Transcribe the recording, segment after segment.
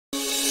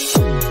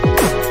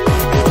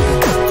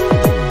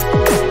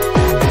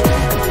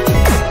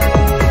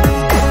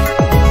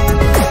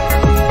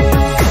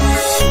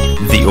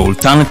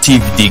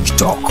Alternative Dig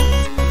Talk.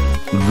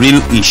 Real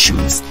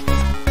issues,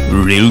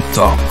 real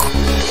talk.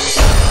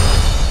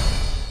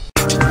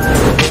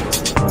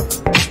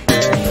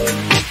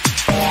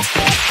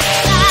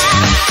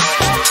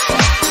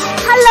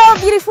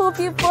 Hello beautiful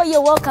people,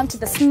 you're welcome to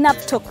the Snap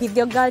Talk with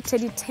your girl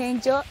Teddy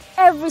Tenjo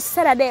every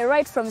Saturday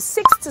right from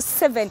 6 to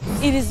 7.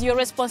 It is your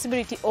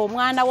responsibility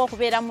omwana wo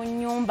kubeera mu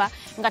nyumba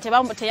nga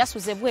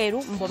teyasuze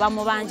bweru mbo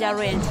bamubanja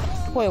rent.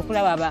 Koyo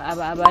kulaba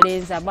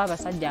abalenzi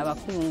abasajja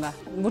abakunga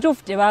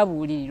butuufu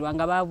tebabuulirirwa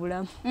nga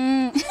babulamu.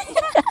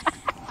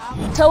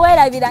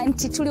 Towerabira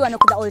nti tuli wano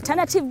ku the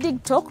Alternative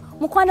Dig Talk.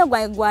 Mukwano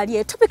gwange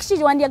gwali topic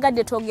kiri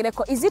wandiyagadde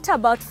twogereko. Is it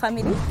about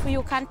family?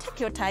 You can take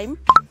your time,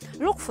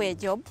 look for a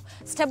job,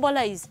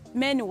 stabilize,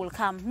 men will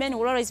come, men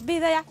will always be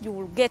there, you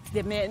will get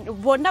the men.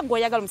 Bonna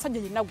goyagala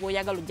musajja yenna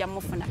goyagala ojja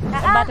mufuna.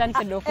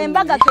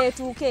 Embaga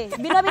ketuuke.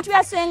 Bino bintu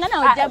byasenga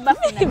na ojja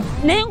bafuna.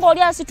 Naye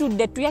ng'oli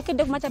asitudde ttu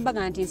yakedde ku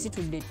macabaga nti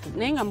nsitudde ttu.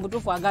 Naye nga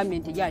mubutuufu agambye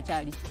nti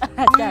gy'akyali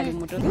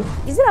muto.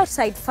 Is it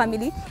outside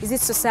family? Is it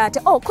society?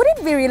 Oh, could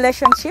it be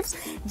relationships?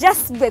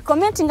 Just be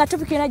commenting a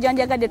topic yona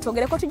gyandiyagadde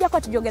twogereko tujja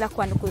kwa tujogera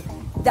kwano ku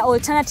the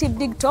Alternative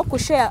Dig Talk ku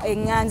share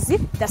enganzi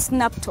the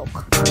Snap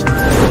Talk.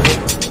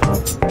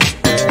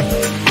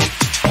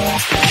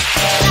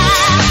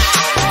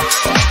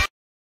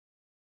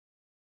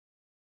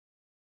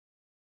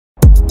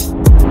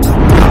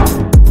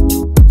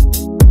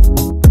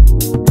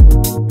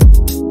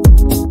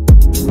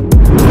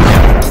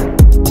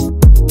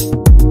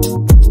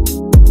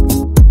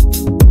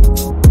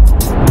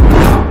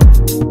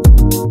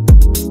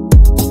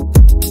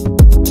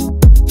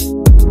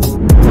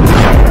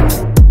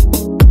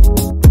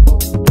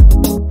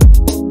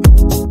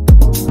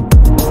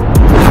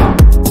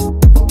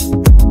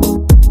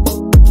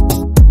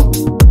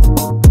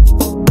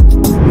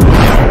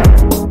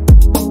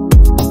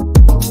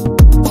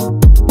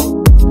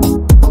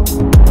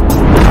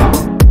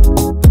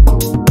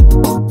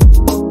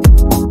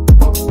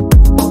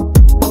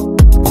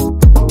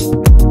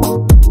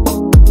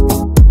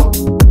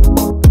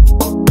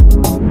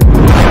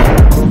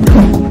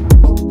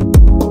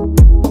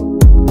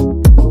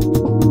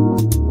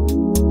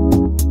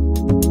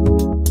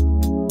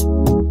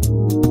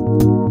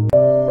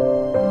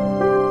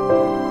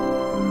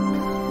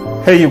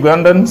 Hey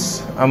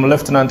Ugandans, I'm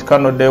Lieutenant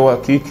Colonel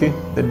Dewa Kiki,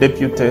 the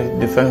Deputy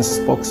Defense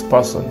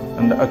Spokesperson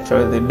and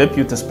actually the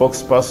Deputy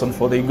Spokesperson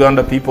for the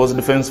Uganda People's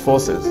Defense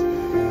Forces.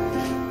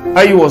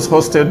 I was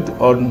hosted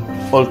on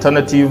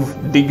Alternative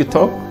Dig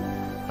Talk.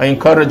 I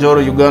encourage all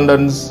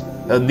Ugandans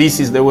that this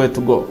is the way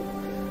to go.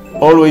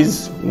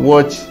 Always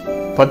watch,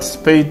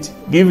 participate,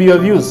 give your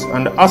views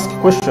and ask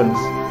questions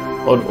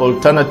on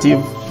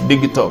Alternative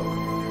Dig Talk.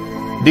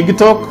 Dig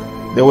Talk,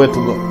 the way to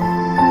go.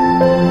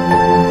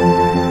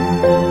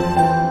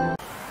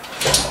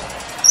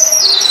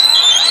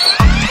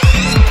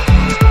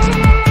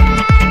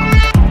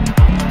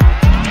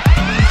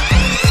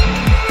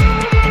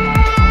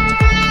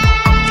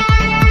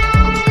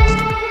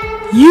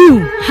 You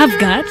have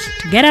got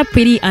to get up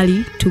pretty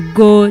early to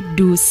go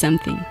do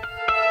something.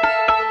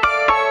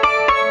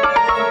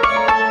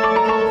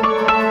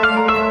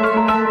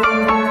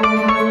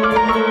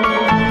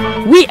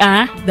 We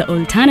are the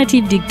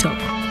Alternative Dig Talk.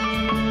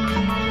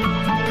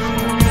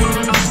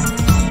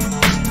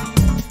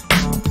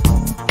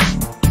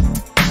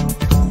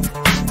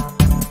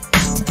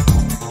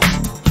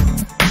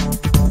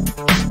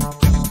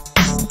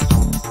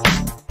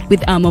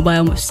 With our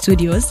mobile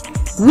studios,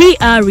 we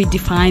are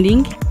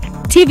redefining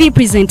TV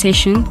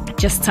presentation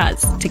just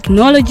as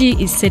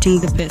technology is setting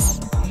the pace.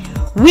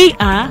 We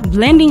are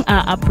blending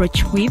our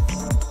approach with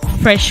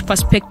fresh,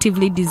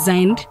 perspectively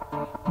designed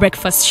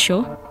breakfast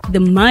show, The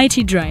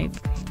Mighty Drive,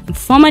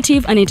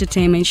 informative and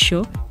entertainment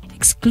show,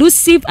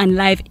 exclusive and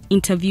live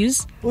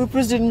interviews. We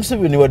President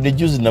Museveni wadde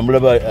juzi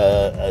namulaba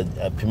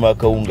apima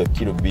akawunga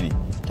kilo 2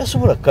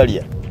 tasobola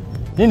kalya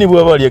nini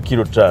bwaba alya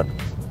kilo 5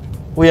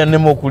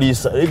 oyannema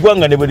okuliisa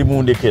eggwanga ne bwe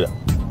limundekera.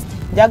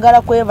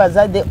 Njagala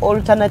kwebaza the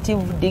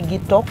Alternative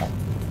Dig Talk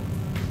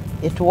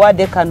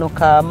etuwadde kano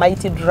ka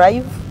Mighty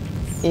Drive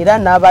era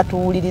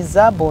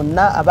n'abatuwuliriza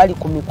bonna abali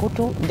ku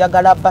mikutu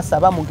njagala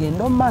basaba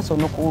mugendo maaso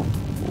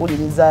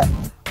n'okuwuliriza.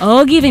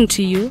 All given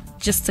to you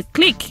just a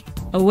click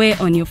away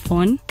on your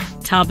phone,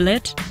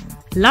 tablet,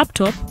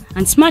 laptop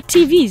and smart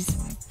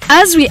TVs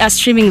as we are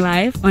streaming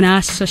live on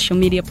our social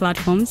media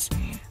platforms,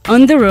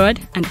 on the road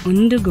and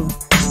on the go.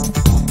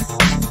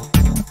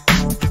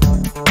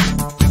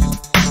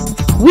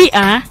 We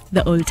are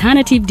the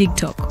Alternative Dig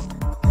Talk.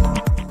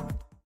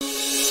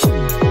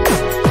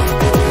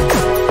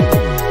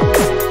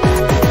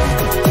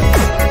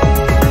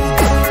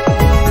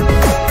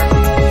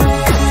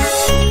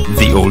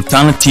 The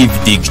Alternative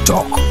Dig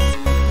Talk.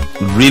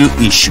 Real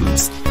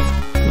issues,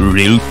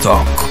 real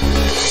talk.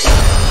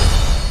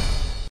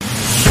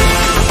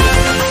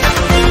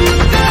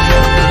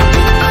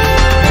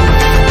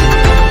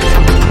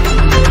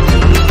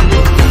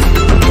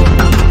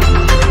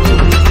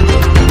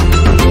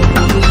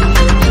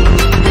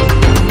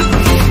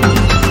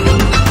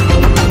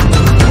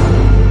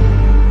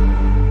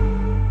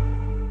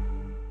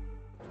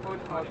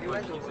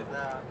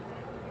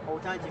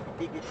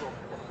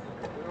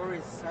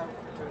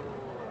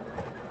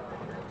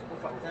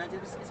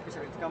 alternatives,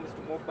 especially when it comes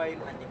to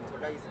mobile and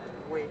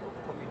digitalized way of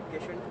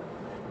communication.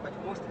 But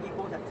most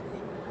importantly,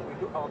 we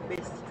do our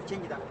best to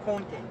change the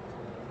content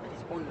that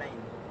is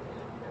online.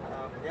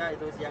 There are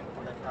those young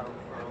people that have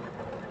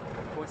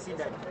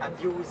considered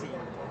abusing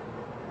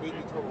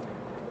digital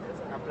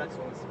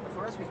platforms. But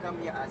for us, we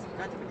come here as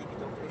alternative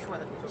digital to ensure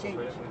that we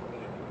change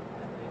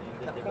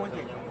the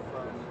content of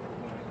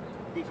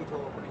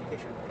digital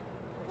communication.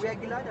 We are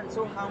glad and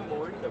so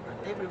humbled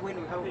every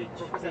when we have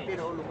Professor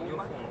PLO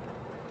Lumumba.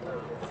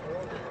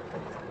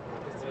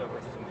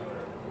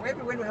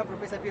 Every when we have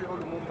Professor PLO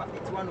Lumumba,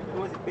 it's one of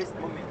those best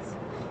moments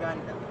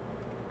Uganda,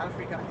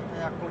 Africa, and the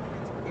entire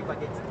continent ever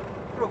gets.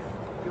 Prof,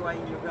 you are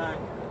in Uganda.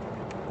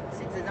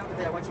 Citizens out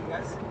there watching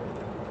us,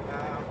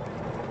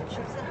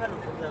 should say hello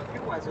to the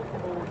viewers of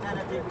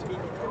alternative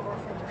digital.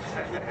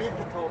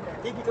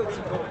 Digital,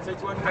 so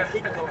it's one more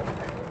digital.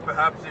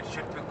 Perhaps it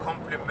should be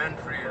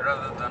complementary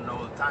rather than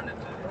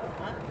alternative.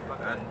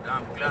 And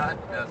I'm glad,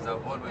 as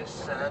I've always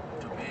said,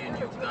 to be in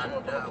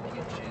Uganda,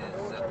 which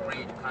is a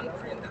great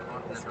country in the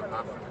continent of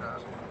Africa.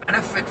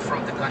 Benefit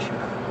from the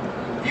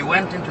Kashmir. He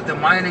went into the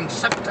mining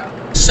sector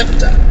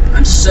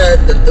and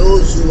said that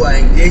those who are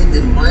engaged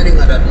in mining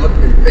and had not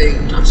been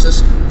paying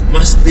taxes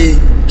must be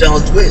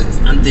dealt with,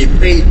 and they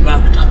paid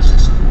back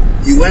taxes.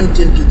 He went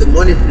into the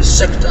monetary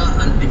sector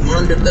and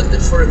demanded that the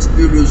forex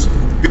bureaus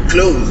be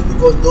closed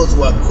because those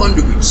were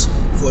conduits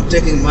for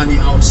taking money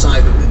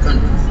outside of the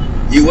country.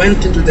 He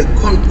went into the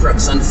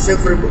contracts and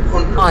favorable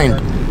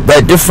contracts by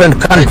different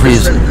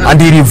countries,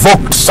 and he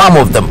revoked some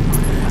of them.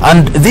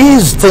 And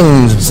these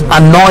things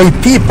annoy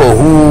people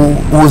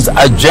whose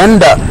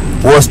agenda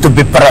was to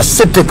be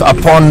parasitic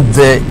upon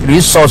the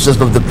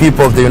resources of the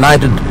people of the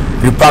United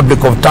Republic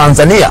of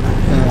Tanzania.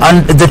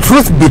 And the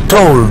truth be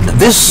told,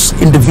 this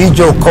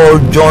individual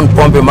called John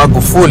Pombe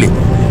Magufuli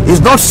is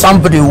not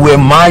somebody who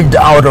emerged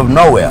out of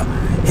nowhere.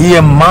 He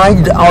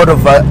emerged out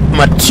of a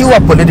mature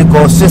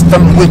political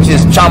system, which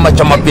is Chama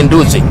cha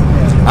Mapinduzi.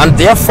 And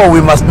therefore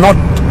we must not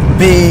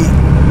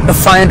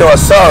find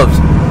ourselves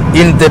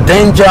in the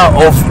danger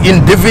of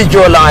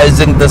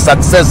individualizing the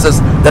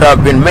successes that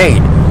have been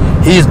made.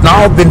 He has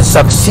now been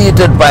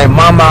succeeded by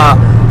Mama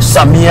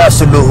Samia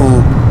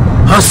Suluhu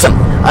Hassan.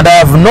 And I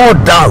have no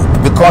doubt,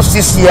 because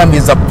CCM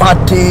is a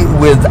party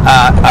with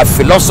a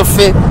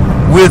philosophy,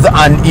 with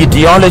an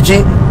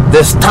ideology,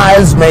 the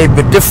styles may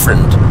be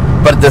different,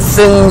 but the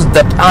things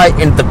that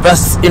are in the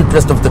best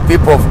interest of the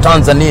people of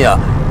Tanzania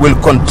will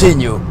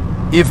continue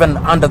even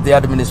under the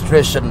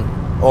administration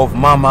of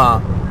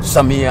Mama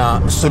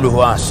Samia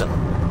Suluhu Hassan.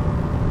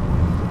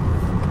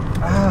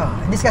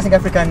 Discussing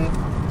African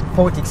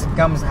politics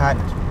becomes hard,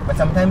 but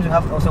sometimes you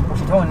have to also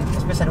push it on,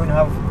 especially when you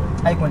have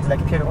icons like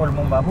PLO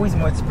Lumumba, who is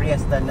more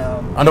experienced than...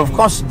 and of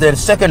course, the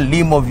second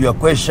limb of your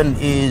question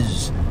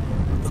is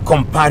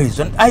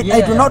comparison.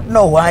 I do not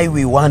know why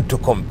we want to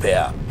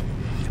compare,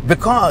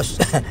 because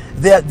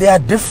there are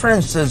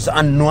differences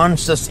and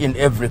nuances in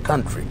every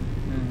country.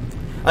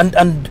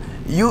 And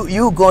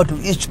you go to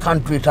each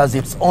country, it has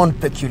its own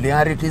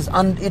peculiarities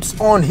and its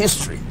own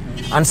history.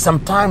 And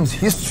sometimes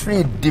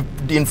history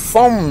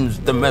informs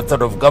the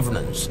method of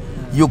governance.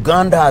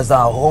 Uganda has her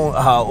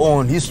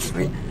own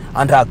history,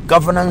 and her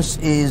governance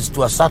is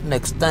to a certain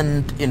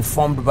extent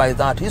informed by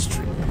that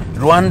history.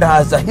 Rwanda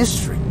has a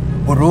history,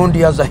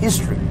 Burundi has a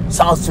history,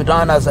 South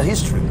Sudan has a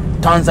history,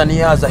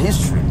 Tanzania has a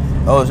history,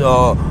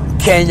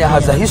 Kenya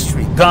has a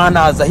history, Ghana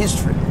has a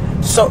history.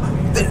 So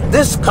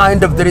this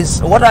kind of, there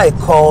is what I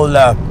call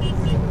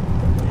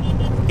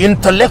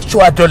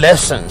intellectual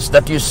adolescence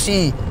that you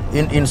see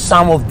in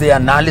some of the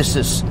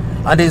analysis.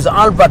 And it's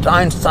Albert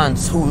Einstein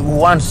who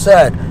once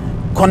said,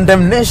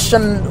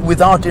 condemnation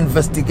without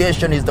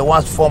investigation is the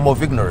worst form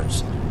of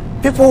ignorance.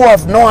 People who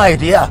have no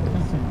idea,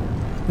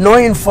 no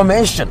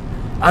information,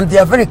 and they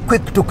are very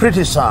quick to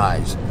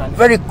criticize,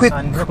 very quick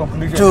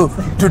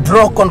to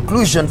draw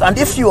conclusions. And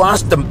if you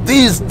ask them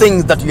these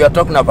things that you are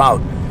talking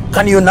about,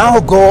 can you now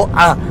go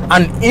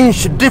an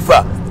inch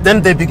deeper,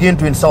 then they begin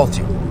to insult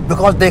you,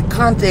 because they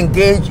can't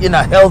engage in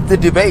a healthy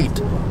debate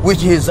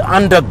which is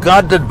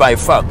undergirded by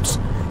facts.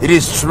 It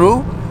is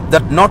true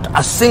that not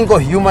a single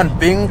human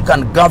being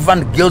can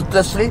govern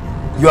guiltlessly.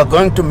 You are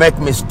going to make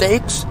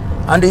mistakes,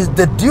 and it's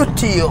the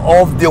duty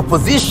of the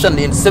opposition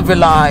in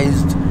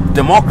civilized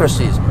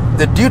democracies.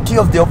 The duty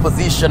of the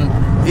opposition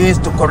is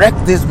to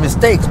correct these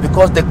mistakes,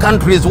 because the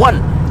country is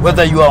one.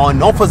 Whether you are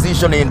in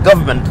opposition or in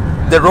government,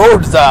 the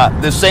roads are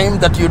the same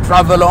that you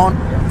travel on,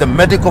 the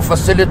medical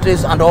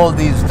facilities and all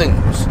these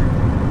things.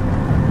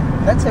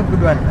 That's a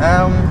good one.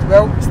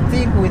 Well,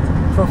 still with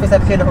Professor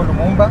PLO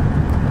Lumumba,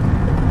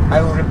 I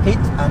will repeat,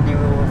 and you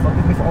will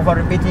forgive me for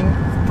over-repeating.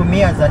 To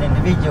me as an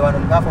individual and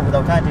on behalf of the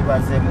alternative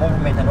as a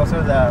movement and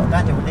also the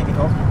alternative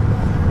digital,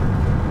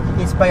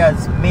 he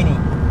inspires many.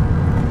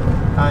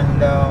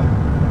 And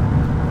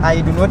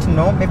I do not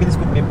know, maybe this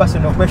could be a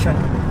personal question,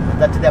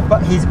 that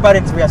his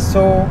parents were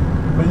so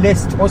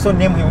blessed to also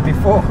name him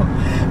before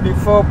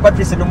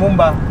Patrice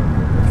Lumumba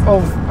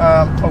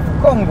of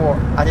Congo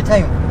at the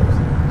time.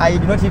 I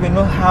do not even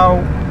know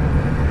how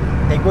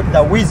they got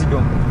the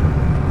wisdom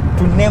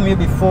to name you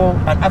before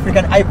an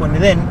African icon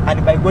then,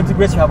 and by God's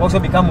grace you have also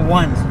become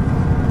one.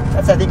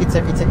 That's, I think it's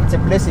a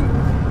blessing.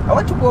 I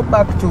want to go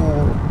back to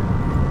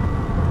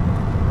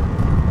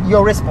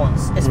your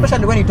response,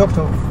 especially when you talked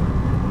of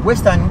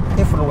Western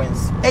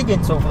influence,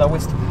 agents of the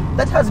West.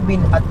 That has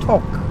been a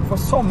talk for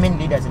so many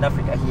leaders in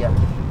Africa here.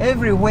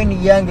 Every when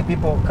young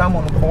people come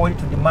on board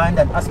to demand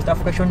and ask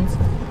tough questions,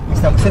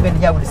 Mr. Museveni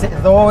here would say,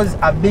 those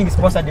are being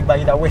sponsored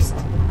by the West.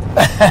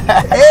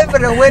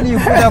 Every when you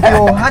put up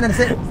your hand and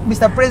say,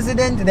 Mr.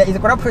 President, there is a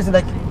corruption,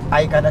 like,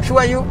 I can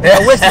assure you,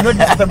 the West is not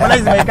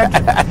destabilizing my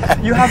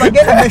country. You have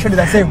again mentioned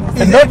the same.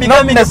 Is not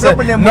becoming a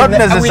problem not with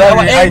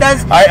necessarily. our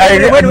elders?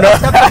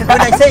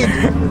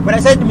 When I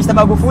said Mr.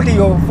 Magufuli,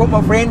 your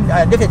former friend,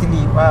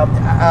 definitely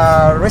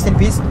rest in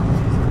peace.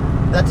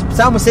 That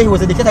some say he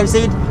was a dictator. He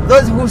said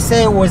those who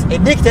say he was a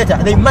dictator,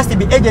 they must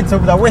be agents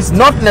of the West.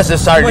 Not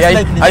necessarily.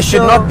 I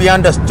should not be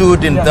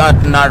understood in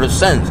that narrow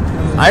sense.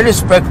 I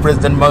respect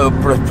President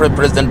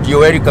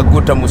Yoweri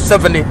Kaguta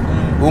Museveni,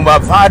 whom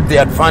I've had the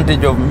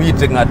advantage of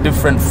meeting at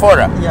different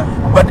fora.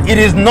 But it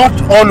is not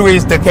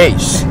always the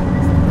case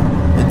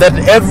that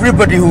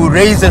everybody who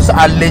raises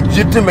a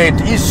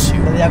legitimate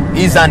issue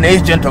is an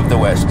agent of the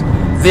West.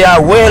 They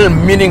are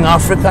well-meaning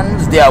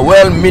Africans, they are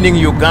well-meaning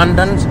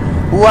Ugandans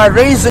who are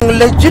raising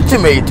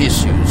legitimate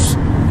issues.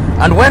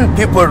 And when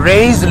people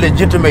raise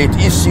legitimate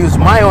issues,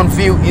 my own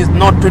view is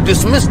not to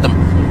dismiss them.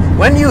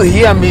 When you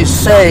hear me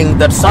saying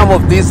that some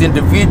of these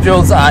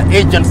individuals are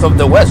agents of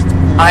the West,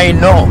 I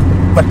know,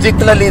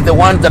 particularly the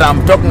one that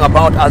I'm talking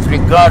about as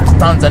regards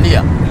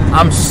Tanzania,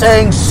 I'm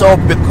saying so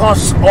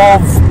because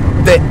of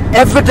the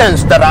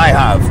evidence that I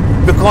have,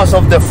 because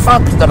of the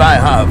facts that I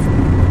have.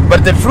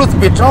 But the truth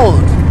be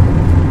told,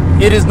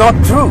 it is not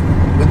true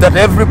that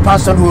every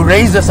person who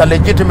raises a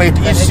legitimate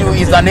issue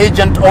is an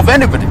agent of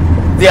anybody.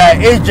 They are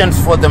agents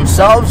for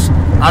themselves,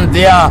 and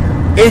they are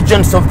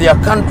agents of their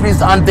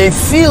countries, and they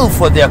feel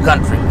for their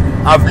country.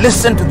 I've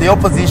listened to the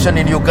opposition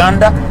in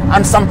Uganda,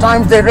 and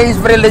sometimes they raise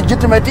very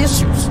legitimate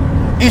issues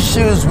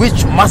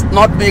which must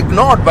not be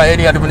ignored by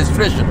any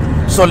administration.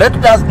 So let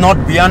us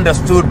not be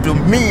understood to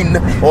mean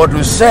or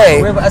to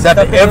say that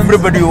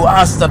everybody who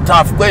asks a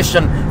tough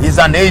question is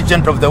an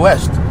agent of the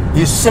West.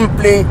 He's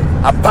simply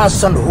a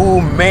person who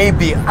may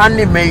be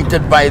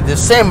animated by the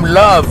same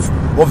love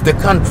of the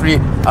country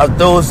as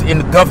those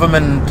in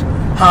government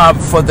have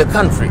for the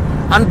country.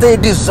 And they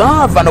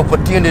deserve an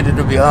opportunity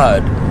to be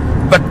heard.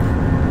 But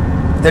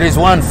there is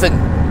one thing.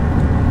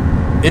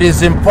 It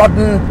is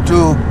important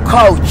to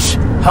couch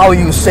how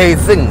you say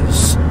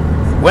things.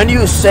 When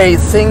you say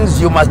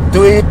things, you must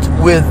do it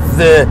with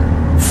the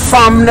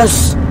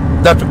firmness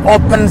that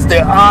opens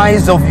the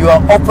eyes of your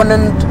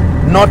opponent,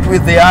 not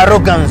with the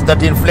arrogance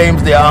that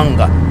inflames their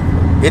anger.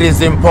 It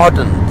is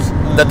important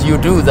that you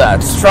do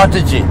that.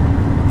 Strategy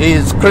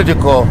is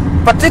critical,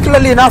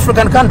 particularly in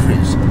African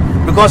countries,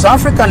 because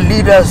African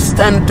leaders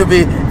tend to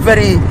be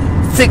very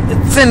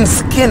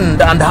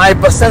thin-skinned and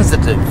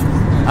hypersensitive.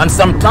 And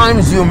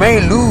sometimes you may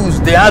lose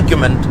the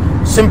argument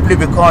simply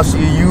because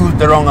you use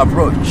the wrong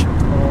approach.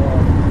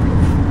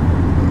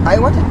 I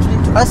wanted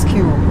to ask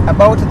you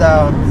about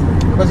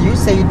because you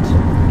said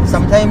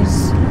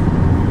sometimes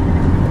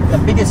the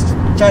biggest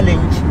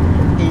challenge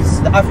is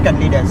the African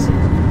leaders,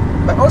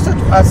 but also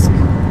to ask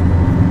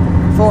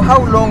for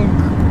how long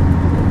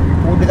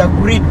would the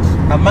greed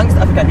amongst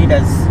African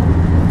leaders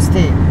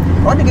stay?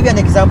 I want to give you an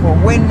example.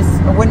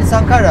 When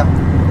Sankara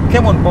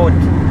came on board,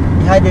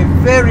 he had a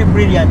very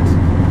brilliant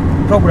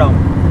program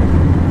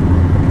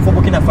for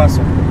Burkina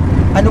Faso,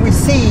 and we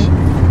see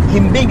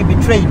him being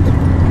betrayed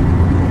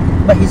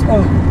by his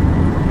own.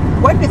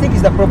 What do you think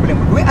is the problem?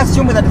 Do we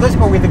assume that those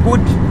people with a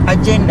good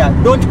agenda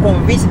don't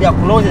convince their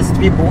closest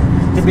people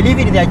to believe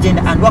in the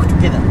agenda and work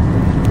together?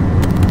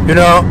 You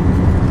know,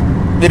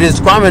 it is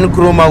Kwame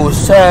Nkrumah who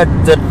said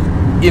that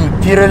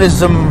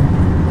imperialism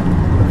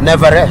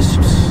never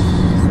rests,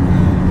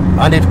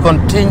 and it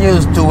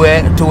continues to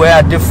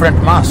wear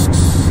different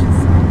masks.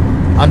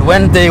 And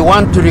when they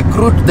want to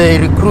recruit, they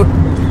recruit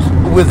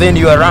within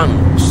your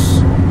ranks.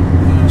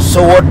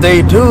 So what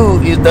they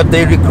do is that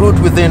they recruit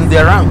within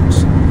their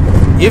ranks.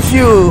 If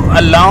you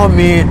allow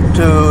me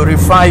to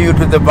refer you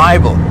to the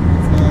Bible,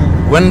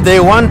 when they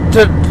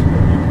wanted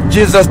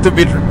Jesus to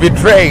be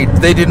betrayed,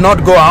 they did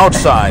not go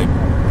outside.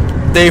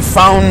 They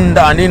found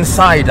an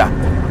insider.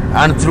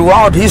 And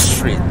throughout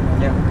history,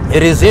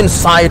 it is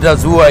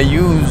insiders who are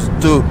used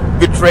to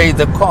betray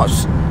the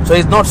cause. So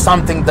it's not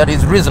something that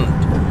is reasoned.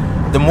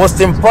 The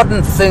most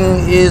important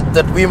thing is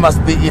that we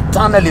must be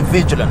eternally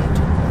vigilant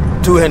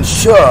to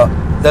ensure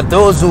that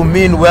those who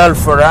mean well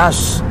for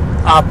us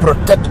are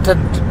protected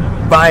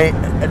by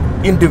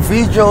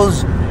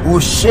individuals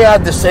who share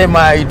the same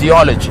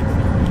ideology.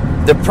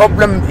 The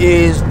problem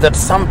is that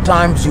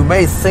sometimes you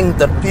may think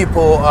that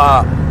people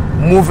are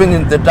moving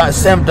in the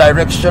same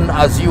direction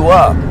as you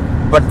are,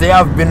 but they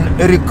have been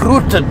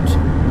recruited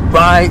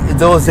by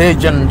those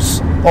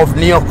agents of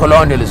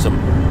neo-colonialism.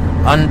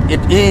 And it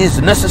is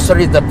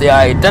necessary that they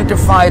are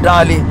identified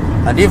early,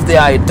 and if they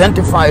are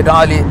identified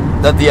early,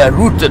 that they are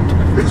rooted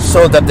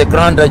so that the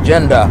grand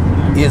agenda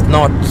is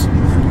not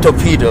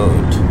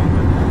torpedoed.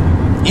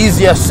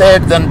 Easier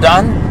said than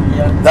done.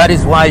 Yeah. That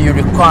is why you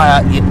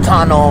require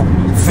eternal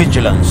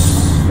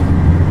vigilance.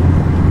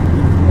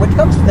 When it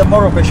comes to the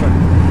moral question,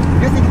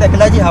 do you think the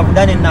clergy have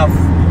done enough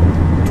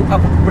to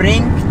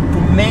upbring,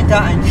 to mentor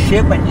and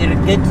shape and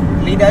irrigate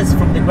leaders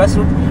from the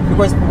grassroots?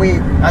 Because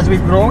as we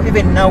grow,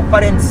 even now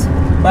parents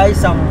buy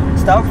some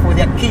stuff for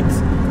their kids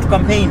to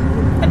campaign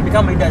and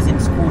become leaders in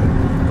school.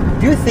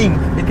 Do you think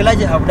the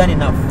clergy have done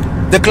enough?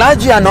 The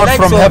clergy are not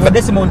from heaven.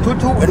 Desmond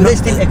Tutu, do they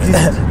still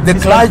exist? The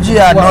clergy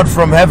are not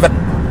from heaven.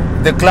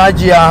 The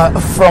clergy are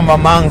from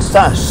amongst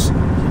us.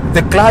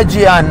 The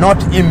clergy are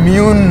not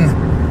immune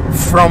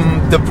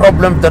from the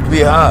problem that we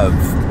have.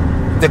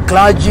 The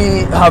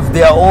clergy have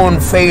their own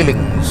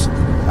failings.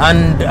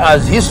 And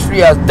as history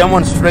has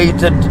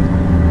demonstrated,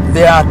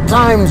 there are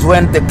times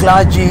when the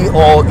clergy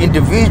or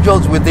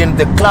individuals within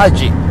the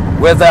clergy,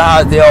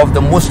 whether they are of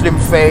the Muslim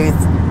faith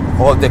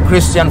or the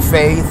Christian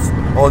faith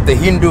or the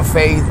Hindu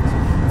faith,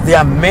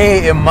 there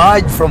may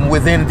emerge from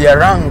within their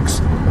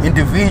ranks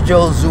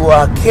individuals who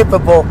are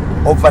capable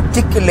of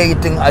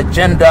articulating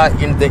agenda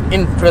in the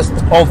interest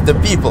of the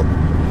people.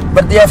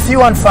 But they are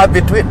few and far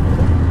between.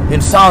 In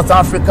South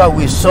Africa,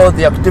 we saw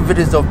the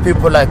activities of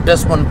people like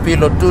Desmond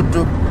PLO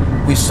Tutu.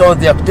 We saw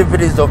the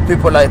activities of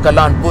people like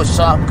Alan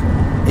Busak.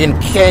 In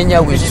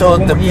Kenya, we saw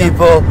the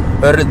people,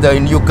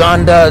 in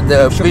Uganda,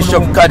 the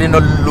Bishop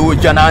Cardinal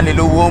Janani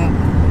Luwum.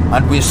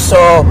 And we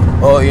saw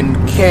in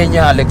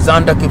Kenya,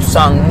 Alexander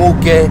Kipsang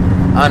Muke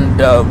and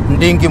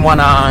Ndingi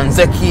Mwana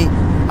Anzeki.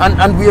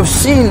 And we have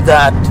seen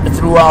that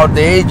throughout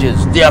the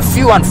ages. They are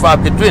few and far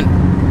between.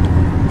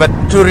 But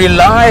to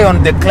rely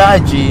on the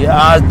clergy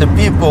as the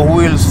people who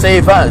will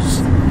save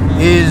us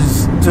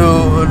is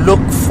to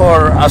look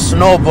for a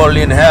snowball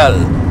in hell.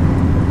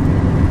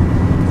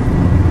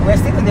 We're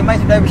still on the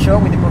Mighty Dive show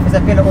with the Professor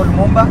PLO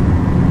Lumumba,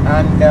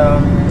 and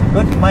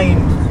don't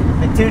mind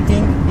the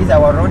tilting. These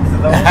are our roads,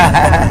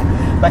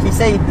 but he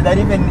said that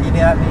even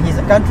in his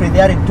country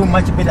they aren't too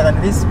much better than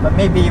this. But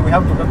maybe we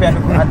have to prepare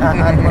and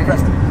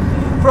contrast.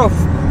 Prof,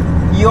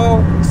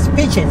 your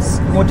speeches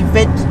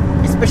motivate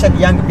especially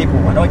young people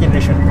and our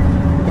generation,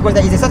 because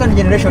there is a certain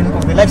generation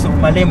of the likes of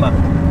Malema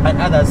and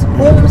others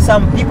whom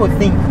some people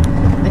think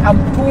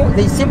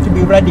they seem to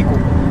be radical.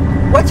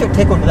 What's your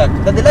take on that?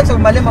 That the likes of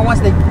Malema,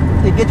 once they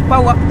get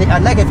power, they are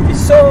likely to be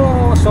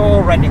so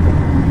radical,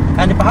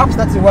 and perhaps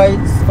that's why,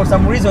 for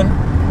some reason,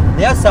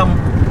 there are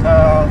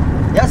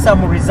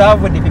some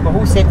reserve with the people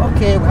who say,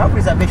 okay, we have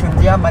reservations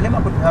here.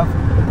 Malema could have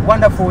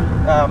wonderful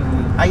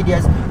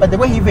ideas, but the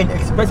way he even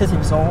expresses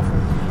himself,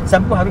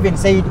 some people have even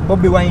said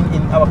Bobby Wine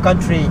in our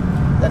country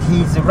that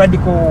he's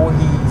radical,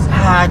 he's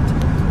hard.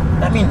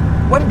 I mean,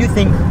 what do you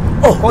think?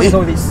 All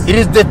this? It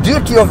is the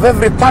duty of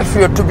every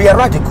patriot to be a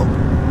radical.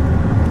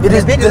 It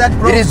is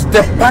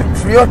the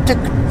patriotic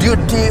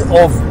duty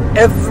of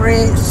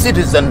every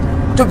citizen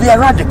to be a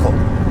radical.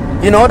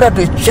 In order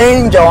to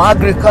change our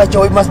agriculture,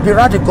 we must be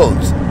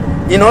radicals.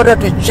 In order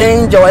to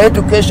change our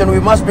education, we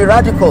must be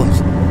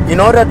radicals. In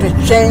order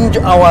to change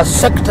our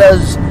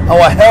sectors,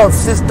 our health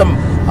system,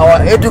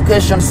 our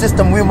education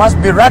system, we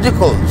must be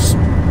radicals.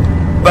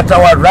 But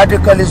our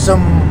radicalism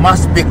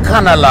must be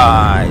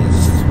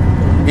canalized.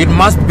 It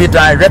must be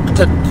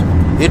directed.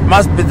 It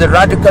must be the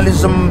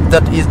radicalism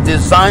that is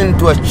designed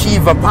to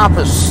achieve a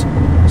purpose.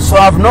 So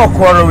I have no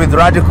quarrel with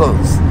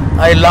radicals.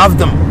 I love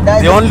them.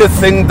 The only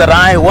thing that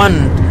I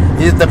want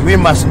is that we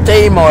must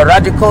tame our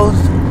radicals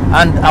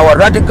and our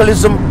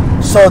radicalism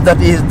so that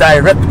it is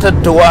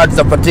directed towards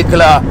a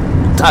particular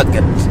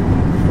target.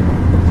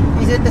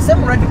 Is it the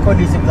same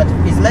radicalism that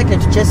is likely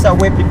to chase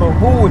away people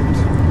who would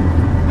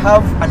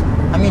have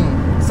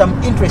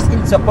some interest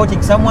in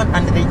supporting someone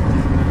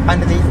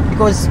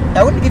because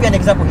I want to give you an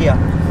example here.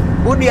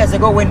 Good years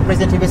ago, when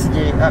President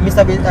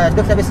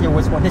Dr. Besigye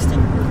was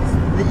contesting,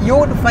 you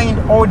would find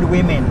old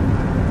women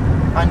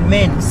and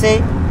men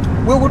say,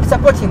 we would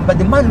support him, but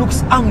the man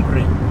looks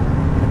angry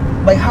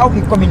by how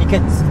he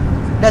communicates.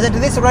 Doesn't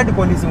this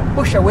radicalism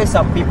push away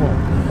some people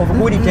of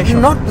good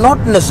intention? Not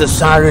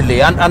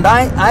necessarily, and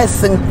I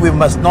think we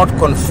must not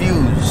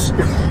confuse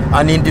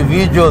an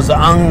individual's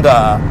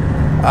anger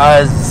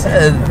as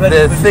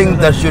the thing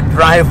that should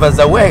drive us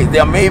away.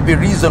 There may be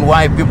reason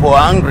why people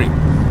are angry,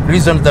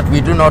 reasons that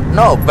we do not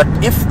know. But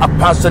if a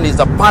person is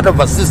a part of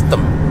a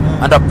system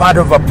and a part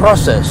of a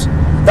process,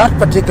 that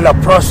particular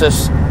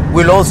process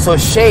will also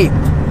shape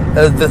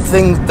the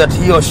things that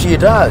he or she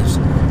does.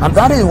 And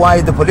that is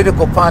why the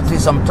political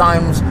parties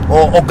sometimes,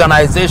 or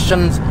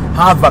organizations,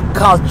 have a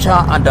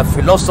culture and a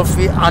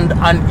philosophy and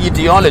an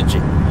ideology.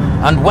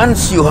 And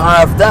once you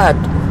have that,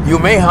 you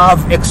may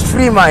have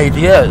extreme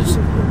ideas,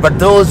 but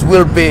those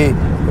will be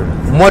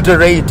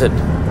moderated.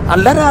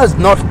 And let us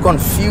not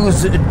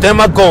confuse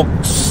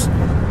demagogues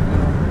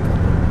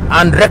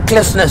and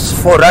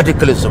recklessness for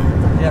radicalism.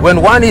 Yeah.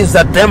 When one is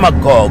a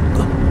demagogue,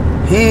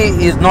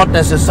 he is not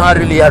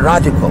necessarily a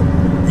radical.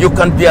 You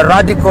can be a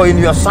radical in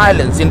your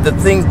silence, in the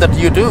things that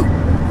you do.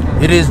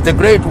 It is the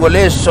great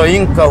Wole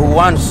Soyinka who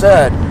once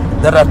said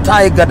that a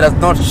tiger does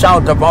not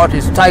shout about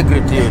his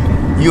tigritude.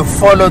 you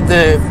follow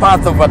the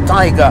path of a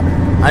tiger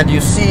and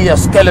you see a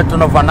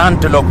skeleton of an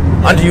antelope,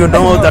 and you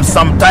know that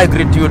some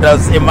tigritude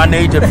has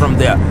emanated from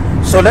there.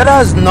 So let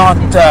us not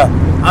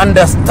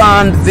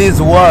understand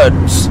these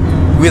words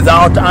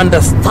without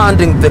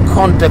understanding the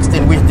context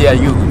in which they are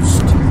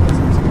used.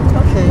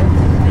 Okay.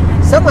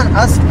 Someone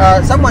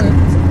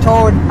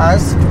told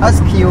us to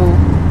ask you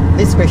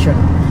this question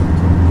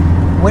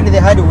when they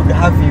had would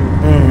have you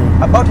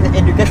about the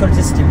education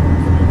system.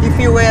 If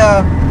you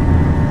were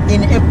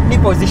in any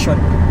position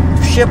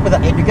to shape the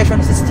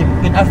education system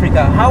in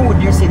Africa, how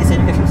would you see this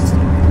education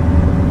system?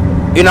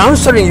 In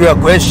answering your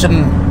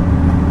question,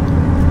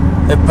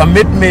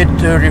 permit me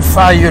to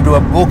refer you to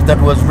a book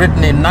that was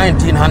written in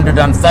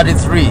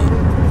 1933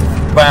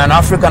 by an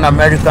African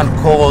American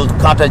called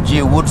Carter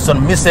G. Woodson,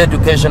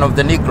 Miseducation of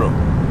the Negro.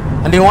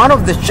 And in one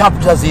of the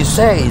chapters he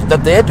says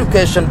that the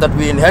education that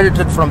we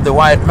inherited from the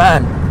white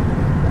man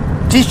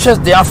teaches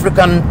the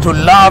African to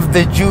love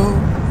the Jew,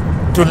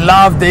 to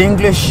love the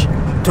English,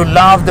 to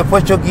love the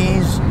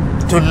Portuguese,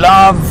 to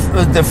love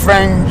the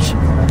French,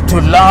 to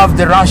love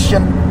the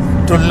Russian,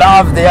 to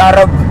love the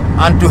Arab,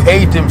 and to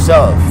hate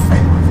himself.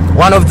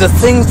 One of the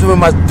things we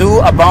must do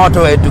about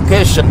our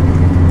education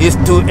is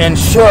to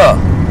ensure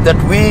that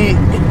we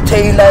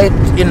tailor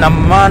it in a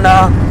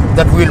manner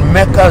that will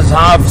make us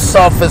have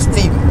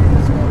self-esteem,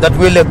 that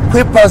will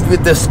equip us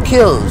with the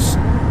skills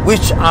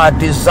which are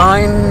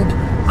designed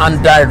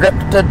and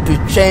directed to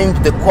change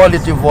the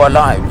quality of our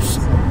lives.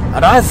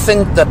 And I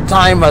think that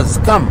time has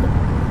come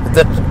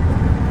that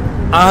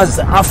as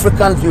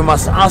Africans we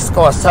must ask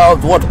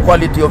ourselves, what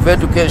quality of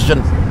education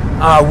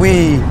are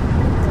we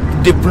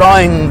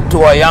deploying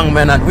to our young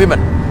men and women?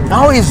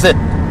 How is it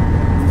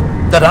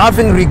that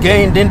having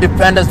regained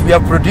independence we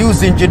have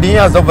produced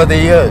engineers over the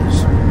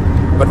years,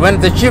 but when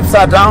the chips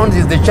are down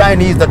it's the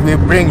Chinese that we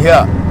bring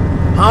here?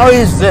 How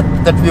is it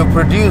that we have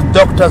produced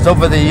doctors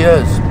over the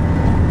years,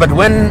 but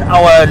when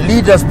our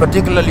leaders,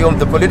 particularly of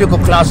the political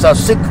class, are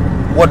sick,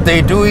 what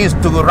they do is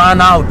to run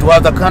out to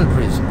other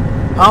countries?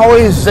 How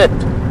is it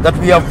that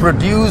we have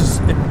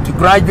produced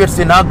graduates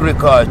in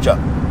agriculture,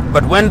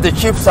 but when the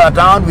chips are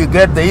down, we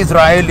get the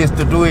Israelis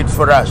to do it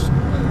for us?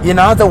 In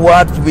other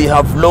words, we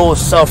have low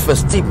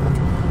self-esteem.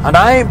 And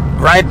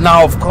right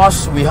now, of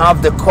course, we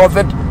have the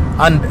COVID,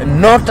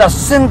 and not a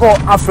single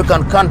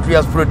African country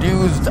has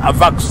produced a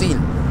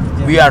vaccine.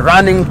 We are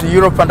running to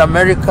Europe and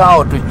America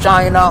or to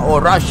China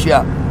or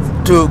Russia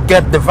to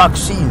get the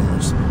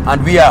vaccines.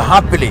 And we are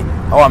happily,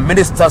 our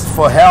ministers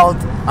for health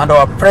and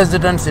our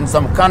presidents in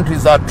some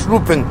countries are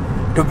trooping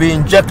to be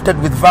injected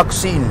with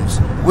vaccines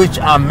which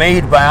are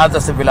made by other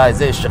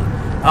civilizations.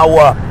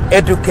 Our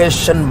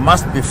education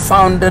must be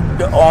founded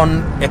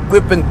on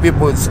equipping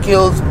people with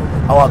skills.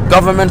 Our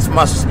governments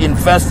must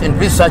invest in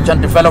research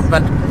and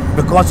development,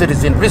 because it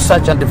is in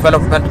research and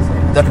development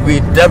that we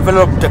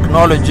develop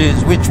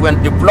technologies which,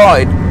 when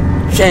deployed,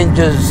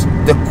 changes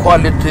the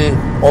quality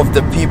of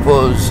the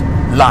people's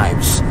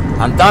lives.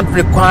 And that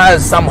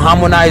requires some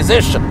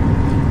harmonization.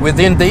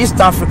 Within the East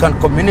African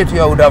community,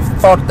 I would have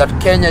thought that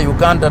Kenya,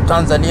 Uganda,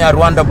 Tanzania,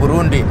 Rwanda,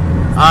 Burundi,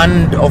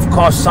 and of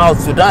course South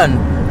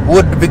Sudan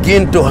would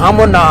begin to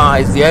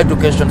harmonize the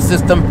education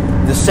system,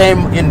 the same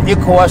in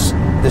ECOWAS,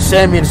 the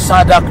same in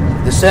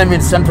SADC, the same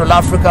in Central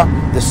Africa,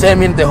 the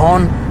same in the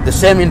Horn, the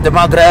same in the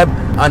Maghreb,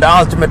 and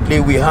ultimately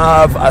we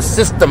have a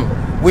system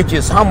which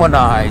is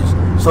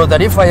harmonized, so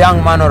that if a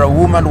young man or a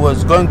woman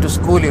was going to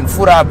school in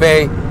Fura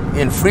Bay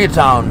in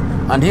Freetown,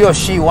 and he or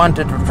she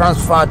wanted to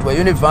transfer to a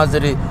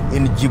university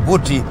in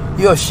Djibouti,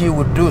 he or she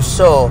would do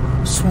so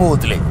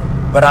smoothly.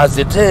 But as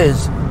it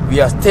is,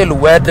 we are still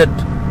wedded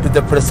to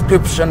the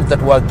prescriptions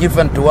that were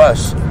given to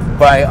us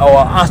by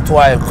our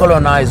erstwhile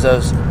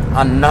colonizers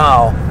and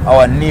now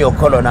our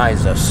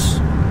neo-colonizers.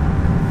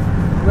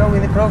 Well,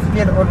 with the Prof.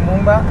 PLO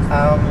Lumumba,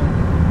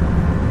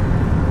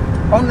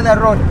 on the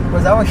road,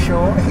 because our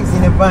show is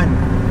in a van,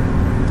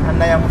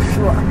 and I am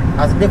sure,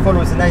 as they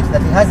follow tonight,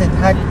 that he hasn't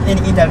had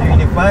any interview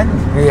in a van.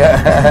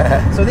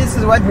 Yeah. So this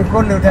is what we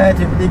call the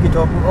alternative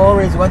digital. We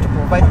always want to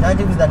provide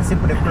alternatives than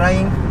simply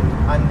crying,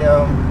 and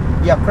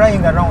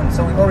crying around.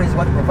 So we always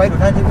want to provide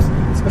alternatives,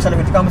 especially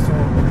when it comes to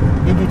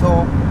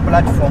digital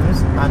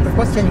platforms, and of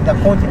course changing the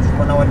content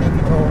on our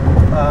digital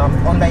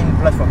online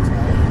platforms.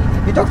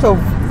 You talked of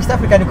East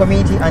African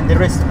community and the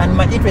rest, and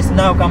my interest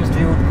now comes to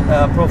you,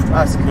 Prof, to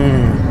ask.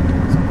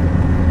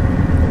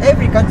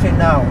 Every country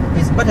now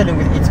is battling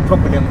with its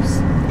problems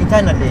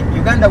internally.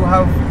 Uganda will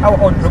have our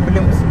own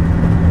problems.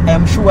 I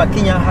am sure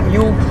Kenya,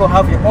 you people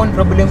have your own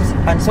problems,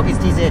 and so is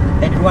TZ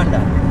and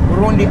Rwanda,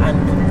 Burundi,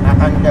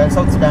 and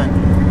South Sudan.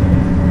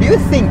 Do you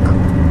think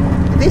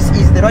this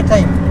is the right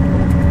time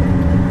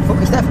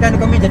for East African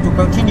community to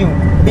continue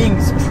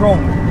being strong,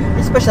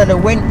 especially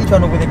when each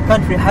one of the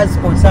country has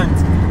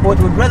concerns? But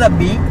would rather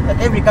be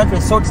that every country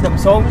sorts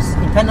themselves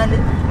internally,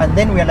 and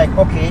then we are like,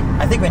 okay,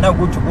 I think we're now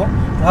good to go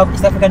to have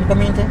East African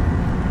community,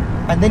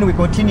 and then we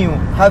continue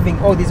having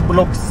all these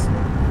blocks,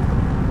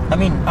 I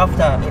mean,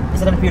 after a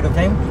certain period of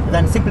time,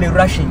 than simply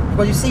rushing.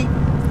 Because you see,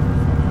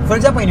 for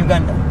example, in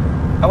Uganda,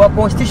 our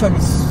constitution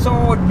is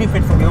so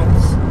different from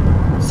yours.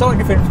 so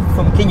different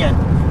from Kenyan.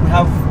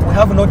 We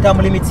have no term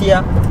limit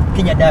here.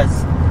 Kenya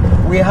does.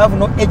 We have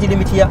no age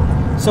limit here.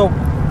 So,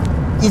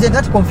 isn't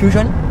that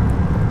confusion?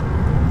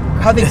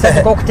 Having such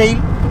a cocktail,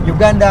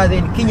 Uganda,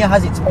 then Kenya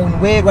has its own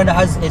way. Uganda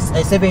has a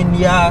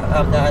 7-year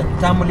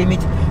term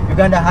limit.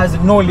 Uganda has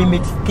no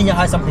limit. Kenya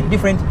has something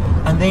different.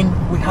 And then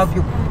we have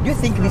you. Do you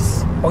think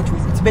this, or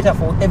it's better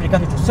for every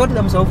country to sort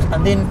themselves,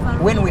 and then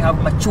when we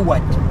have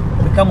matured,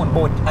 we come on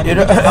board? And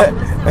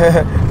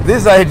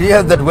this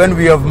idea that when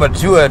we have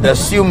matured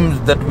assumes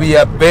that we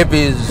are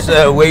babies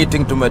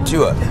waiting to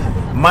mature.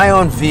 My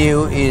own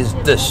view is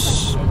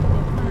this: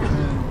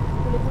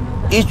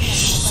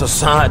 each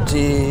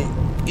society,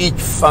 each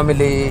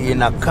family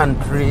in a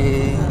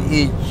country,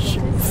 each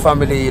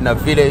family in a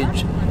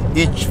village,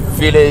 each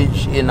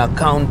village in a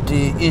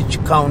county, each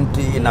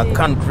county in a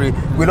country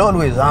will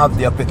always have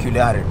their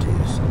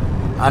peculiarities.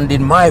 And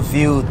in my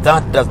view,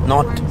 that does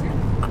not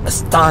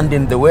stand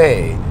in the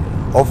way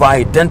of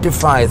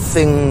identify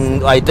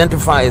things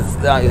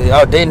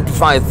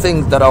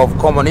that are of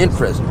common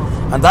interest.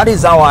 And that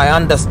is how I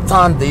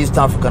understand the East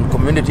African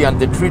Community and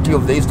the Treaty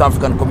of the East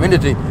African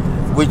Community,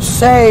 which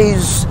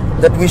says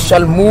that we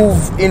shall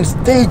move in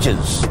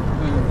stages.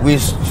 We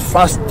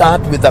first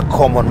start with a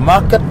common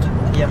market,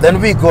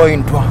 then we go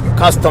into a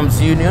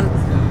customs union,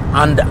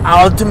 and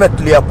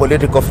ultimately a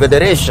political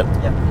federation.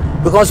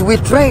 Because we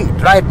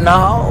trade right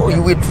now.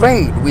 We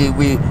trade. We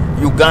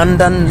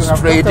Ugandans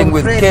trading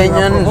with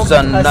Kenyans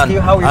and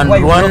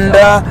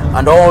Rwanda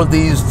and all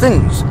these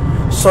things.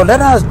 So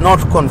let us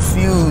not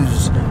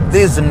confuse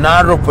these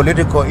narrow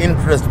political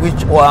interests,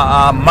 which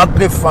are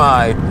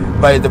magnified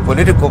by the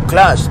political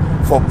class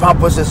for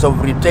purposes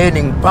of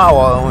retaining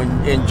power or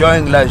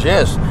enjoying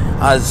largesse,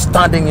 as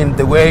standing in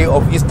the way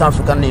of East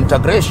African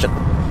integration.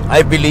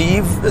 I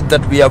believe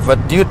that we have a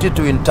duty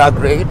to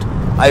integrate.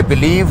 I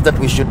believe that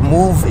we should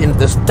move in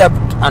the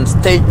stepped and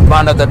staged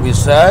manner that we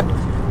said.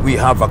 We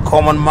have a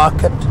common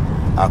market,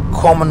 a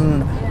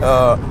common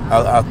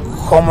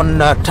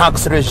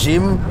tax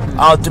regime,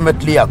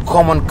 ultimately a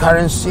common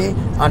currency,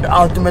 and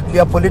ultimately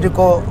a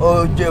political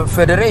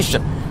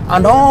federation.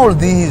 And all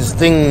these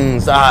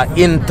things are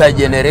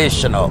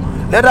intergenerational.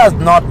 Let us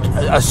not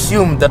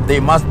assume that they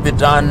must be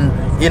done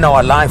in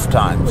our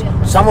lifetimes.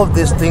 Some of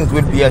these things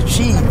will be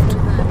achieved,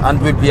 and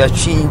will be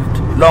achieved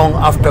long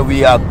after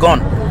we are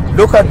gone.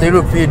 Look at the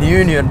European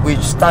Union, which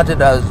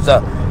started as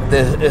the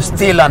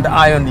Steel and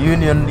Iron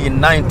Union in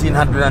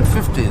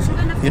 1950s.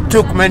 It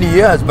took many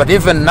years, but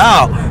even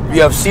now we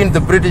have seen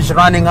the British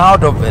running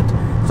out of it.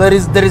 So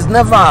there is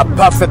never a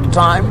perfect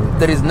time,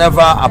 there is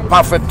never a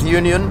perfect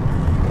union,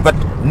 but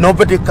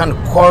nobody can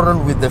quarrel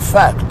with the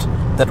fact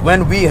that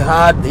when we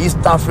had the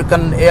East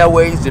African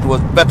Airways, it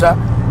was better.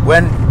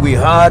 When we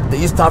had the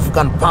East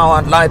African Power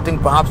and Lighting,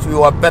 perhaps we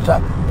were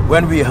better.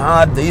 When we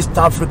had the East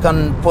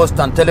African Post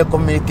and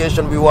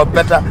Telecommunication, we were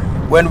better.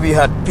 When we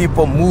had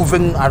people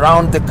moving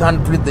around the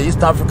country, the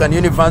East African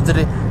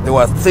University, there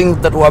were things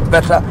that were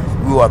better.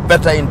 We were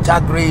better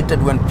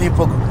integrated when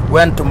people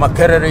went to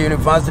Makerere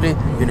University,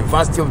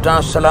 University of Dar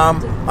es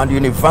Salaam, and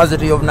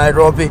University of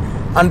Nairobi.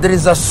 And there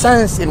is a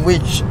sense in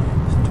which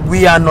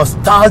we are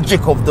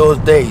nostalgic of those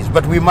days,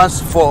 but we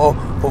must for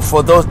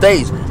those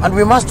days, and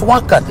we must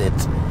work at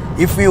it.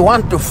 If we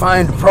want to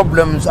find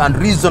problems and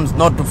reasons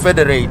not to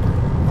federate,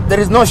 there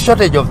is no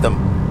shortage of them.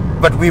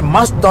 But we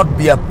must not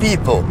be a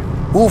people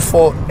who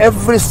for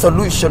every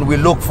solution we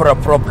look for a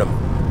problem.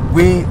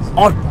 We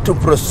ought to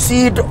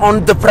proceed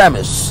on the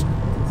premise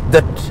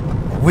that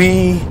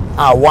we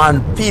are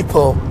one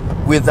people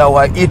with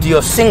our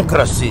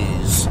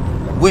idiosyncrasies,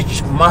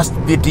 which must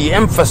be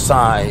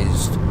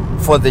de-emphasized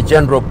for the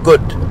general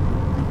good.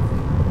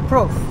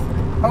 Prof,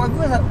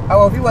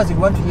 our viewers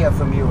will want to hear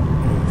from you.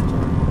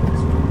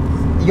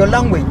 Your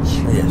language,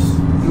 yes,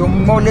 you're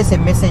more or less a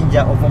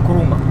messenger of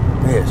Nkrumah.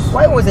 Yes.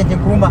 Why wasn't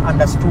Nkrumah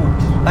understood?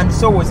 And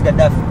so was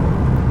Gaddafi.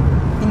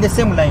 In the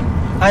same line.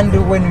 And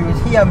when you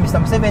hear Mr.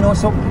 Museveni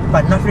also,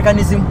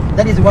 Pan-Africanism,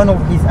 that is one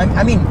of his,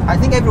 I mean, I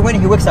think when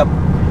he wakes up,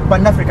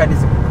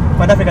 Pan-Africanism.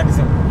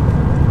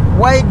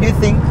 Why do you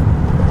think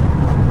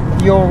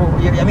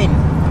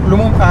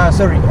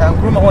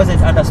Nkrumah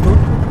wasn't understood?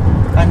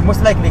 And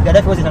most likely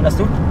Gaddafi wasn't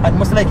understood, and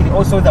most likely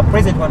also the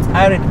present ones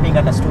aren't being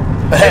understood.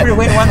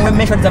 Everyone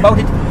mentions about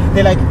it,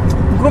 they're like,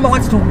 Nkrumah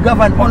wants to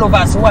govern all of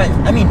us. Why?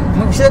 I mean,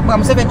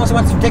 Museveni also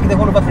wants to take the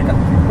whole of Africa.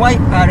 Why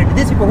aren't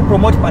these people who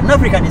promote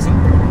Pan-Africanism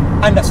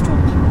understood?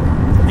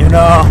 You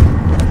know,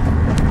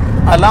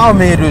 allow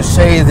me to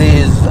say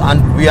this,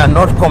 and we are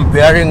not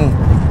comparing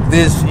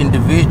these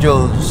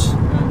individuals.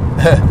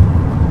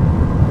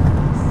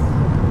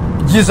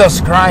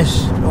 Jesus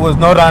Christ was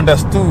not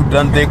understood,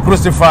 and they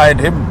crucified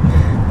him.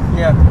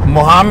 Yeah.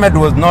 Muhammad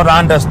was not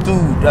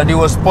understood, and he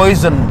was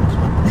poisoned.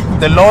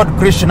 The Lord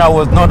Krishna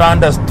was not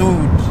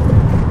understood.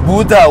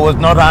 Buddha was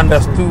not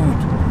understood.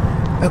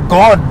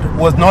 God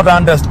was not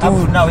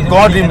understood.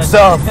 God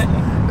himself.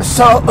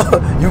 So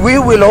we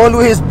will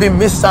always be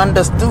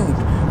misunderstood.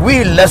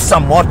 We lesser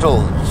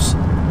mortals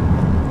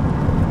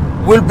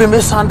will be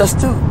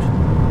misunderstood.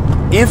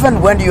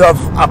 even when you have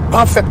a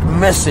perfect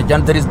message,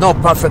 and there is no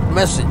perfect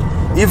message,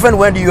 even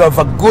when you have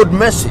a good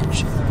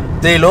message,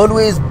 there'll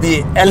always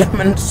be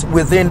elements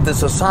within the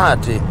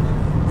society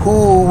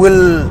who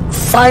will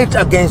fight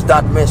against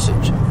that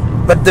message.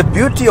 But the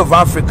beauty of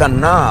Africa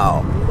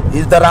now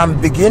is that I'm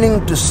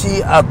beginning to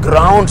see a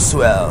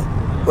groundswell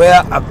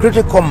where a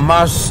critical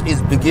mass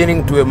is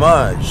beginning to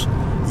emerge.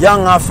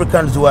 Young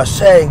Africans who are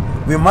saying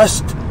we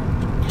must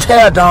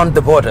tear down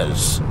the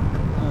borders.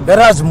 Let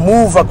us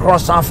move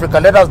across Africa.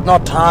 Let us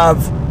not have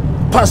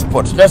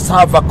passports. Let's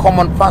have a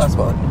common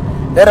passport.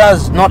 Let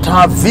us not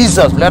have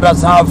visas. Let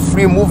us have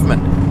free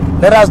movement.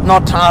 Let us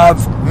not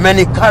have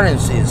many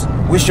currencies.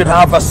 We should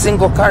have a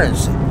single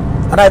currency.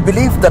 And I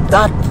believe that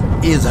that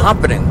is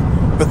happening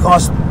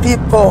because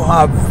people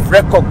have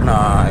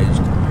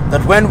recognized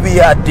that when we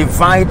are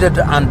divided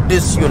and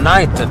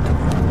disunited,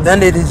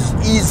 then it is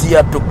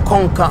easier to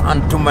conquer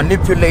and to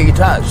manipulate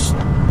us.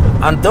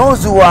 And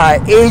those who are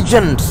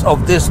agents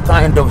of this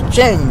kind of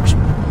change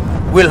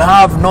will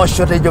have no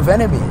shortage of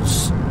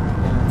enemies,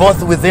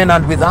 both within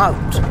and without,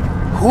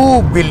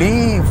 who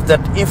believe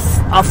that if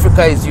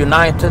Africa is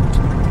united,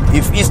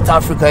 if East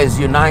Africa is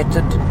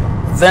united,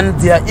 then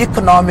their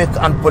economic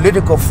and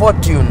political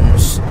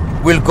fortunes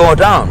will go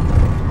down.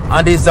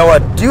 And it's our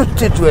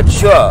duty to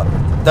ensure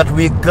that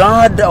we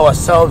guard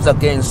ourselves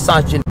against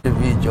such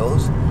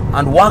individuals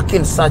and work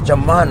in such a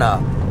manner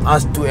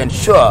as to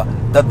ensure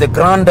that the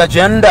grand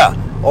agenda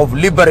of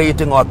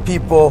liberating our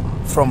people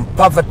from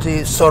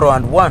poverty, sorrow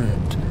and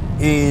want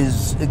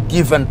is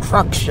given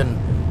traction,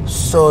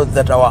 so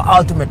that our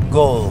ultimate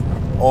goal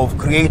of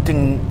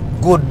creating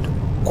good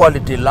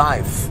quality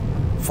life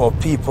for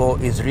people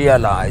is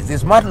realized.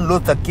 It's Martin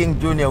Luther King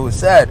Jr. who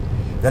said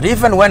that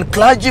even when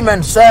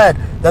clergymen said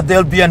that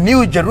there'll be a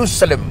new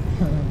Jerusalem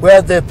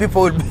where the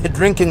people will be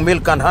drinking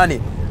milk and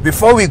honey,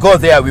 before we go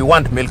there, we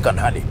want milk and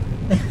honey.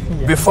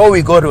 Yeah. Before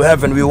we go to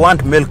heaven, we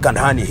want milk and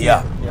honey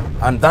here. Yeah.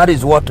 And that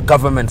is what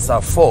governments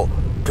are for,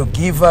 to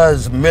give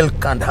us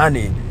milk and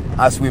honey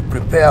as we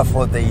prepare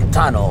for the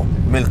eternal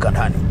milk and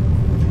honey.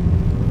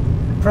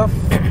 Prof,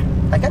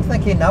 I can't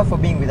thank you enough for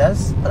being with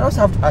us. I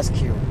also have to ask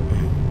you,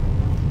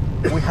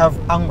 we have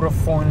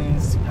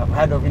Anglophones, have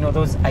heard of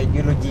those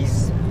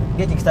ideologies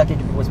getting started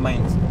in people's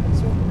minds.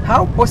 So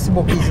how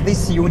possible is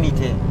this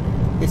unity,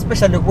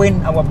 especially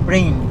when our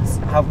brains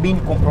have been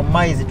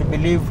compromised to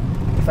believe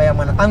if I am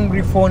an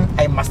Anglophone,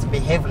 I must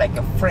behave like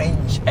a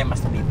French, I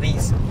must be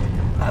this.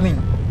 I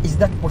mean, is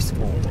that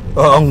possible?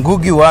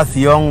 Ngugi wa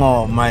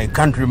Thiong'o, my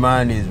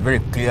countryman, is very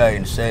clear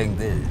in saying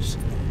this.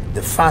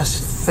 The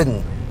first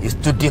thing is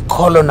to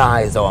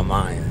decolonize our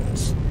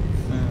minds.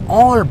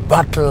 All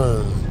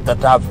battles that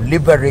have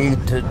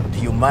liberated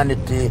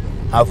humanity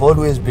have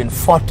always been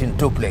fought in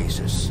two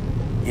places,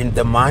 in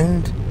the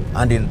mind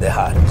and in the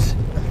heart.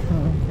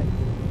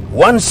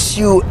 Once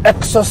you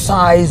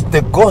exorcise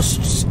the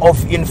ghosts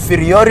of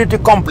inferiority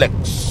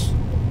complex,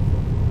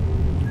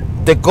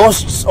 the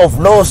ghosts of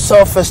low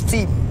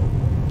self-esteem,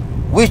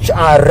 which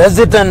are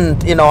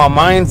resident in our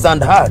minds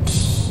and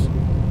hearts,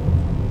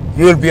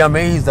 you will be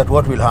amazed at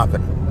what will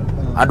happen.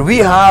 And we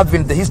have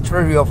in the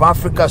history of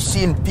Africa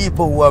seen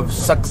people who have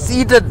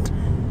succeeded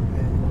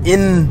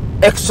in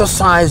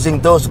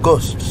exorcising those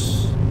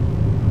ghosts.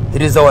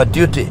 It is our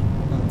duty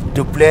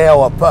to play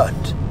our part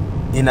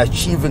in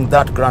achieving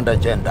that grand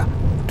agenda,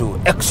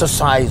 to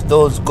exorcise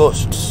those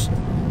ghosts.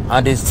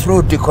 And it's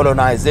through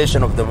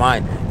decolonization of the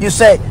mind. You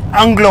say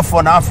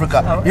Anglophone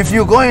Africa. If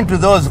you go into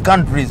those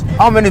countries,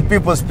 how many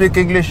people speak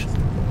English?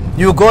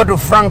 You go to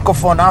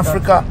Francophone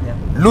Africa,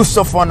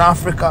 Lusophone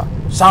Africa,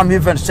 some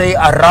even say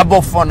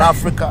Arabophone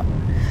Africa.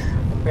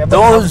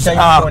 Those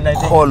are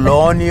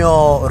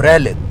colonial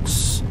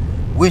relics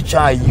which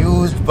are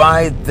used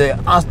by the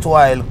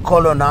erstwhile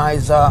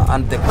colonizer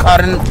and the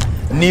current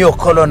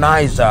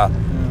neo-colonizer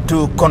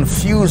to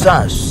confuse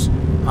us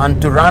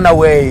and to run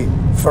away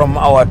from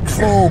our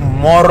true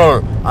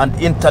moral and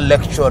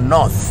intellectual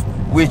north,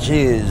 which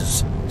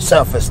is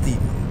self-esteem.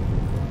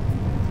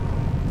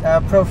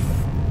 Prof,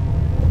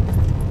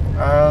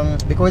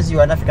 because you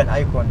are an African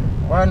icon,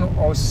 one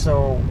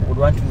also would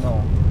want to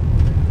know,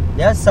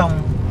 there are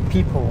some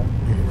people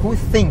who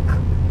think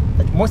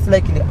that most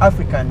likely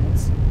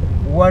Africans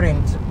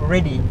weren't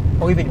ready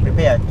or even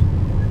prepared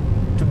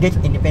to get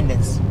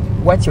independence.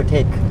 What's your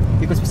take?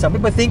 Because some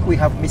people think we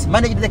have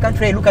mismanaged the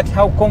country. Look at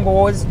how Congo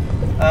was.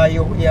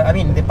 I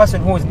mean, the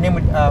person who was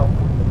named,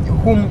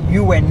 whom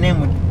you were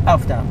named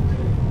after,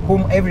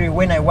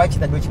 when I watched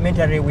the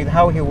documentary with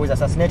how he was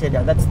assassinated,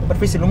 that's Prof.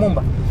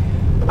 Lumumba,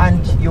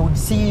 and you would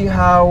see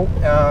how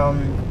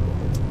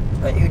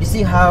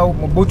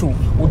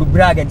Mobutu would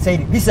brag and say,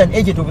 "This is an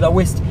agent of the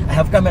West. I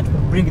have come here to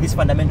bring this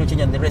fundamental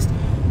change," and the rest.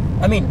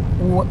 I mean,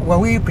 were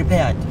we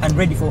prepared and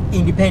ready for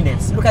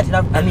independence? Look at it.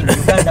 I mean,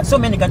 Uganda, so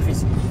many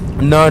countries.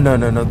 No.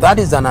 That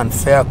is an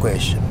unfair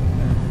question.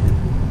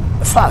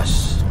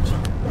 First,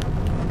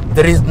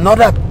 there is not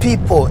a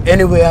people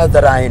anywhere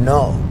that I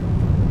know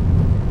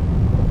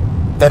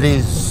that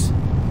is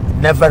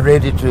never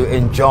ready to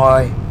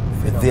enjoy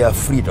their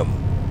freedom.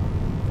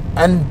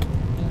 And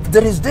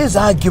there is this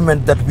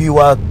argument that we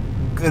were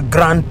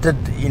granted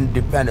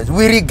independence.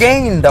 We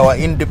regained our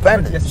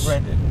independence.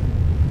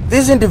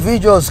 These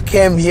individuals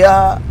came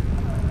here,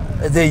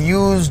 they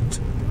used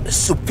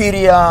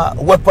superior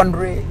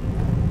weaponry,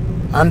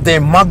 and they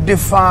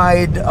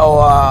magnified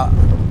our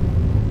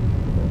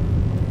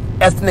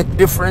ethnic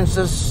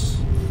differences.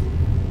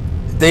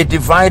 They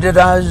divided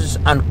us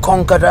and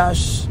conquered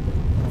us.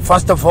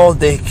 First of all,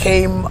 they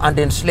came and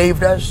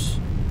enslaved us.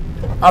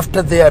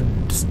 After they had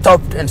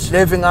stopped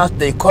enslaving us,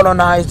 they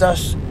colonized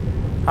us.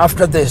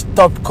 After they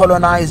stopped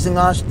colonizing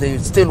us, they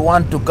still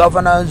want to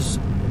govern us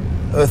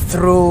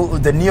through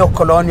the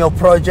neo-colonial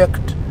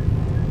project.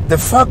 The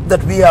fact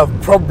that we have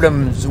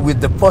problems with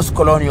the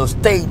post-colonial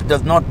state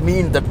does not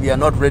mean that we are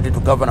not ready to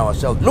govern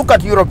ourselves. Look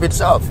at Europe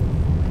itself.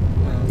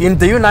 In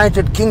the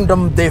United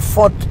Kingdom, they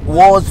fought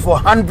wars for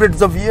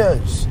hundreds of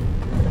years.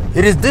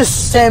 It is this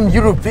same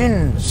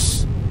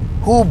Europeans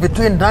who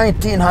between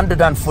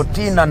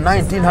 1914 and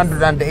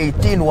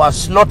 1918 were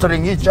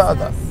slaughtering each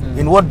other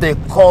in what they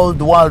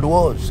called world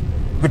wars.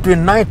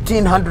 Between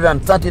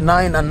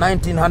 1939 and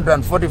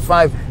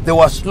 1945, they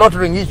were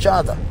slaughtering each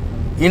other.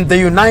 In the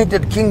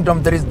United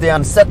Kingdom, there is the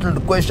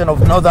unsettled question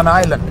of Northern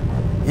Ireland.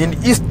 In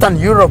Eastern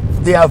Europe,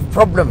 they have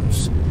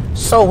problems.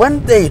 So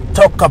when they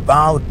talk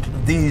about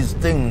these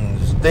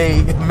things,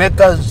 they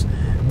make us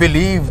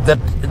believe that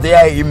they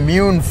are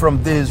immune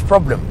from these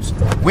problems.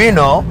 We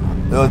know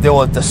there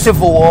was the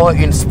civil war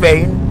in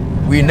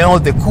Spain. We know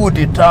the coup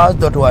d'etats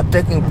that were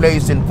taking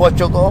place in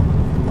Portugal.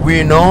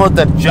 We know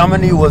that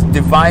Germany was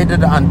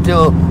divided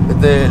until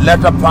the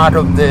latter part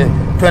of the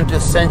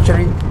 20th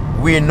century.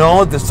 We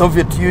know the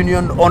Soviet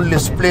Union only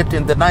split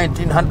in the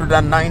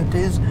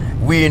 1990s.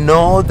 We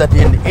know that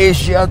in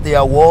Asia there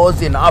are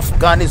wars in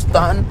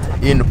Afghanistan,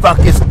 in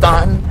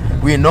Pakistan.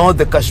 We know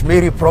the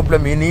Kashmiri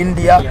problem in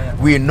India.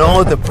 We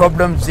know the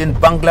problems in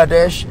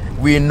Bangladesh.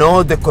 We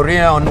know the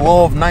Korean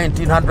War of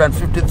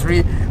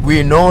 1953.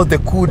 We know the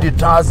coup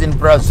d'etats in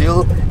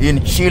Brazil,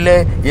 in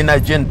Chile, in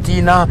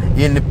Argentina,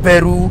 in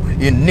Peru,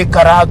 in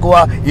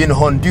Nicaragua, in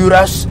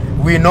Honduras.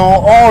 We know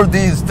all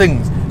these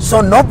things. So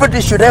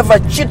nobody should ever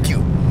cheat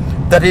you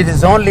that it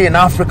is only in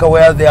Africa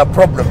where there are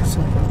problems.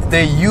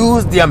 They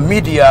use their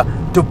media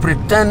to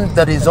pretend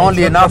that it's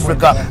only in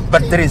Africa,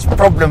 but there is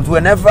problems.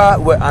 Whenever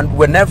and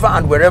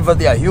wherever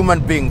there are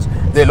human beings,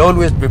 there'll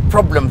always be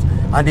problems,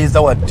 and it's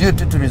our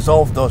duty to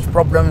resolve those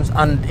problems.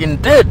 And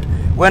indeed,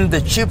 when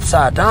the chips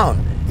are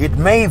down, it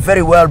may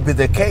very well be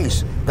the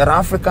case that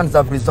Africans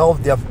have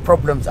resolved their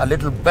problems a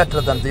little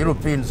better than the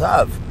Europeans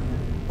have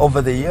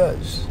over the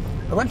years.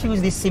 I want to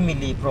use this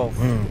simile, Prof.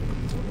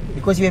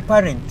 Because you're a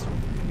parent.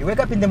 You wake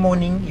up in the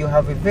morning, you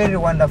have a very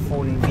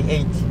wonderful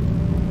V8,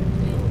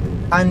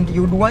 and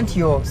you'd want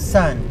your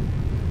son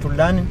to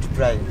learn to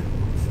drive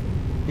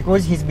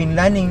because he's been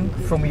learning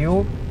from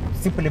you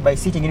simply by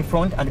sitting in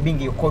front and being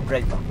your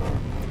co-driver.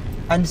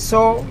 And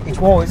so it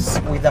was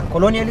with the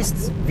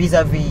colonialists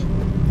vis-a-vis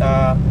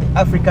the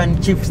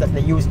African chiefs that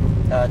they used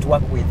to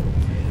work with.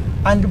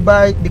 And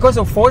because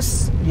of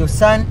force, your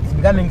son is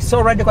becoming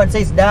so radical and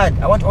says, "Dad,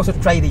 I want also to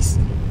try this."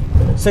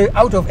 So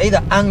out of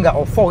either anger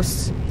or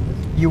force,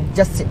 you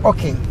just say,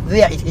 "Okay,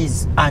 there it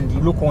is," and you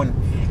look on.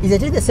 Is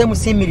it the same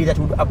simile that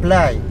would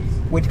apply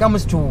when it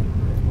comes to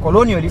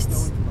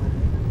colonialists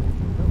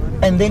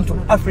and then to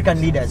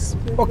African leaders?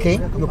 Okay,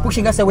 you're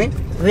pushing us away,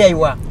 there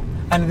you are.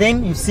 And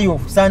then you see your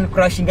son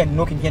crashing and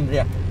knocking here and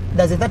there.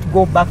 Does that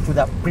go back to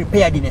the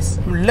preparedness?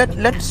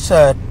 Let's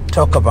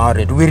talk about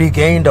it. We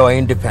regained our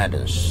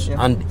independence,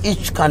 and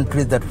each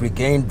country that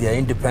regained their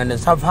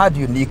independence have had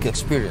unique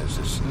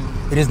experiences.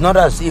 It is not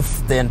as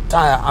if the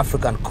entire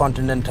African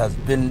continent has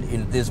been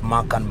in this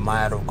muck and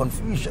mire of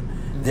confusion.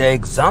 There are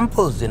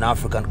examples in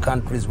African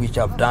countries which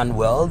have done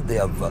well. They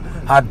have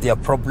had their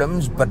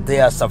problems, but they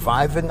are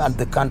surviving and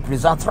the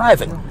countries are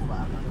thriving.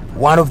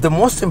 One of the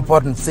most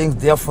important things,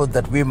 therefore,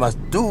 that we must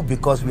do,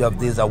 because we have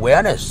this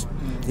awareness,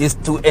 is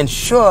to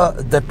ensure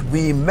that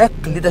we make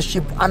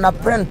leadership an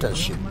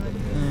apprenticeship,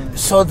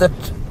 so that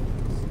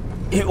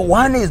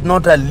one is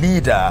not a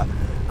leader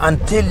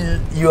until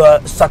your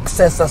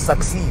successor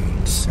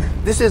succeeds.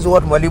 This is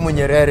what Mwalimu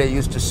Nyerere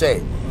used to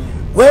say.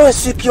 Wewe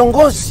si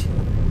kiongozi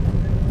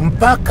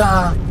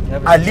mpaka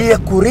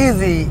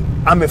aliyekuridhi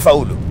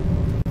amefaulu.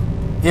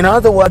 In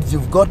other words,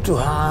 you've got to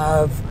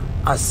have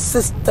a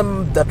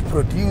system that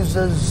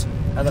produces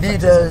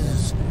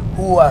leaders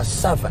who are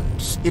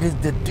servants. It is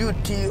the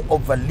duty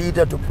of a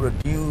leader to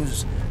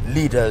produce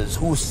leaders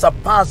who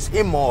surpass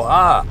him or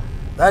her.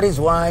 That is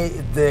why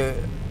the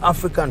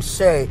Africans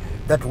say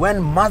that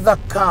when mother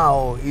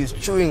cow is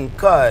chewing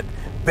curd,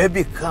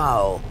 baby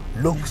cow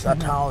looks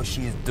at how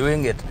she is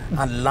doing it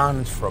and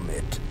learns from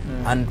it.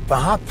 And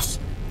perhaps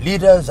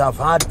leaders have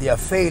had their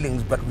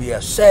failings, but we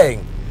are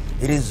saying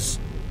it is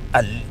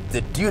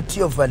the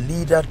duty of a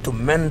leader to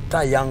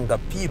mentor younger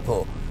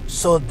people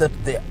so that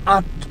the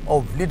art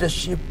of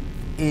leadership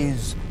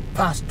is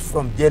passed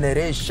from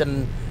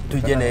generation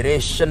to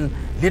generation.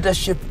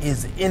 Leadership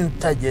is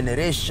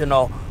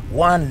intergenerational.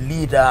 One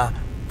leader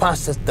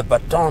passes the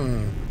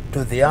baton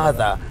to the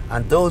other,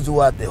 and those who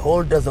are the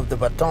holders of the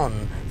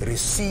baton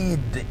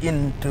recede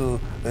into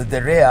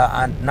the rear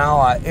and now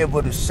are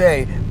able to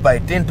say, by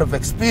dint of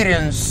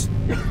experience,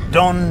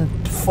 don't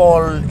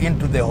fall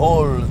into the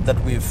holes that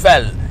we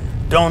fell.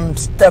 Don't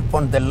step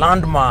on the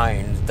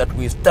landmines that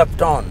we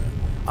stepped on.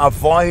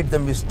 Avoid the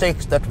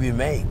mistakes that we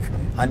make.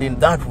 And in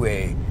that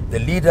way, the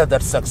leader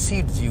that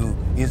succeeds you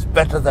is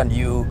better than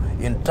you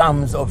in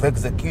terms of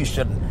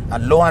execution.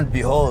 And lo and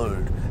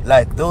behold,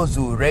 like those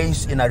who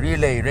race in a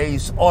relay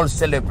race, all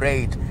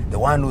celebrate the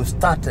one who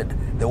started,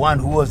 the one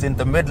who was in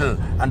the middle,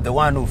 and the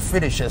one who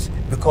finishes,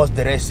 because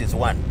the race is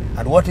won.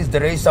 And what is the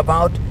race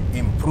about?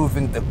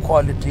 Improving the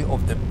quality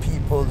of the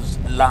people's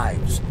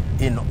lives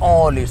in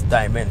all its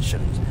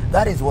dimensions.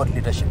 That is what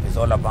leadership is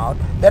all about.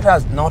 Let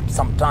us not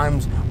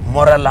sometimes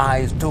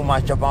moralize too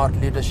much about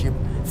leadership,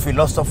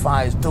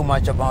 philosophize too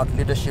much about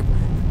leadership,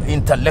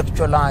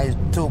 intellectualize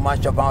too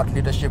much about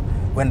leadership.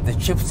 When the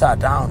chips are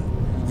down,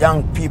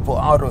 young people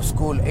out of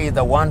school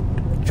either want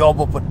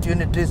job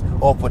opportunities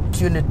or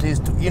opportunities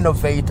to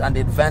innovate and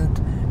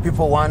invent.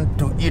 People want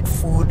to eat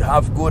food,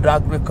 have good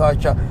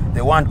agriculture.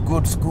 They want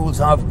good schools,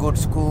 have good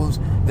schools.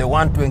 They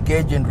want to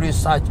engage in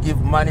research,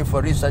 give money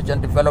for research and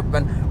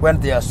development. When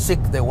they are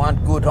sick, they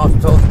want good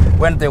hospitals.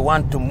 When they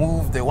want to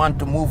move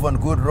on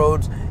good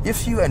roads.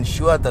 If you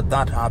ensure that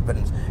that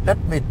happens, let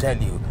me tell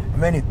you,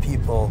 many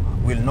people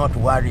will not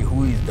worry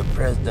who is the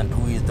president,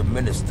 who is the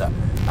minister.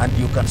 And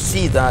you can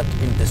see that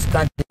in the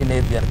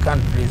Scandinavian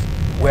countries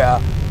where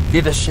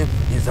leadership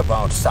is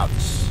about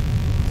service.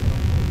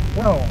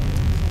 Well,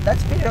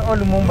 that's PLO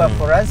Lumumba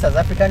for us as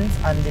Africans,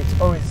 and it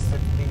will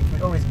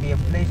always be a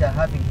pleasure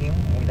having him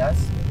with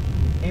us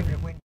every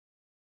Wednesday.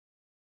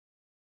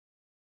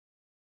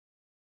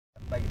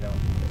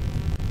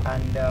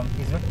 And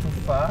he's not too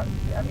far.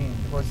 I mean,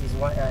 because he's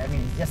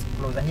he's just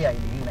closer here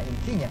in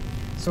Kenya.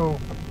 So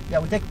yeah,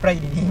 we take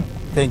pride in him.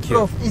 Thank you.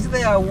 Prof, is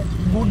there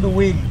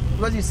goodwill?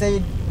 Because you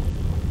said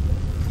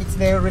it's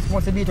the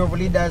responsibility of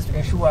leaders to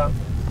ensure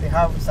they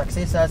have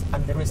successors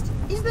and the rest.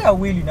 Is there a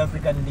will in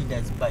African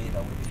leaders, by the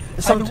way?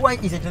 And why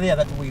is it there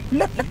that will?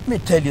 Let me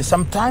tell you,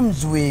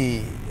 sometimes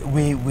we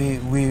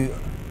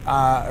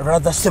are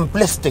rather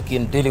simplistic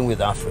in dealing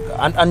with Africa.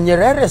 And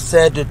Nyerere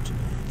said it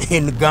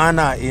in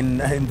Ghana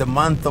in the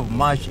month of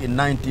March in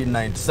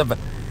 1997,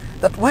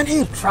 that when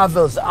he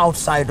travels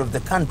outside of the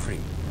country,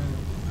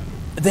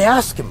 they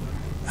ask him,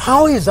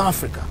 how is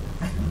Africa?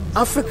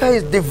 Africa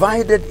is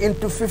divided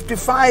into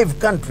 55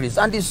 countries.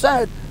 And he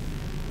said,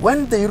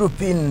 when the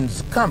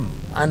Europeans come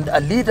and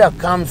a leader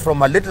comes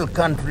from a little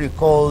country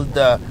called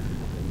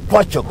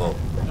Portugal,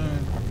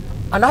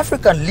 an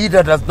African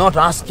leader does not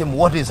ask him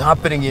what is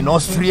happening in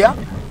Austria.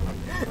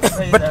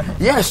 But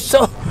yes,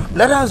 so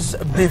let us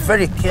be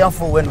very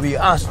careful when we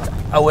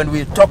when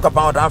we talk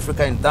about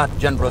Africa in that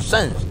general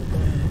sense.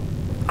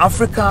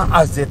 Africa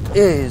as it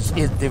is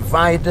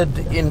divided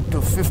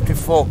into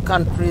 54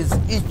 countries,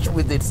 each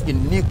with its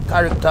unique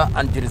character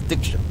and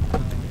jurisdiction.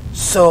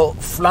 So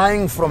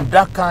flying from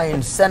Dakar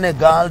in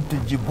Senegal to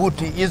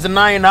Djibouti is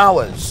 9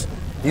 hours.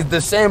 It's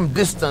the same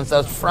distance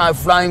as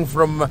flying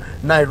from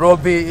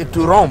Nairobi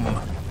to Rome.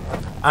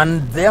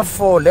 And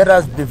therefore, let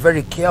us be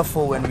very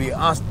careful when we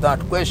ask that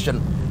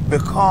question,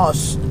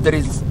 because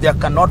there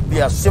cannot be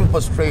a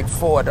simple,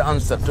 straightforward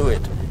answer to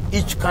it.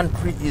 Each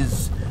country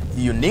is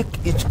unique.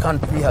 Each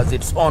country has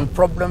its own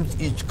problems.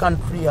 Each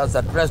country has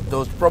addressed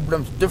those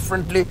problems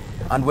differently.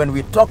 And when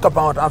we talk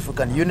about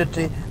African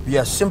unity, we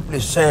are simply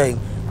saying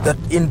that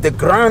in the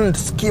grand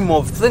scheme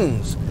of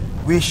things,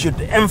 we should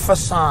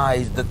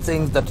emphasize the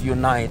things that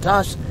unite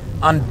us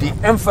and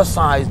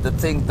de-emphasize the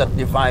things that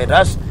divide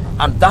us.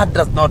 And that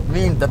does not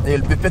mean that there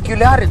will be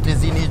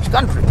peculiarities in each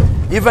country.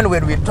 Even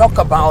when we talk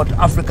about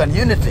African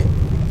unity,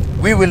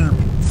 we will,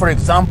 for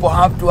example,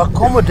 have to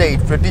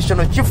accommodate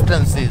traditional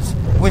chieftaincies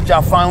which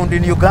are found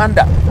in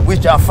Uganda,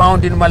 which are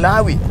found in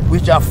Malawi,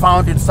 which are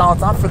found in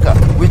South Africa,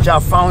 which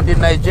are found in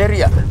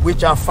Nigeria,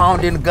 which are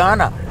found in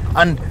Ghana.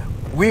 And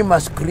we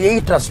must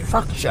create a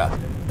structure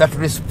that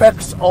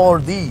respects all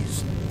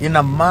these in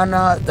a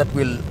manner that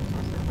will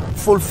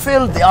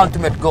fulfill the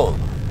ultimate goal.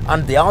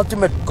 And the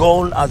ultimate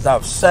goal, as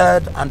I've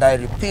said, and I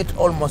repeat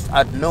almost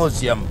ad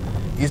nauseum,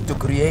 is to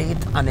create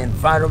an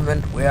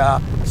environment where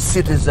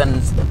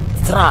citizens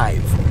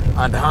thrive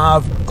and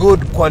have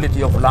good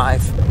quality of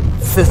life,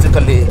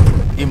 physically,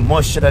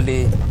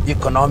 emotionally,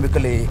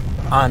 economically,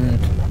 and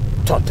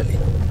totally.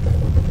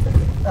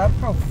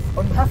 Prof,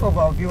 on behalf of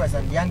our viewers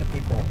and young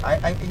people,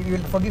 you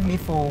will forgive me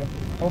for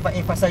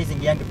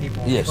overemphasizing young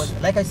people. Yes.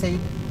 Because, like I said,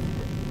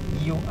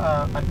 you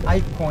are an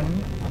icon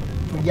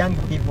to young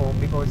people,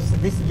 because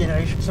this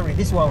generation,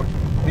 this world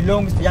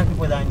belongs to young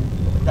people than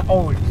the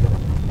old.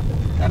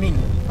 I mean,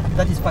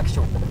 that is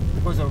factual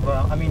because of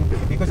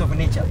because of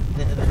nature,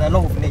 the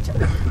law of nature.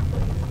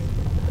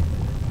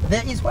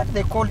 There is what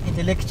they call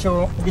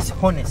intellectual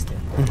dishonesty.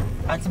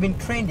 And it's been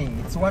trending.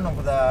 It's one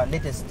of the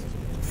latest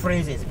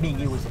phrases being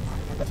used.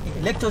 But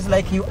intellectuals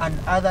like you and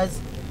others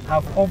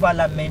have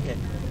over-lamented.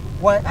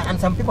 Why? And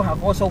some people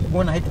have also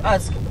gone ahead to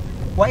ask,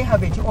 why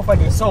haven't you offered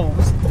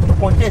yourselves to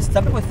contest?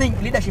 Some people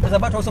think leadership is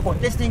about also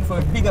contesting for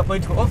a bigger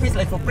political office,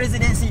 like for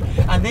presidency,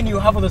 and then you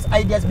have all those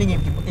ideas being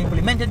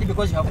implemented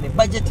because you have the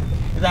budget,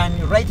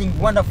 than writing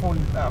wonderful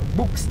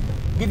books,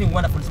 giving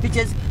wonderful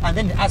speeches, and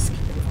then ask,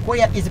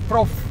 where is the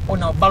Prof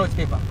on our ballot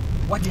paper?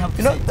 What do you have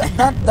to say?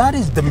 That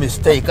is the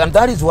mistake, and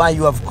that is why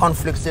you have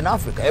conflicts in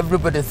Africa.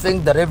 Everybody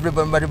thinks that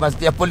everybody must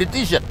be a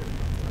politician.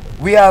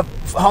 We have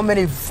how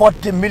many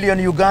 40 million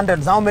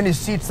Ugandans? How many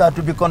seats are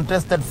to be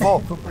contested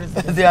for?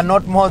 They are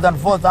not more than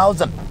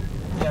 4,000.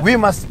 Yeah. We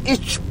must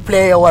each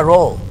play our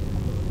role.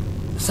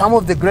 Some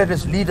of the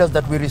greatest leaders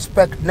that we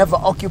respect never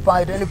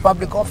occupied any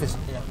public office.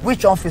 Yeah.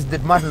 Which office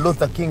did Martin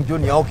Luther King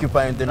Jr.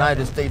 occupy in the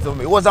United States of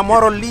America? He was a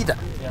moral leader.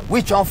 Yeah.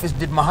 Which office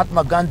did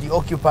Mahatma Gandhi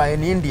occupy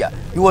in India?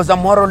 He was a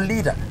moral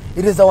leader.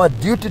 It is our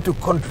duty to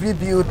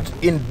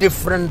contribute in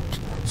different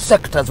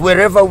sectors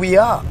wherever we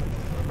are.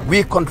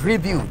 We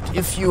contribute.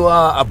 If you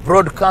are a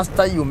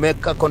broadcaster, you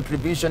make a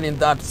contribution in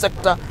that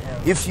sector.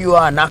 If you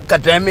are an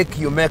academic,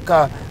 you make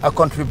a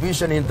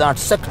contribution in that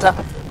sector.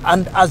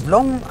 And as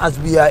long as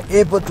we are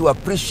able to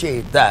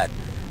appreciate that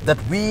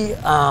we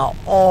are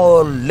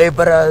all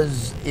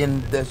laborers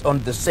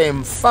on the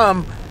same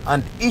farm,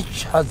 and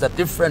each has a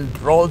different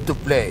role to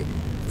play,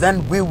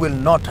 then we will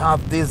not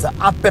have this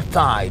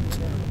appetite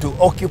to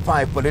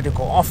occupy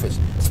political office.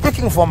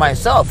 Speaking for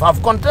myself,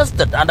 I've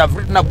contested and I've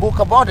written a book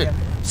about it.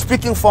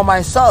 Speaking for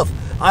myself,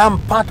 I am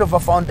part of a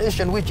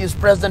foundation which is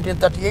present in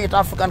 38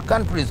 African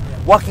countries,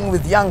 working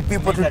with young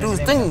people to do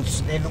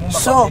things.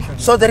 So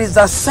there is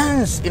a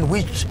sense in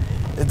which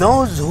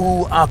those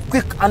who are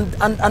quick, and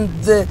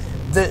the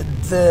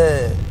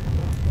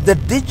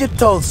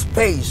digital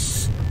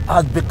space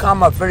has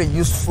become a very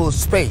useful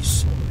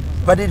space,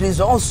 but it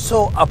is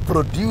also a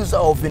producer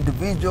of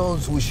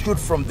individuals who shoot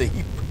from the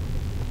hip,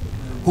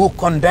 who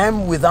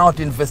condemn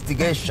without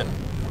investigation,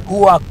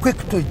 who are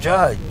quick to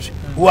judge,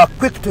 who are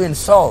quick to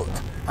insult.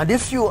 And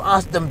if you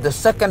ask them the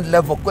second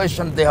level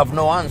question, they have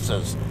no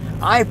answers.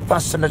 I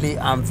personally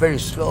am very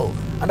slow,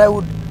 and I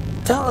would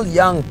tell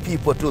young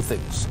people two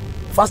things.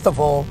 First of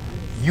all,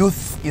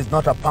 youth is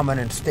not a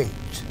permanent stage.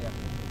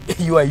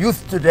 You are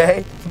youth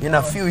today, in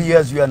a few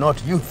years you are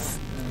not youth.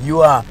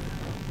 You are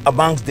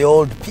amongst the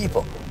old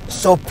people.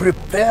 So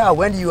prepare,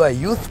 when you are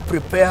youth,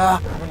 prepare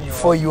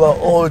for your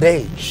old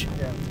age.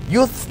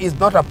 Youth is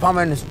not a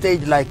permanent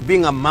stage like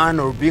being a man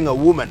or being a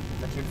woman.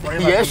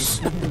 Yes,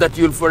 that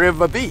you'll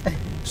forever be.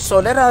 So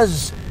let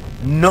us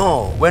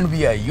know when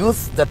we are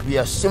youth that we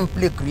are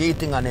simply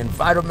creating an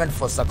environment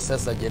for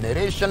successor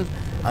generations,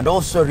 and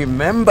also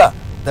remember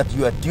that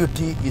your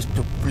duty is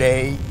to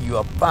play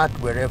your part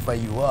wherever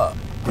you are.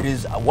 It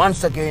is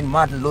once again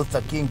Martin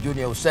Luther King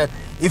Jr. who said,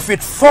 if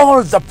it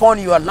falls upon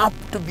your lap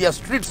to be a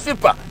street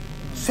sweeper,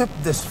 sweep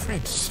the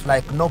streets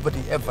like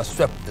nobody ever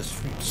swept the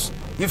streets.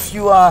 If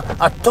you are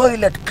a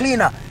toilet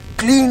cleaner,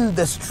 clean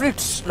the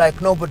streets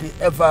like nobody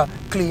ever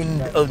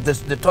cleaned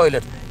the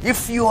toilet.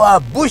 If you are a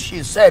bush,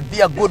 he said, be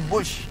a good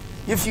bush.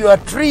 If you are a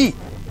tree,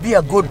 be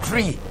a good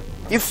tree.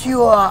 If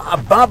you are a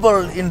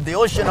bubble in the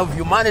ocean of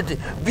humanity,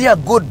 be a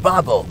good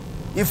bubble.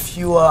 If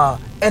you are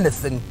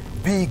anything,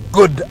 be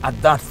good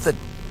at that thing.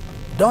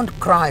 Don't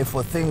cry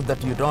for things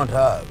that you don't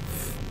have.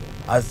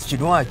 As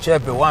Chinua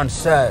Achebe once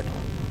said,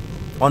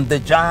 on the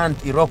giant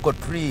Iroko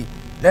tree,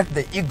 let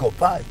the eagle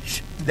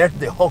perch, let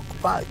the hawk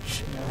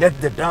perch, let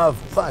the dove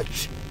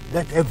perch,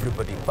 let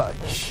everybody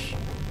perch.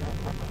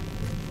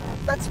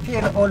 That's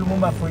PLO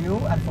Lumumba for you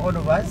and for all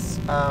of us.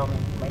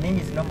 My name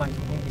is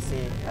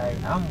Tumuhimbise. I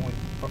am with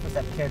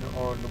Professor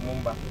PLO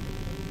Lumumba.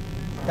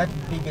 That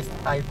biggest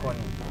icon.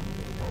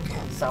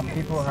 Some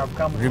people have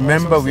come.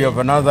 Remember, we have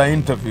another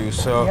interview,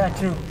 so yeah,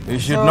 true. You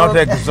should not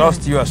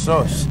exhaust your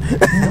source.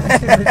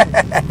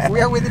 We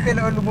are with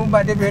PLO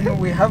Lumumba.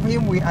 We have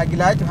him. We are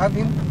glad to have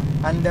him.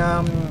 And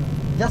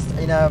just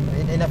in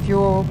a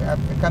few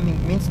coming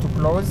minutes to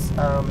close,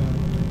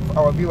 for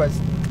our viewers,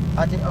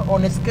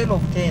 on a scale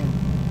of 10,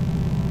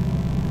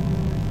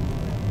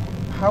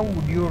 how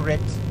would you rate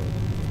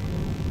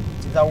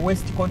the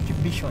West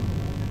contribution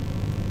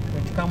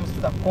when it comes to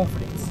the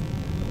conflicts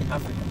in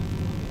Africa?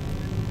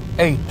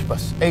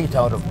 8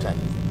 out of 10.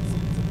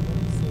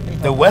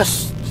 The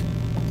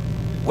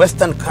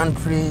Western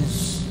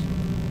countries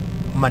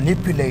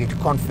manipulate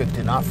conflict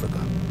in Africa.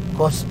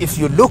 Because if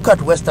you look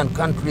at Western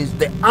countries,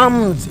 the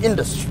arms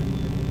industry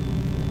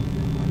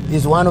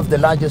is one of the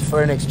largest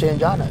foreign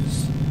exchange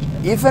earners.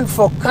 Even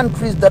for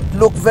countries that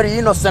look very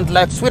innocent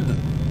like Sweden,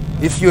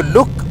 if you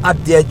look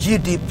at their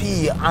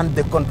GDP and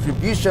the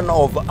contribution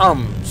of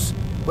arms,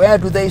 where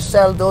do they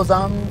sell those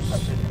arms?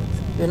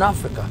 In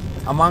Africa,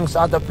 amongst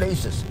other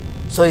places.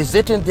 So is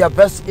it in their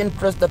best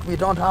interest that we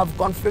don't have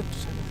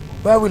conflicts?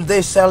 Where will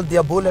they sell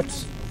their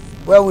bullets?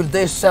 Where will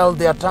they sell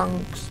their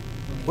tanks?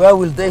 Where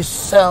will they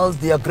sell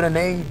their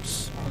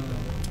grenades?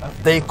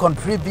 They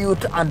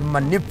contribute and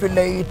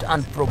manipulate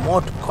and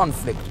promote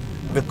conflict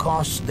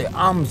because the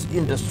arms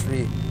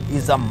industry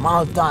is a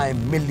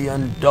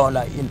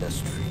multi-million-dollar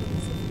industry.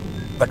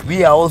 But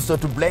we are also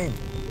to blame.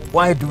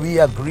 Why do we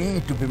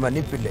agree to be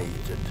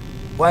manipulated?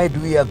 Why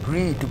do we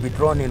agree to be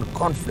drawn in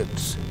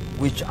conflicts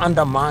which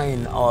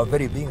undermine our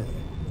very being?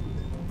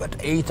 But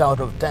 8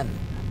 out of 10,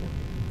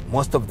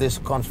 most of these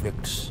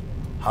conflicts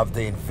have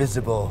the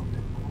invisible,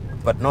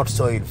 but not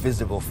so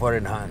invisible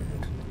foreign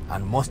hand,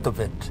 and most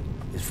of it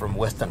is from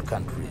Western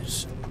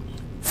countries.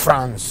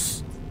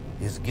 France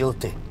is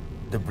guilty.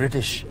 The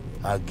British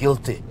are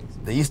guilty.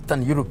 The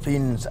Eastern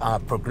Europeans are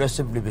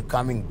progressively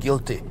becoming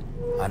guilty,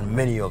 and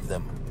many of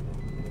them.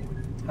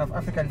 Have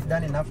Africans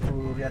done enough to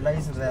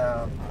realize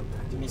their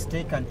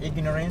mistake and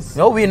ignorance?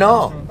 No, we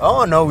know.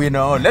 Oh, no, we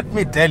know. Let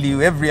me tell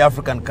you, every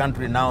African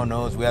country now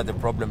knows where the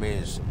problem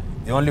is.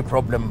 The only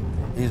problem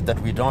is that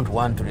we don't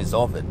want to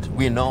resolve it.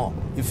 We know.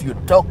 If you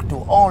talk to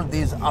all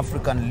these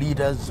African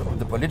leaders of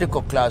the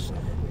political class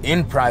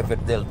in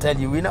private, they'll tell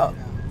you we know.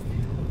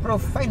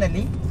 Prof,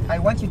 finally, I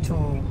want you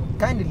to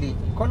kindly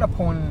call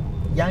upon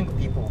young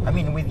people. I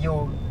mean, with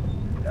your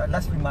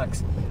last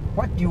remarks,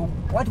 what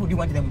would you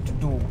want them to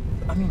do?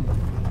 I mean,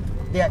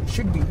 there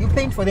should be, you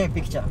paint for them a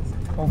picture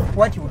of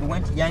what you would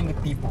want young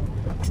people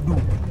to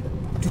do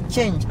to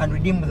change and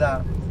redeem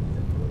the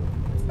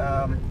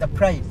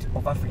pride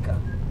of Africa.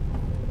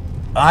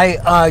 I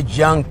urge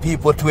young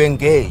people to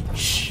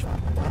engage,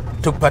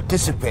 to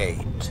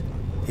participate.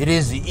 It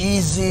is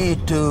easy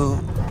to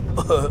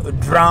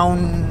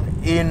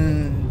drown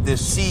in the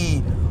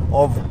sea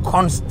of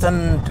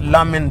constant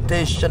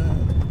lamentation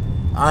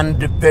and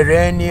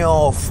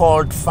perennial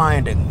fault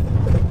finding.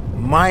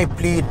 My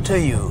plea to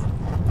you,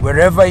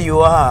 wherever you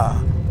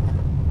are,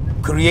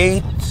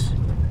 create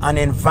an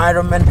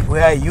environment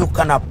where you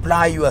can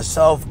apply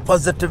yourself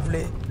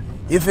positively.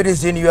 If it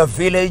is in your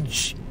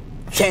village,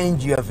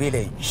 change your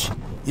village.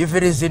 If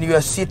it is in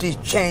your city,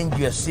 change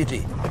your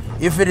city.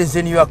 If it is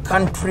in your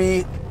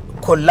country,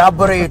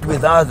 collaborate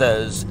with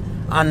others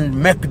and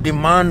make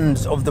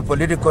demands of the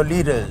political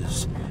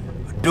leaders.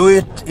 Do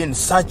it in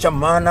such a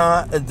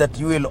manner that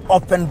you will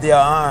open their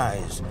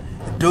eyes.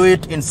 Do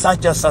it in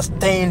such a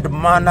sustained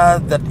manner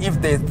that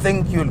if they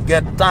think you'll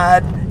get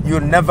tired,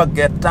 you'll never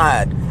get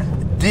tired.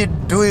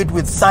 Do it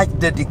with such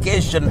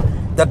dedication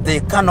that they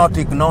cannot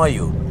ignore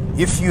you.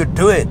 If you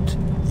do it,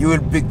 you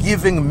will be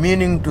giving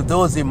meaning to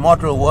those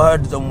immortal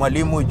words of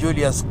Mwalimu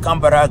Julius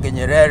Kambarage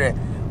Nyerere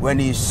when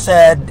he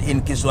said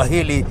in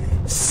Kiswahili,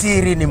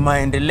 siri ni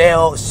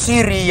maendeleo,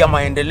 siri ya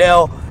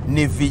maendeleo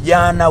ni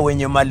vijana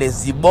wenye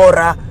malezi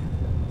bora,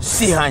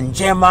 siha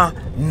njema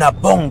na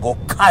bongo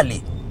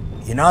kali.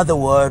 In other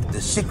words, the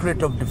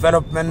secret of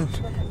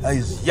development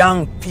is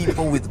young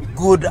people with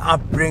good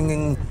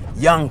upbringing,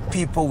 young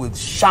people with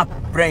sharp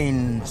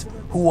brains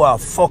who are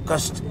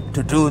focused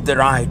to do the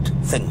right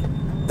thing.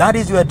 That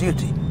is your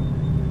duty.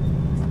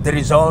 The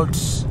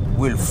results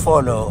will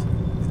follow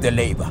the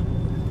labor.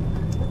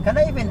 Can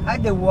I even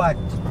add a word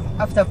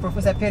after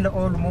Professor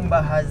PLO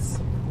Lumumba has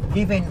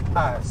given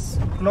us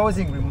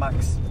closing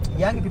remarks?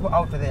 Young people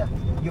out there,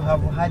 you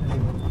have heard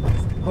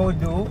him. Go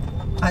do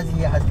as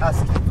he has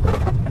asked.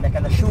 And I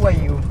can assure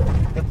you,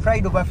 the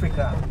pride of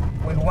Africa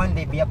will one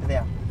day be up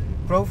there.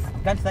 Prof,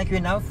 can't thank you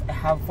enough. I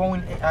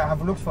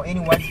have looked for any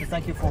words to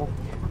thank you for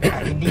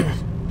indeed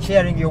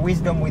sharing your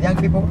wisdom with young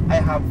people. I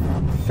have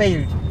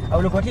failed. I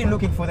will continue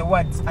looking for the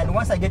words, and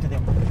once I get to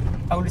them,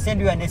 I will send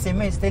you an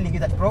SMS telling you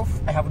that, Prof,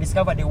 I have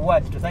discovered a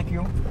word to thank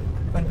you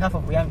on behalf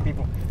of young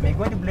people. May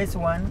God bless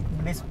one,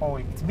 bless all.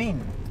 It's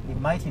been the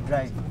Mighty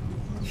Drive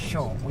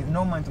show with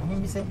Norman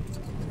Tumuhimbise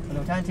on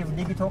Alternative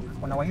Digital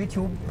on our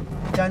YouTube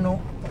channel,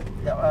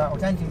 the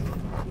Alternative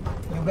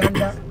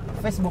Uganda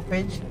Facebook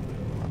page,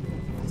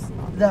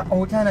 the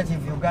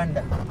Alternative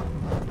Uganda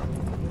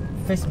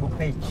Facebook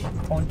page.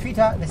 On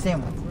Twitter, the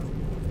same.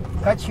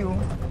 Catch you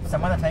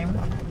some other time.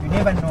 You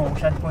never know. We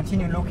shall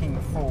continue looking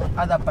for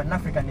other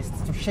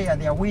Pan-Africanists to share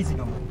their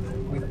wisdom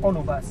with all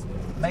of us.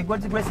 By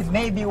God's grace,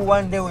 maybe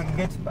one day we'll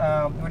get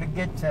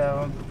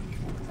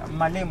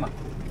Malema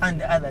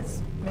and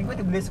others. May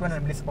God bless one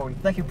and bless all.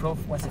 Thank you, Prof,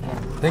 once again.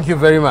 Thank you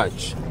very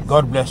much.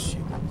 God bless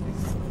you.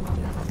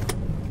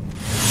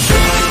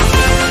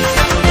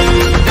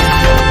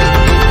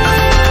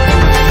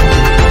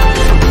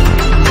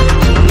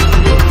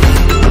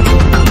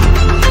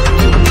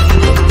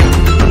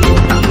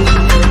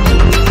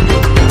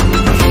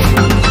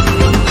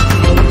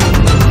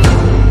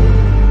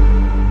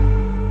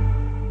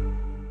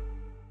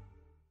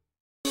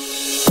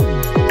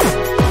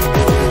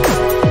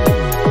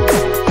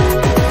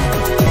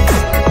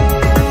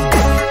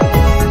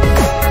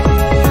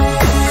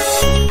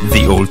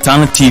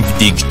 Alternative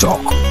Dig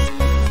Talk.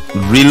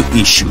 Real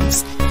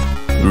issues,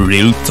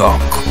 real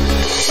talk.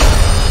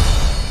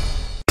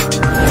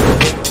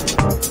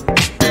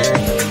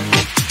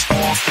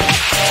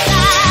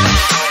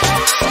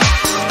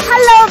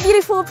 Hello,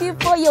 beautiful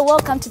people. You're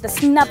welcome to the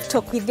Snap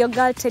Talk with your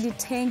girl Teddy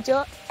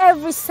Tenjo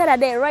every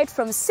Saturday, right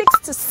from 6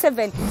 to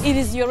 7. It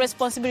is your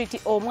responsibility.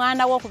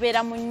 Omwana wo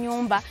kubeera mu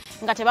nyumba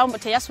nga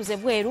teyasuze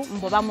bweru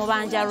mbo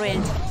bamubanja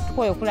rent.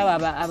 Koyo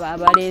kulaba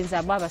abalenzi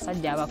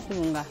abasajja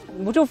abakunga.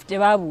 Butufu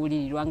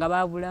tebabuulirirwa nga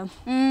babulamu.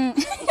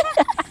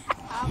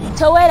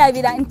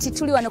 Tewerabira nti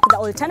tuli wano ku the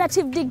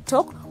alternative dig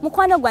talk.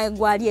 Mukwano gwange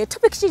gwali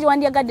topic kiri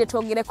wandyagadde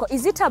twogereko.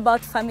 Is it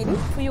about family?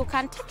 You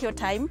can take your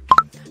time,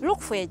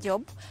 look for a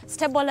job,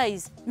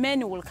 stabilize.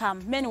 Men will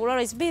come. Men will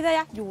always be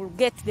there. You will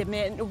get the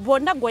men.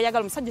 Bonna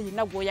goyagala musajja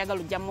yina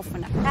goyagala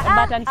ojamufuna.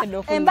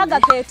 Embaga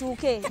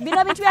ketuuke.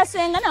 Bino bitu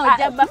byasenga na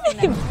ojja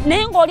bafuna.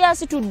 Naye ng'oli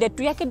asitudde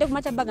ttu yakedde ku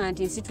macabaga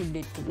nti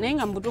nsitudde ttu. Naye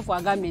nga mubutuufu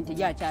agambye nti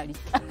gy'akyali.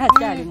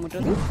 Akyali muto.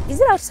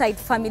 Is it outside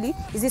family?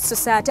 Is it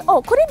society?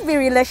 Oh, could it be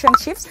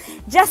relationships?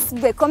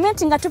 Just be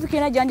commenting nga topic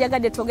yona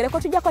gyandyagadde twogereko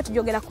tujja kwa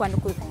tujogera kwano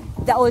ku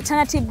the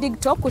alternative dig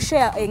talk ku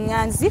share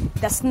enganzi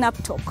the snap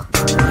talk.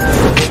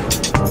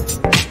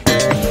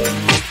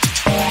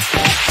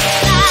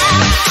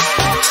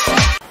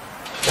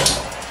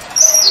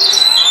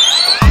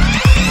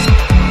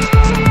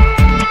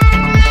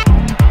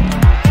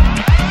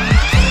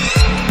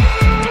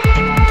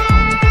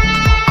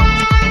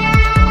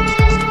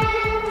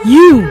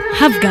 You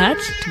have got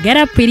to get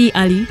up pretty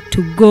early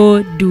to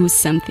go do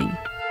something.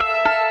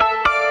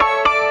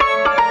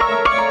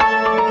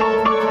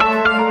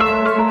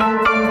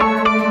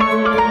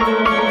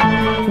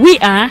 We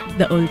are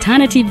the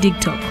Alternative Dig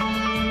Talk.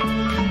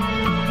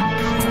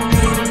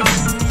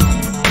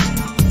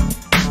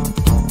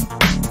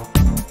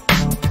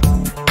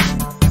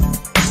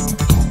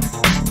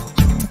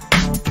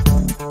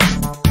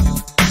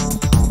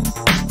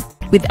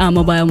 With our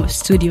mobile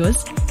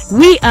studios,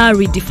 we are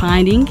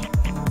redefining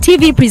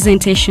TV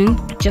presentation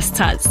just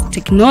as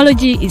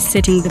technology is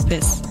setting the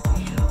pace.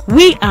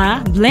 We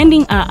are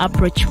blending our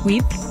approach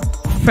with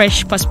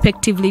fresh,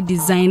 perspectively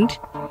designed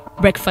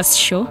breakfast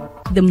show,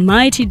 The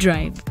Mighty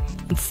Drive,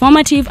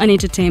 informative and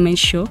entertainment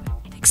show,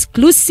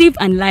 exclusive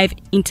and live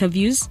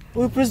interviews.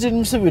 We President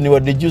Museveni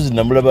wadde juzi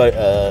namulaba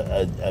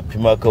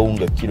apima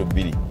akawunga kilo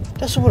 2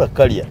 tasobola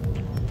kalya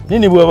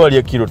nini bwaba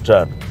alya kilo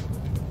 5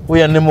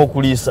 oyannema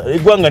okuliisa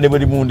eggwanga ne bwe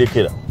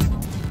limundekera.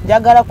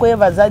 Njagala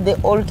kwebaza the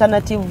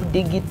alternative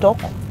dig talk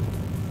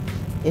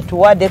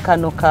etuwadde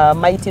kano ka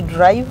Mighty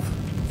Drive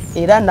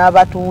era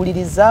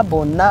n'abatuwuliriza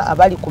bonna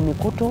abali ku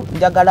mikutu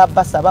njagala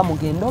basaba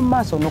mugendo mu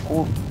maaso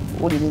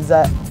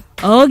n'okuwuliriza.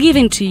 All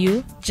given to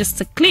you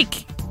just a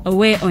click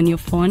away on your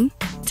phone,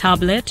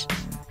 tablet,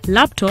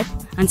 laptop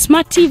and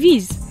smart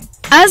TVs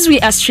as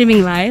we are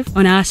streaming live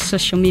on our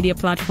social media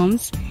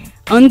platforms,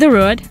 on the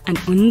road and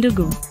on the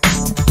go.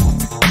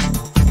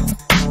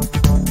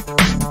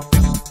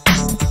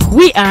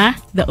 We are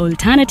the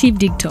Alternative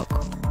Dig Talk.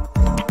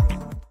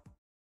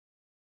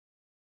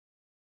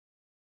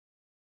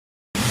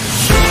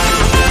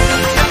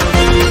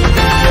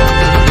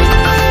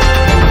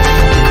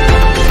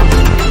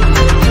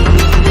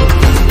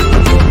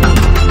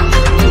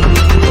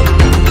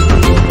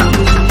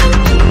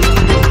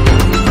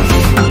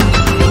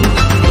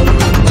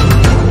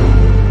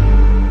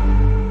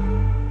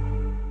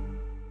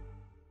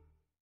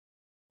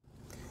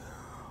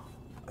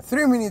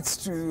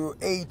 To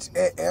 8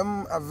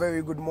 a.m. A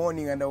very good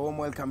morning and a warm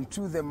welcome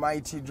to the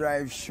Mighty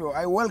Drive show.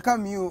 I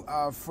welcome you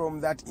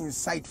from that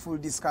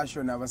insightful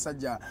discussion.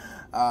 Abasajja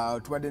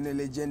twadene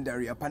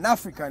legendary, a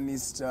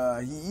Pan-Africanist.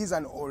 He is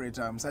an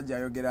orator. Musajja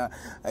ayogera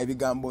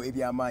ebigambo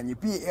ebyamanyi.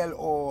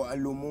 PLO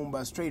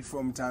Lumumba, straight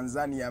from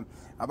Tanzania.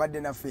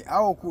 Abadde naffe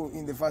awoku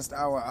in the first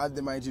hour at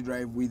the Mighty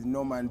Drive with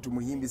Norman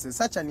Tumuhimbise.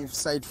 Such an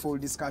insightful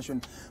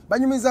discussion.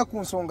 Banyumiza ku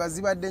nsonga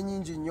zibadde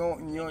nyingi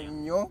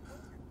nnyo.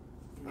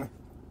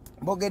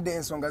 Bogede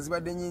ensonga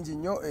zibadde nyingi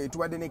nnyo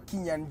tubadde ne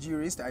Kenyan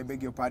jurist, I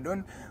beg your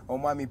pardon,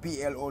 omwami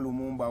PLO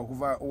Lumumba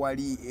okuva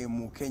wali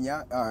mu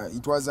Kenya.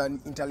 It was an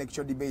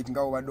intellectual debate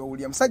nga obadde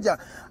owulya musajja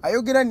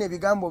ayogera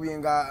n'ebigambo bye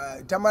nga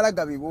tamala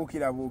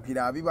gabibuukira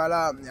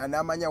abibala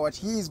n'amanya what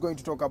he is going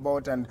to talk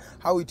about and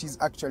how it is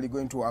actually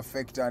going to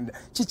affect and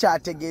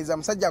kikyategeeza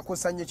musajja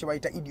akosa nnyo kye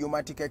bayita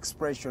idiomatic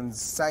expressions,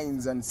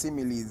 signs and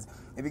similes.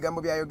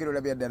 Ebigambo byayogera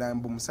olabya ddala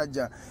mbu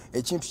musajja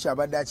ekintu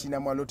kyabadde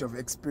akinamu a lot of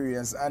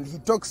experience and he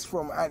talks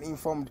from an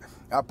informed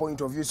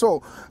point of view.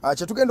 So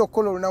kyetugenda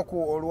okukola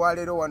olunaku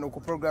olwaleero wano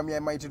ku program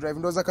ya Mighty Drive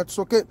ndowooza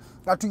katusooke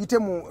atuyite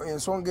mu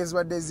ensonga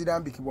ezibadde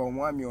zirambikibwa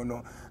omwami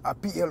ono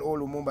PLO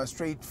Lumumba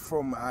straight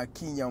from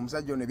Kenya.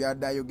 Omusajja ono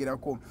byadde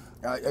ayogerako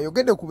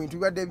ayogedde ku bintu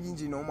bibadde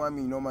bingi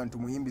n'omwami Norman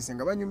Tumuhimbise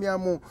nga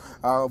banyumyamu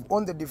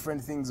on the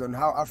different things on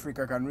how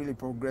Africa can really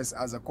progress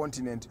as a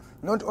continent,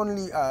 not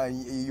only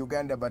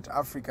Uganda but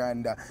Africa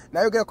and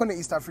nayogerako ne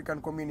East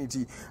African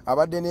community.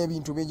 Abadde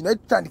n'ebintu bingi naye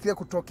tutandikire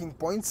ku talking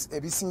points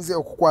ebisinze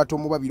okukwata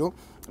omubabiro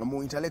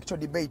mu intellectual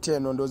debate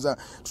eno ndowooza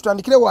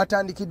tutandikire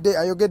watandikidde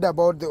ayogedde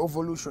about the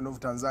evolution of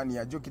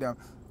Tanzania. Jjukira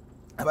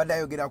abadde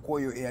ayogerako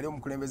oyo eyali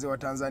omukulembeze wa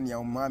Tanzania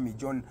omwami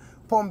John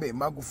Pombe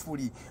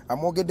Magufuli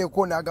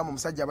amwogeddeko n'agamba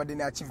omusajja abadde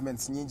ne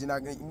achievements nyingi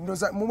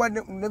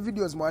ne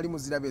videos mwali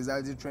muzirabe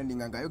ezaali trending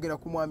nga ayogera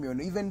ku mwami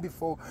ono even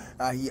before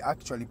he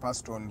actually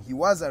passed on. He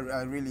was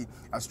really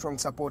a strong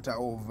supporter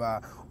of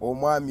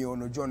omwami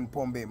ono John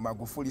Pombe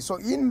Magufuli. So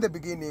in the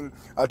beginning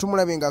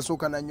tumulabe nga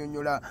asooka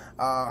nannyonnyola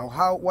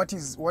what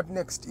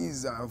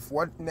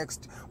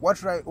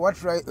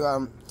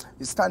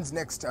stands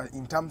next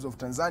in terms of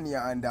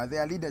Tanzania and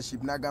their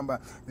leadership. Nagamba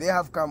they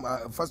have come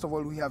first of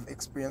all we have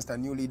experienced a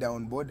new leader on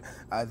on board.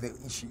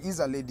 She is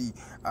a lady,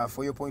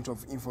 for your point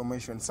of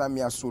information,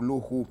 Samia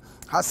Suluhu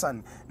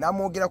Hassan.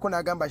 Namogera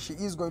kona gamba, she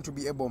is going to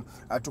be able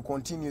to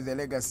continue the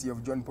legacy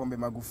of John Pombe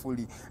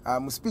Magufuli.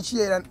 Speech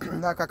here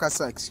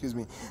nakakasa, excuse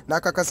me,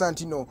 nakakasa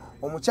antino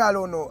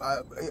omuchalo no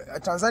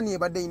Tanzania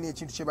bade ine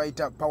chintu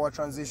chebaita power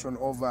transition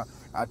over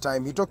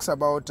time. He talks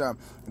about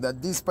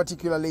that this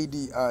particular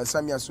lady,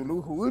 Samia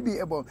Suluhu, will be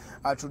able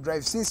to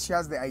drive, since she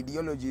has the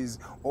ideologies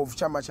of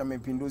Chama cha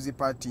Mapinduzi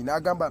Party.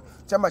 Nagamba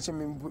Chama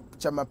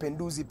cha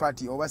Mapinduzi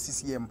Party, or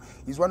CCM,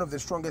 is one of the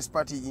strongest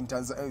parties in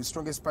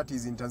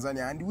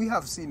Tanzania, and we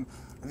have seen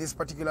this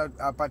particular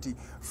party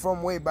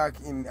from way back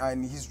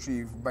in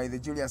history by the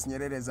Julius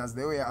Nyereres as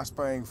they were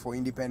aspiring for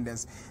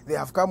independence. They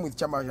have come with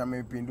Chama cha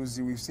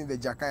Mapinduzi. We've seen the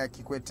Jakaya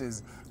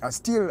Kikwetes are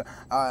still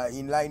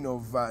in line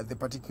of the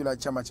particular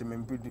Chama cha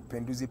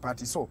Mapinduzi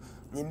Party. So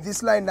in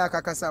this line,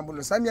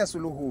 Nakakasambuno, Samia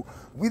Suluhu,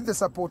 with the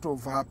support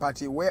of her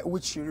party,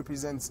 which she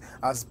represents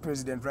as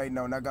president right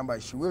now,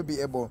 Nagamba, she will be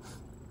able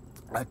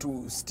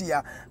to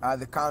steer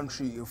the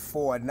country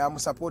forward. Now I'm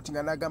supporting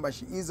Anagamba.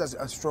 She is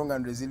a strong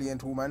and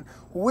resilient woman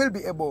who will be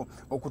able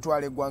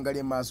okutwale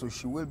gwangale maso.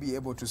 She will be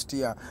able to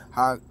steer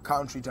her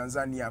country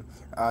Tanzania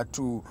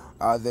to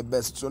the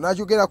best. So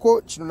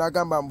najugerako kino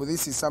nagamba,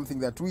 this is something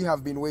that we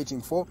have been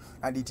waiting for,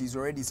 and it is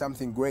already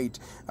something great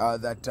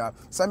that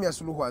Samia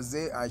Suluhu has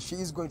there. She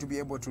is going to be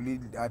able to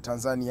lead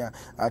Tanzania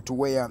to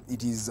where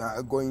it is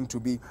going to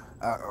be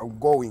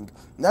going.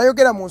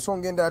 Nayogera mu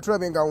nsonga endala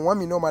tulabenga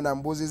mwami noma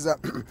nambuziza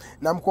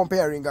nam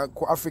comparing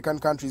African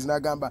countries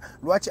nagamba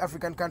lwaki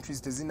African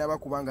countries tezinaba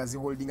kubanga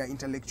ziholdinga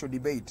intellectual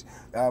debate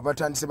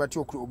batandise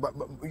batyo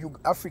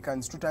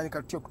Africans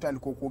tutandika tutyo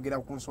kutandika okwogera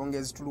ku nsonga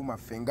ezituluma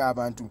fenga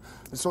abantu.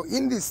 So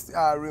in this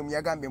room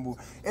yagambe mbu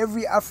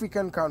every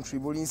African country,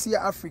 buli nsi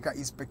ya Africa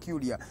is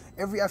peculiar.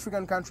 Every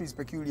African country is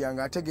peculiar,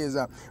 nga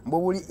ategeeza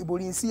mbu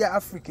buli nsi ya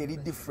Africa eri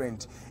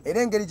different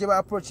era engeri gye ba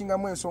approachinga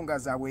mu ensonga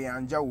zaabwe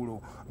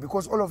yanjawulo,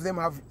 because all of them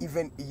have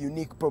even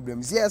unique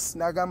problems. Yes,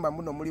 nagamba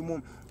muno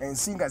mulimu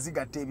ensinga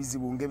zigatta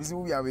ebizibu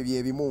ng'ebizibu byabwe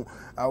byebimu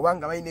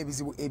wanga balina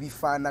ebizibu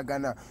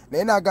ebifaanagana,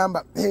 naye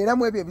nagamba era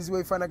mu ebyo ebizibu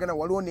ebifaanagana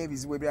waliwo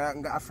n'ebizibu ebya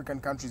nga African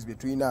countries bye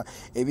tulina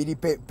ebiri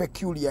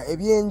peculiar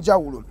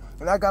ebyenjawulo.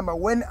 Nagamba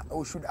when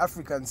should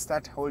Africans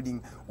start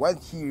holding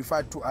what he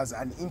referred to as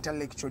an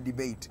intellectual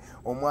debate,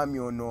 omwami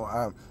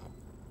ono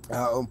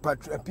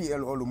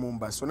PLO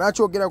Lumumba. So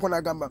nachogera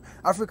kona gamba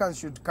Africans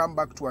should come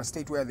back to a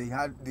state where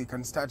they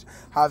can start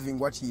having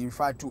what he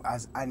referred to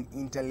as an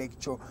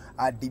intellectual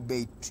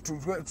debate.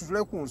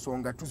 Tutule ku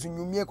nsonga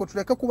tuzinyumyeko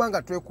tuleke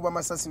kubanga twekuba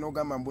masasi no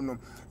gamba mbuno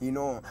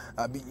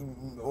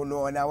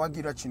ono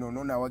anawagira kino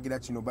no nawagira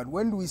kino, but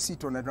when do we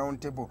sit on a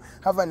round table,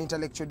 have an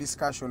intellectual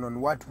discussion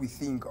on what we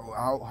think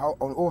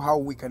or how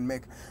we can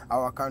make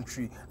our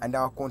country and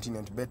our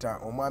continent better.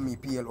 Omwami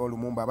PLO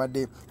Lumumba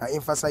bade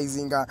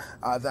emphasizing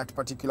that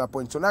particular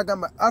point. So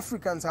nagamba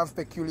Africans have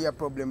peculiar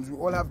problems, we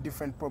all have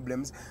different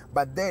problems,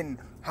 but then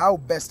how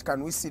best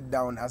can we sit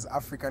down as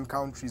African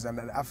countries and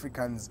as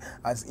Africans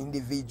as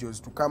individuals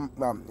to come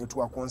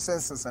to a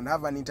consensus and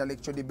have an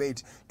intellectual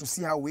debate to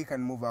see how we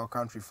can move our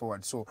country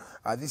forward. So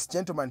this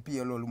gentleman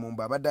PLO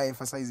Lumumba bada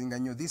emphasizing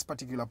this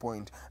particular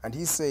point, and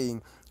he's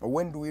saying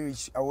when do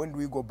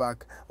we go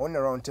back on a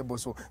round table.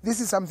 So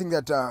this is something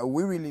that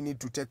we really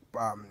need to take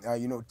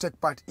take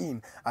part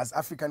in as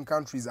African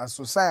countries, as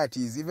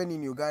societies, even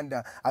in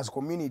Uganda, as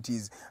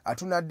communities.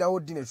 Tunaddawo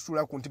dine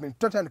tutula ku ntime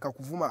tutandika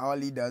kuvuma our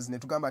leaders ne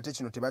tugamba ate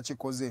kino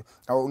tebakikoze.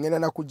 Ngenda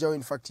nakujjawo,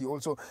 in fact he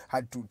also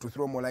had to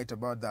throw more light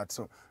about that.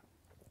 So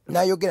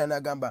now Yogena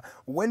Nagamba,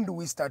 when do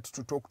we start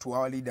to talk to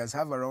our leaders,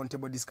 have a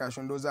roundtable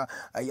discussion? Those are,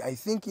 I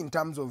think in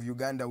terms of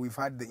Uganda, we've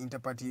had the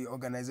inter-party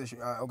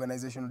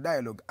organizational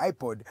dialogue,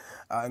 IPOD.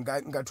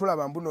 Ngatula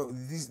Bambuno,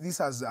 this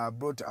has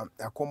brought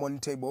a common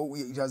table.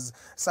 It has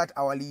sat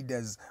our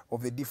leaders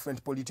of the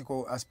different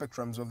political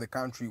spectrums of the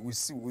country.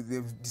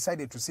 They've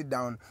decided to sit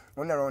down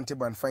on a round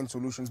table and find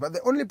solutions. But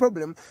the only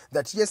problem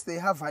that, yes, they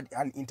have had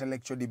an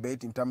intellectual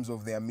debate in terms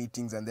of their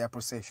meetings and their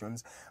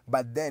processions,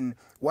 but then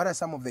what are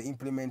some of the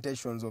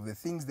implementations of the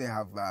things they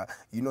have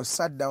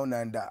sat down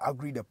and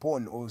agreed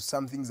upon, or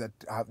some things that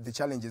have the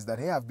challenges that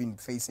they have been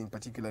facing,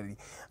 particularly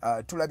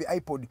tulabi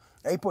IPOD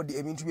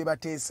ebintu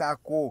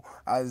byebateesaako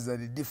as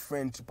the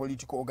different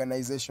political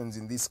organizations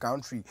in this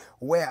country.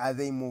 Where are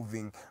they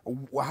moving?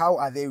 How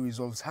are they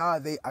resolved? How are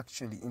they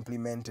actually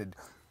implemented?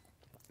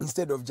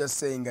 Instead of just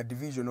saying a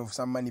division of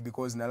some money,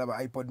 because in a lot of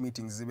IPOD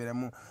meetings,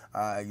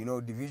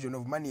 division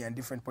of money, and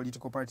different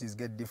political parties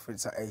get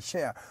different a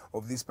share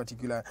of this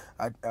particular,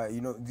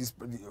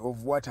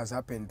 of what has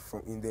happened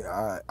in the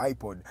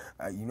IPOD.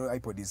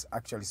 IPOD is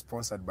actually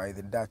sponsored by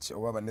the Dutch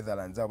or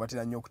Netherlands. So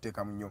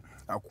Nsimbi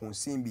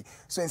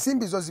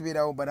is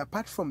also, but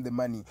apart from the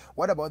money,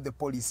 what about the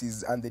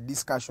policies and the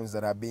discussions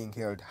that are being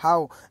held?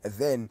 How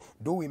then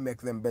do we make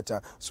them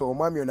better? So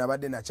having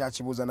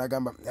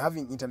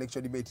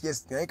intellectual debate,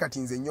 yes, naye kati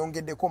nze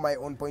nyongeddeko my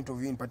own point of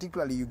view, in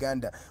particularly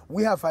Uganda.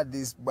 We have had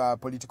these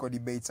political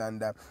debates,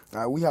 and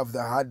we have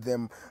had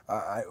them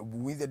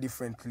with the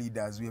different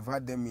leaders. We have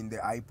had them in the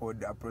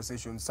iPod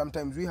processions.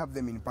 Sometimes we have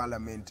them in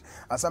parliament.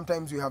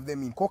 Sometimes we have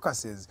them in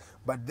caucuses.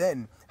 But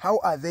then, how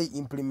are they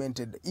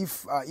implemented?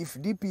 If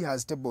DP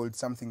has tabled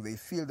something they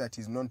feel that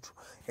is not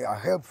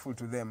helpful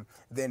to them,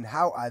 then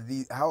how are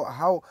the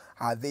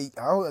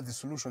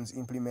solutions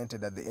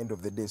implemented at the end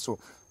of the day? So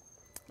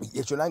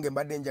ekyo nange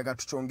mbadde njaga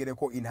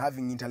tukyongereko in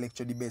having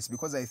intellectual debates,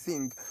 because I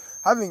think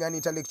having an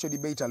intellectual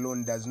debate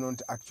alone does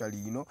not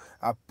actually,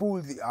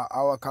 pull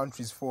our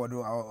countries forward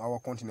or our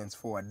continents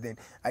forward. Then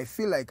I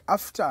feel like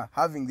after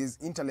having these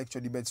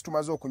intellectual debates,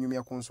 tumaze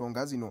okunyumya ku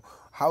nsonga,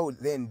 how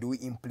then do we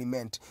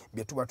implement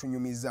bye tuba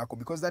tunyumizako?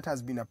 Because that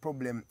has been a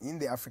problem in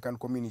the African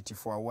community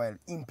for a while.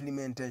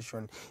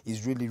 Implementation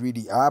is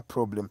really a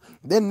problem.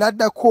 Then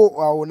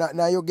naddako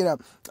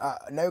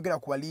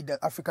nayogera ku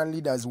African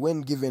leaders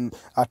when given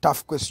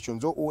tough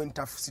questions, or when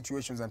tough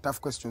situations and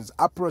tough questions,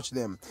 approach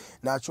them.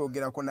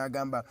 Nachogerako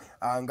nagamba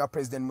nga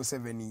President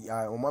Museveni,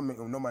 omwami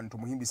Norman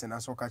Tumuhimbise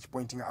nasoka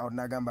pointing out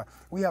nagamba,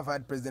 we have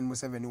had President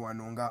Museveni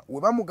wanonga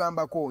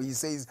webamugambako, he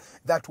says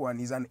that one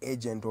is an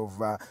agent of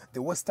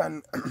the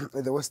Western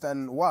the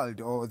Western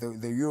world, or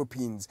the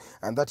Europeans,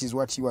 and that is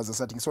what he was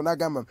asserting. So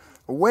nagamba,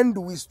 when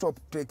do we stop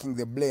taking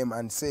the blame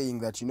and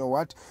saying that, you know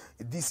what,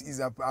 this is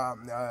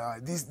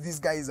these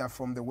guys are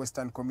from the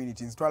Western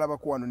communities? Twalaba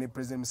kuwano ne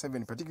President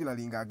Museveni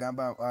particularly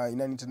ngagamba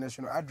in an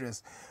international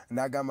address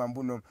nagamba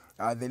mbuno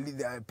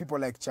the people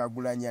like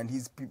Chagulanyi and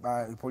his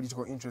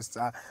political interests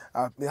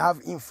they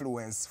have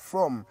influence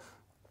from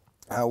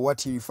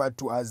what he referred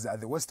to as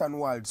the Western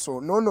world. So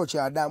no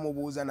kyadamu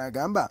buuza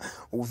nagamba,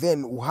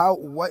 then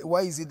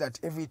why is it that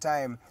every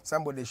time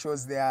somebody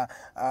shows their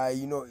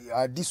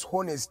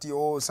dishonesty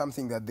or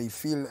something that they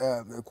feel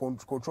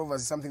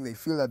controversy, something they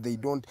feel that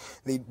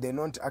they're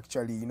not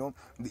actually,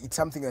 it's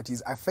something that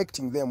is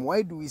affecting them,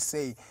 why do we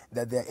say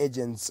that they're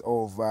agents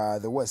of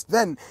the West?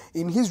 Then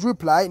in his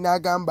reply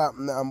nagamba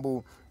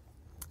mbu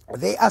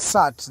they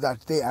assert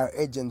that they are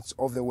agents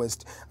of the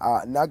West.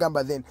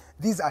 Nagamba, then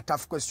these are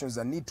tough questions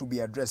that need to be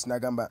addressed.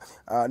 Nagamba,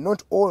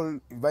 not all,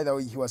 by the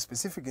way, he was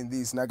specific in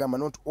this. Nagamba,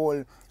 not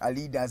all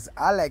leaders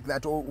are like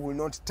that, or will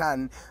not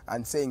turn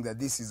and saying that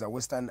this is a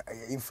Western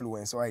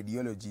influence or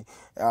ideology.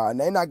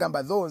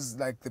 Nagamba, those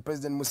like the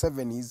President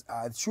Museveni's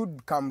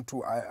should come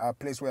to a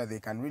place where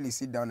they can really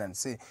sit down and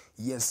say,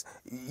 yes,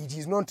 it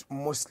is not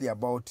mostly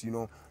about,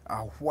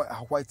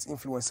 white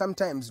influence.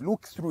 Sometimes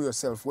look through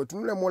yourself.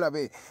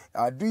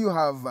 Do you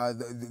have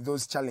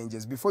those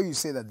challenges before you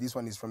say that this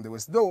one is from the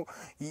West? Though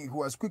he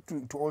was quick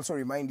to also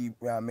remind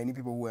many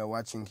people who are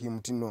watching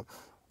him to know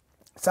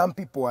some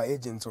people are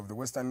agents of the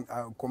Western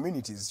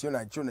communities.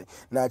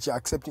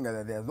 Accepting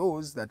that there are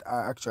those that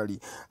are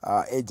actually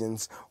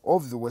agents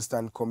of the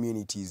Western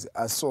communities.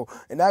 So,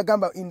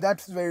 Nagamba, in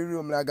that very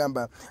room,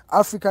 Nagamba,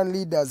 African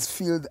leaders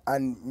feel,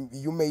 and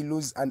you may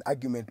lose an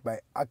argument by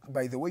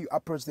the way you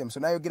approach them. So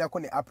now you get a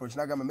approach.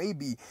 Nagamba,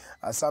 maybe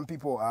some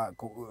people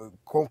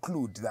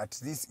conclude that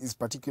this is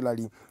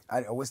particularly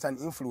a Western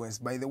influence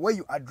by the way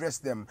you address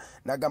them.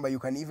 Nagamba, you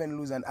can even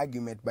lose an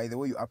argument by the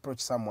way you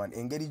approach someone.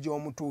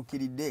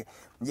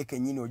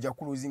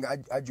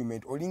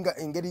 Argument, or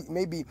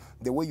maybe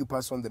the way you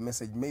pass on the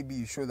message, maybe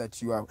you show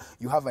that you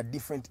have a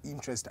different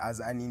interest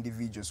as an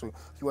individual. So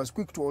he was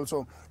quick to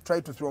also try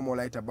to throw more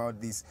light about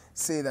this,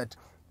 say that,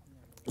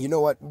 you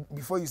know what,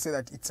 before you say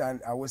that it's a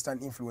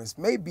Western influence,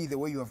 maybe the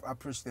way you have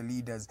approached the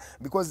leaders.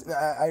 Because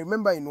I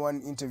remember in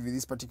one interview,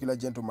 this particular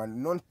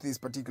gentleman, not this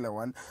particular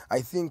one,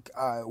 I think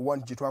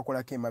one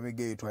Jitwakola came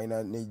abege to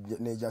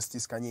ne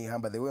Justice Kanye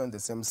Hamba, they were on the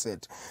same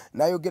set.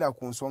 Now you get a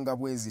kunsonga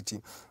bweziti.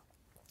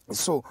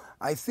 So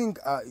I think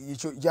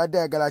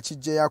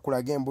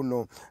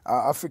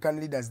African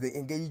leaders, they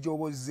engage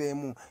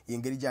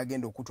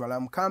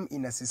come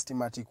in a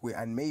systematic way,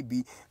 and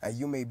maybe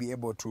you may be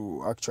able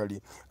to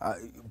actually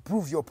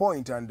prove your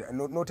point and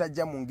not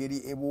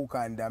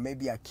and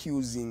maybe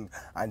accusing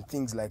and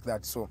things like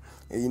that. So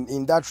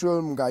in that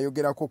realm,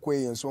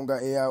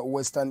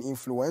 Western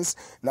influence,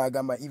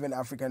 even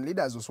African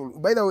leaders also.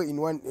 By the way, in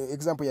one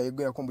example,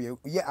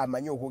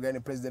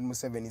 President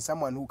Museveni,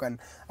 someone who can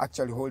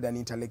actually hold an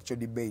intellectual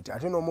debate. I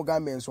don't know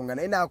mugambe ensonga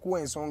na ina akuwa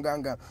ensonga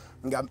nga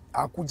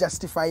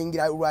justifying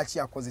lwaki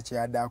akoze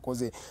kyada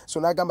akoze.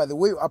 So nagamba, the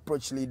way you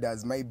approach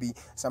leaders maybe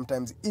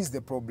sometimes is the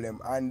problem,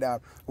 and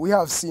we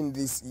have seen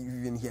this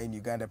even here in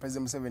Uganda.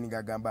 President Museveni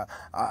gagamba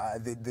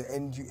the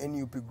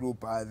NUP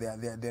group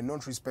they're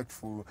not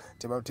respectful,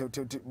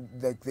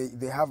 like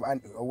they have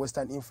a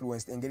Western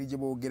influence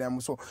engageable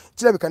geramu. So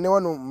kirabika ne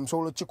wano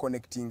msolo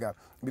connectinga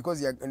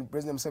because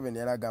President Museveni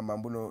yaragamba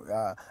mbuno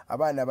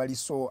abana bali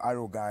so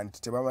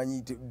arrogant,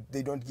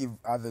 they don't give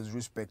others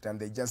respect, and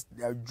they just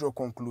draw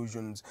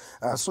conclusions.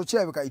 So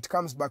it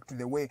comes back to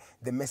the way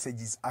the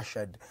message is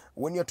ushered.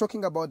 When you're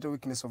talking about the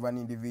weakness of an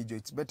individual,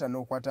 it's better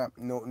no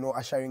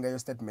ushering your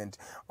statement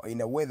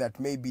in a way that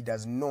maybe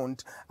does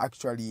not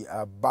actually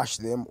bash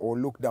them or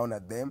look down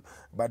at them,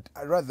 but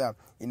rather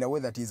in a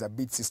way that is a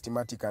bit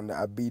systematic and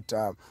a bit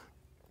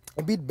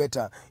a bit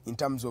better in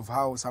terms of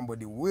how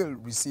somebody will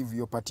receive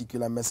your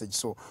particular message.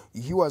 So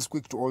he was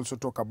quick to also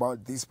talk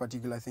about this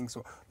particular thing.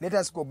 So let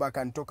us go back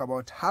and talk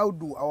about how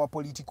do our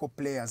political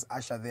players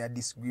usher their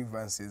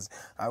disgrievances.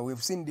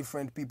 We've seen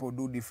different people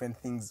do different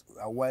things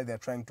while they're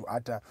trying to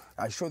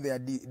show their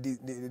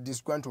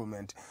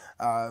disgruntlement.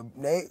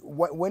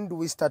 When do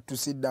we start to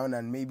sit down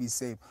and maybe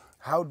say,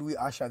 how do we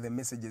usher the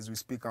messages we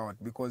speak out?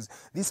 Because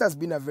this has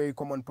been a very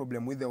common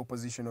problem with the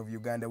opposition of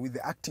Uganda, with the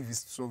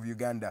activists of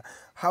Uganda.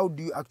 How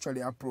do you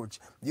actually approach?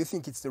 Do you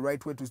think it's the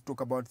right way to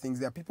talk about things?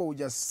 There are people who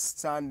just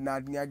stand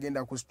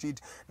agenda ku street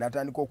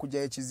natandika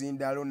okuja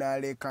ekizindalo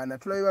nalekana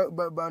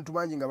tulaba bantu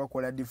bangi nga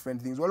bakola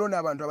different things. Walona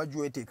abantu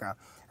abajweteka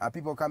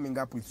people coming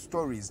up with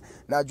stories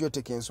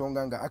najweteka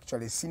ensonga nga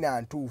actually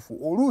sina ntuufu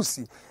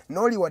oluusi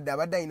noli wadde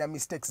abadde alina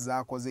mistakes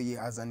zaakoze ye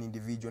as an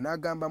individual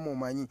nagamba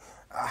mumanyi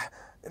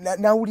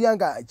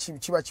nawulyanga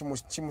kiba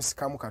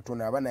kimusikamu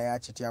katono abana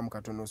yakityamu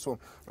katono so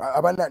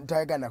abana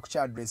tayagana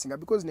kukyadressinga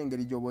because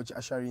nengeri gyoba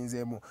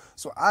asharinzeemu.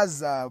 So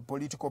as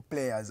political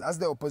players, as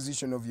the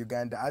opposition of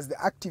Uganda, as the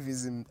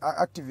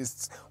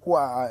activists who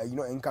are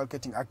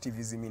inculcating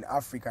activism in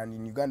Africa and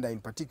in Uganda in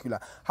particular,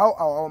 how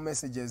our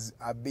messages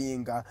are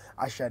being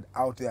ushered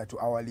out there to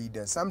our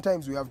leaders?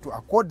 Sometimes we have to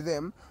accord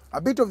them a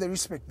bit of the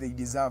respect they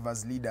deserve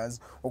as leaders.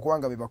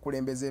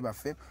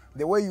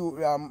 The way you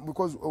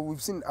because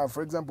we've seen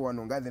for example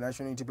on the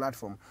National Unity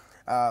Platform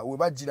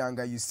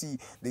you see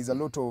there's a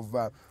lot of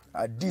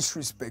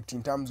disrespect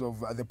in terms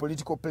of the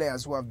political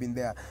players who have been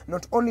there,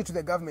 not only to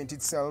the government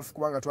itself,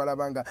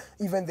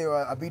 even there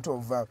were a bit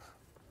of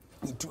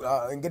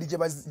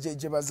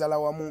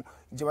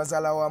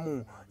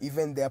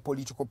even their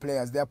political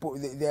players,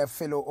 their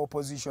fellow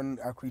opposition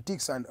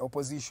critics and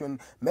opposition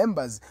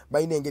members,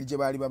 by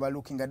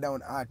looking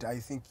down at. I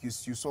think you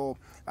saw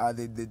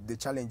the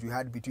challenge we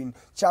had between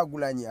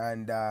Kyagulanyi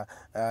and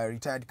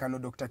retired Colonel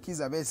Dr.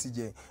 Kizza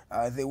Besigye,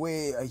 the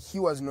way he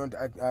was not,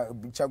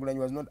 Kyagulanyi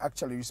was not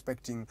actually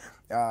respecting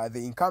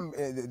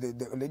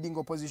the leading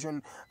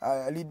opposition,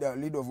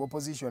 leader of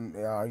opposition,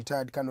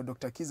 retired Colonel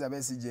Dr. Kizza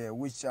Besigye,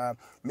 which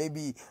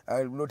maybe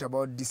a lot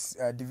about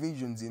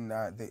divisions in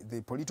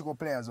the political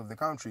players of the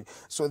country.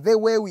 So the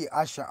way we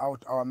usher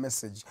out our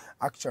message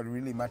actually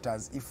really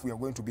matters if we are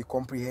going to be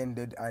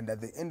comprehended and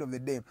at the end of the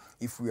day,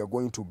 if we are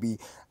going to be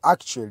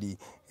actually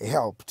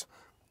helped.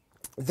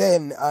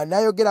 Then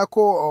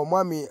nayogerako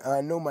mwami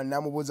Norman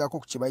namubuuzako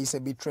ku kibayise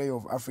betrayal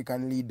of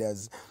African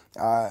leaders.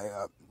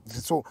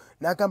 So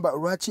nakamba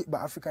lwaki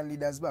ba African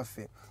leaders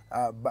baffe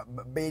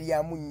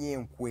beryamu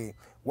nyenkwe.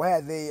 Why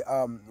are they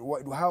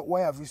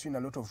why have we seen a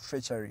lot of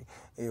treachery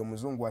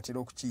omuzungu atera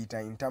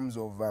okukiyita in terms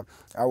of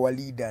our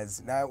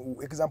leaders? Now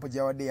example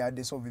yawadde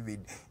yadde so vivid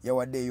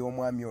yawadde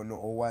y'omwami ono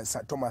owa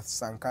Thomas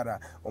Sankara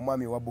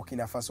omwami wa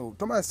Burkina Faso.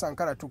 Thomas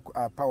Sankara took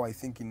power I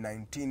think in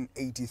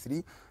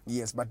 1983,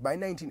 yes, but by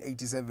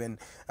 1987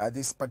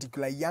 this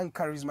particular young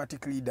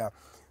charismatic leader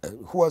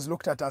who was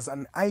looked at as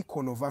an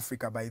icon of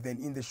Africa by then,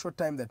 in the short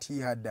time that he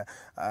had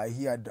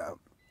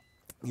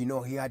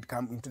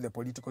come into the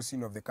political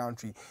scene of the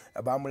country,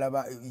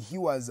 he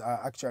was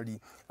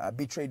actually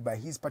betrayed by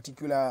his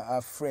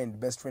particular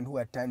best friend, who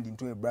had turned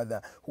into a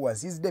brother, who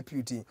was his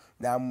deputy.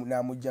 By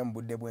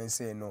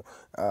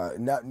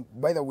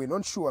the way,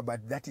 not sure,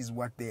 but that is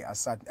what they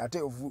assert.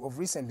 Of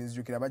recent, this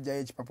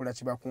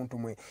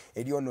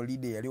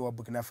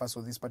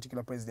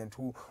particular president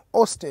who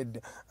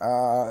ousted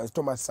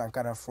Thomas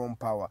Sankara from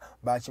power.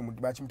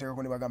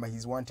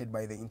 He's wanted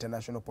by the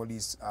international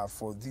police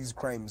for these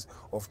crimes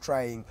of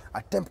trying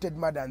attempted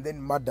murder and then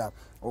murder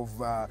of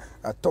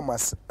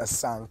Thomas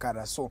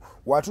Sankara. So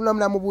watuna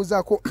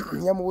mnamubuzako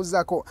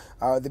yamubuzako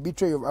the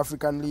betrayal of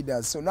African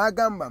leaders. So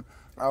nagamba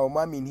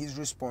Omami in his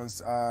response,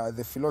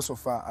 the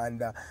philosopher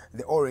and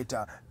the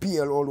orator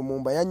PLO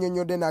Lumumba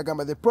yanyonyode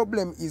nagamba, the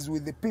problem is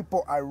with the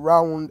people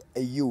around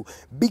you.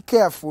 Be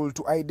careful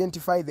to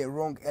identify the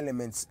wrong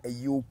elements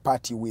you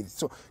party with.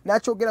 So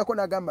nachogerako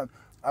nagamba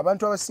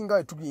abantu abasinga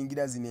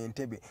wetugingira zino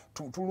entebe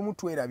tulumu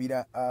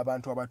twerabira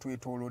abantu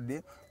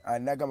abatwetolodde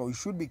nagamba we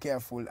should be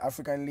careful.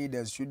 African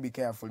leaders should be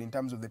careful in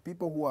terms of the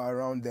people who are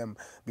around them,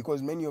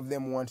 because many of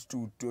them want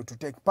to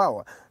take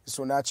power.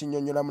 So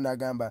nachinyonyola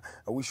munagamba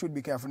we should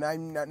be careful.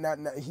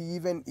 He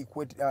even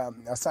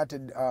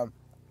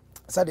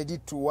started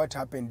it to what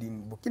happened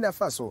in Burkina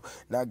Faso.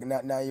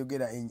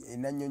 Yogera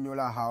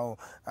nanyonyola how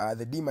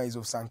the demise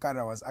of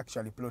Sankara was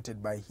actually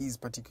plotted by his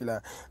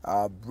particular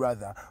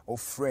brother or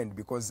friend,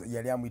 because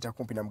yali amwita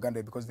kumpi na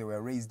muganda because they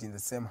were raised in the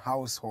same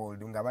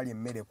household nga bali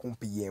emmere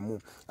kumpi yemu.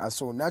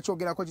 So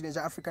nachogerako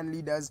kino African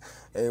leaders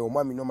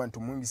omwami Norman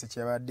Tumuhimbise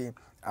kyabadde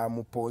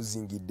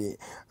pausing it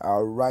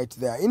right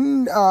there.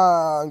 In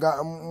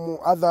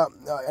other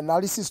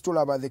analysis told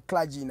about the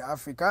clergy in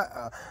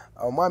Africa,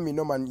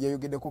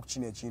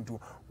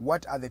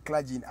 what are the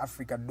clergy in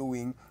Africa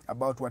doing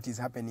about what is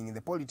happening in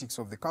the politics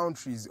of the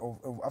countries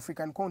of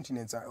African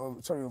continents,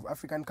 of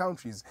African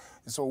countries.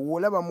 So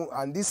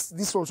and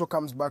this also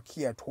comes back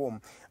here at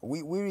home.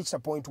 We reached a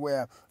point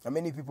where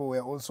many people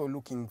were also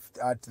looking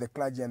at the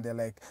clergy and they're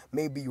like,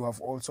 maybe you have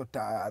also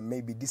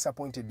maybe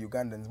disappointed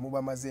Ugandans.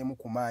 Muba mazemu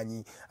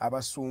kumanyi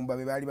abasumba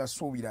bebali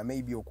basubira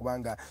maybe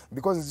okubanga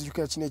because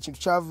nzijukira kino ekintu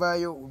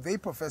kyavaayo. They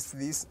professed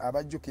this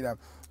abajjukira.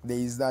 There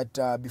is that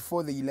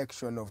before the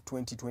election of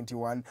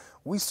 2021,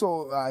 we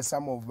saw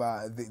some of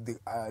the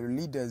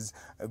leaders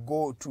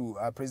go to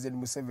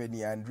President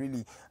Museveni and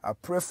really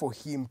pray for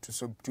him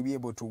to be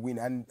able to win.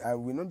 And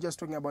we're not just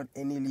talking about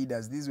any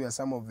leaders. These were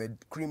some of the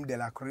cream de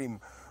la cream.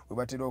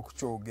 Webatera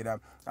okukyogera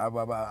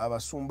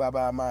abasumba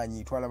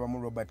b'amaanyi twalaba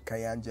mu Robert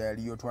Kayanja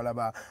yaliyo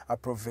twalaba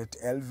Prophet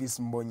Elvis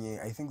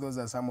Mbonye. I think those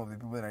are some of the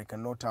people that I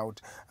can note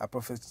out.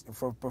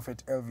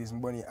 Prophet Elvis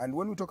Mbonye. And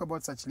when we talk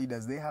about such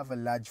leaders, they have a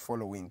large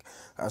following.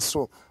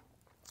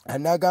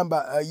 And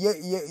Nagamba,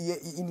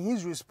 in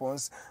his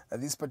response,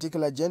 this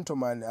particular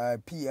gentleman,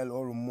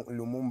 PLO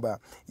Lumumba,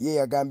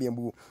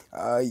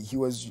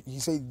 he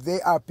said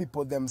they are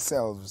people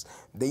themselves.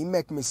 They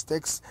make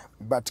mistakes,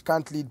 but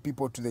can't lead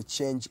people to the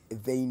change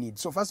they need.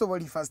 So first of all,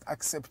 he first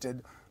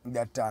accepted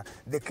that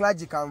the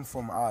clergy come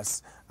from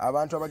us.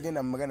 Abantu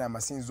abagenda magana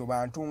amasinzo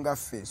bantu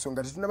ngaffe. So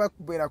nga tetunaba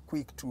kubeera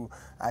quick to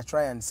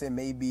try and say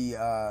maybe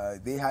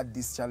they had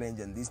this challenge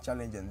and this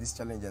challenge and this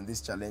challenge and this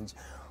challenge.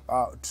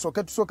 So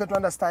to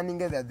understanding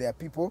that there are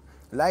people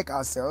like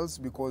ourselves,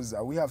 because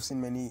we have seen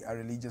many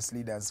religious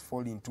leaders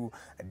fall into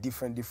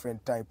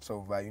different types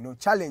of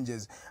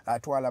challenges.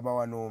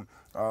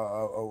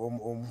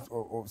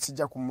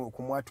 Sija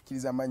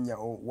kumwatukiriza manya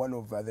one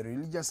of the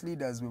religious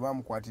leaders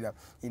webamukwatira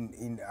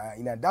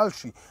in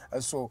adultery.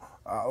 So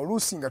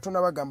olusinga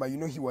tunabagamba,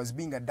 he was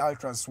being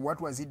adulterous. What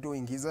was he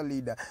doing? He's a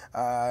leader,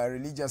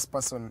 religious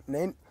person.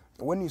 Then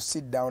when you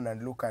sit down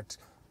and look at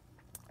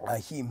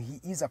him,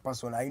 he is a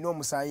person. I know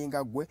musayi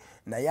nga gwe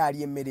naye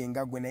ali emmere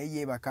nga gwe naye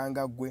yeebaka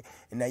nga gwe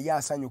naye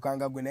asanyuka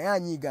nga gwe naye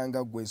anyiiga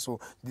nga gwe. So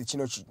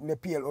kino ne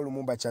PLO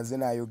Lumumba kyaze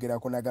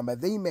n'ayogerako n'agamba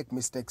they make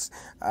mistakes,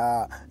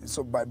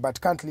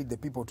 but can't lead the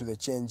people to the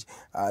change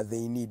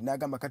they need.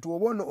 N'agamba kati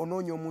oba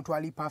onoonya omuntu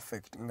ali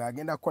perfect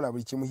ng'agenda kukola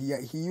buli kimu. He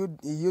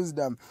used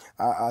a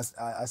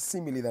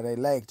simile that I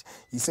liked.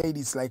 He said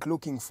it's like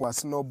looking for a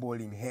snowball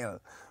in hell.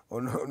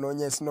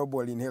 Ononye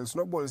snowball in hell.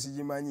 Snowball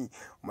sijimanyi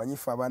manyi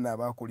fe abaana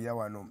abakulira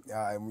wano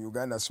mu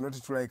Uganda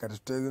sinoti tulabika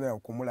tetutezena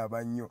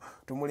okumulaba nnyo.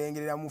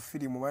 Tumulengerera mu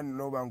firimu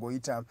noba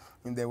ng'oyita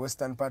in the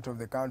western part of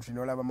the country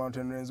n'olaba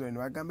mountain range eno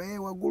bagamba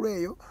waggulu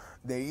eyo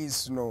there is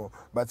snow,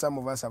 but some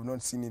of us have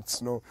not seen it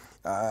snow,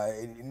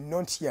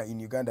 not here in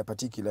Uganda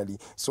particularly.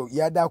 So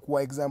yada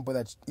kuwa example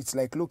that it's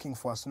like looking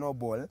for a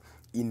snowball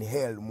in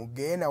hell.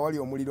 Mugena wali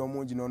omuliro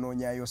mungi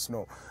n'onoonyayo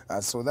snow.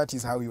 So that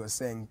is how he was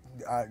saying,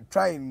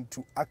 trying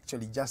to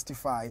actually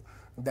justify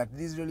that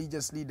these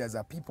religious leaders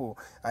are people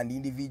and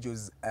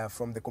individuals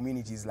from the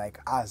communities like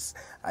us,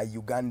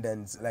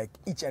 Ugandans, like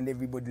each and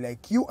everybody,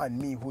 like you and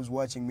me who's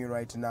watching me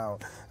right now.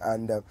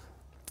 And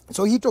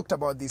so he talked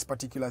about this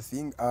particular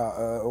thing,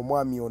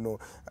 omwami ono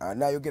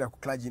nayogera ku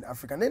clergy in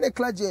Africa. Nene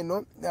clergy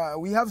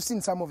we have seen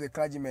some of the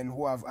clergymen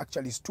who have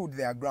actually stood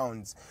their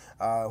grounds,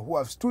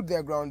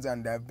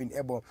 and have been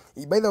able.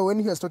 By the way,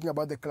 when he was talking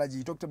about the clergy,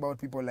 he talked about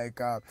people like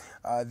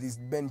this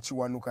Ben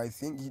Chiwanuka, I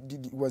think.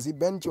 Was he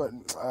Ben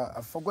Chiwanuka?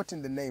 I've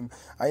forgotten the name.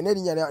 I think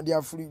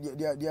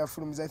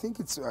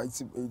it's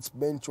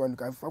Ben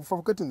Chiwanuka. I've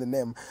forgotten the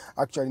name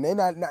actually.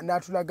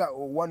 Natulaga,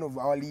 one of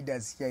our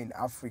leaders here in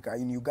Africa,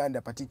 in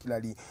Uganda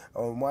particularly.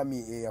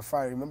 Mwami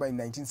Afar, remember in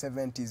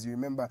 1970s, you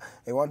remember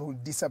one who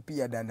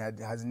disappeared and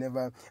has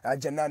never,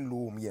 Janan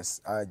Luum,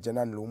 yes,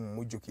 Janan Luum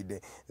Mujukide,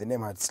 the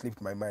name had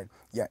slipped my mind.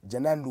 Yeah,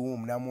 Janan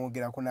Luum,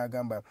 Namogera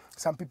Kunagamba.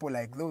 Some people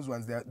like those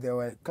ones, there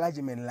were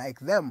clergymen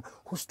like them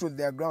who stood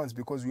their grounds,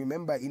 because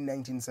remember in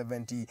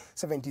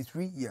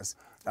 1973, yes,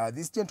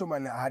 this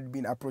gentleman had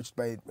been approached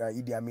by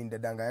Idi Amin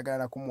Dadanga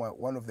Yagana Kumwa,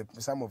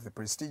 some of the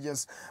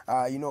prestigious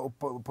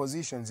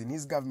positions in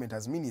his government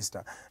as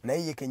minister. Na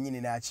iye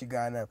kenyine na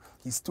achigana.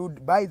 He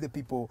stood by the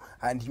people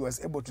and he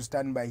was able to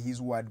stand by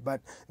his word. But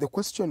the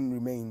question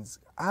remains,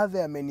 are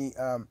there many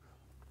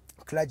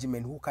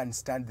clergymen who can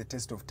stand the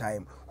test of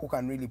time, who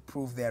can really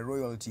prove their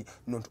loyalty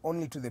not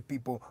only to the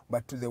people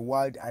but to the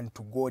world and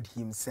to God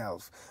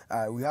himself?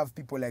 We have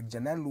people like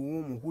Janan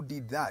Luum who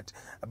did that,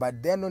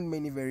 but there are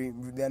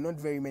not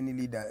very many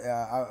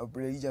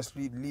religious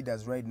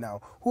leaders right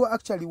now who are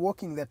actually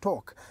walking the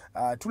talk.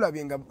 There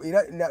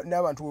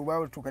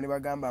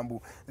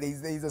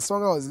is a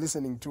song I was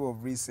listening to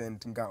of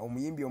recent nga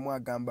omuyimbi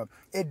omwagamba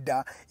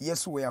edda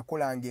Yesu we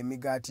yakolanga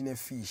emigati ne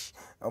fish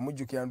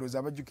omujjukira ndoza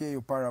abajuke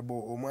yo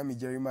parable omwami omwami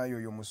Jeremiah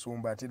oyo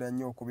musumba atera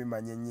nnyo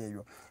okubimanya ennyo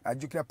ebyo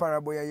ajjukira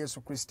parable ya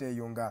Yesu Kristo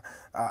eyo nga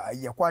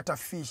yakwata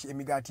fish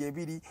emigaati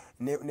ebiri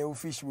ne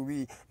fish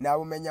bubiri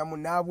n'abumenyamu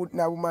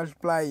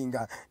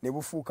n'abumultiplyinga ne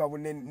bufuuka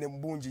ne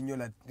bungi nnyo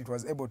that it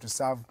was able to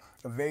serve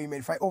very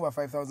many over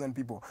 5,000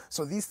 people.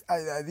 So this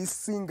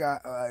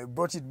singer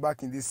brought it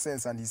back in this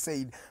sense, and he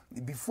said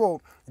before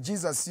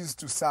Jesus used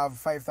to serve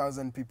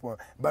 5,000 people,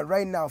 but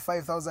right now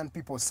 5,000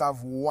 people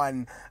serve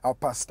one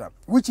pastor,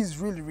 which is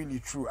really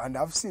true. And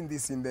I've seen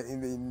this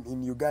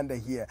in Uganda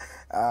here.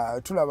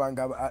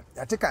 Tulabanga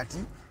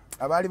atekati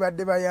abali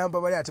badde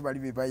bayamba bali ate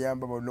bali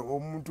bayamba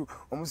omuntu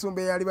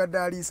omusumba yali badde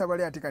aliisa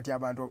bali ate kati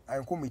abantu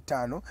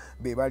 15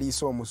 be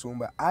baliisa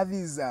omusumba. Are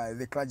these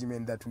the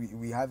clergymen that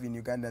we have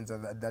in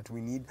Ugandans that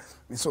we need?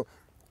 So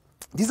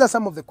these are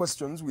some of the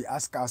questions we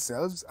ask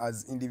ourselves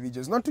as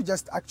individuals, not to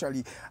just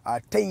actually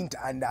taint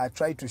and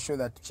try to show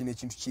that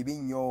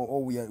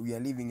we are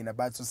living in a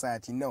bad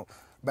society. No.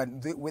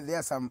 But there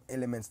are some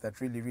elements that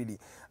really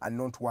are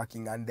not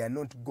working, and they are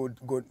not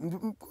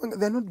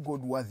they're not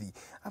God worthy.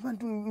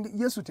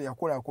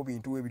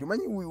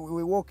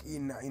 We walk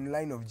in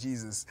line of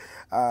Jesus.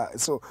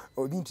 So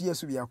bintu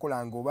Yesu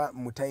byakola ngoba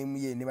mu time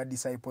ye ne ba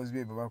disciples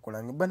be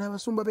bakola. Bana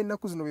abasumba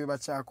b'ennaku zino be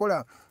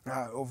bakyakola.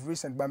 Of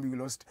recent Bambi we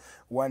lost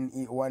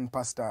one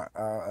pastor,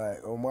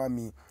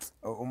 omwami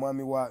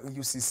wa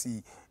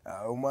UCC,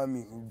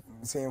 omwami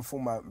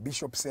Senfuma,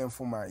 Bishop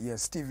Senfuma,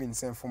 yes, Stephen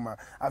Senfuma,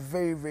 a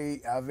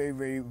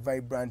very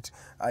vibrant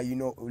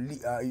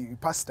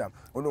pastor.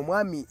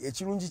 Onomwami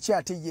ekirungi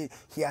kyate ye,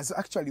 he has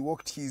actually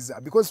walked his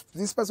because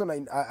this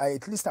person I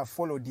at least have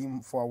followed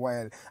him for a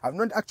while. I've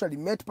not actually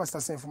met Pastor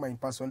Senfuma in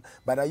person,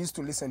 but I used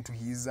to listen to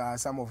his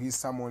some of his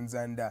sermons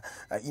and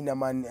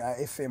Inaman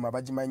FM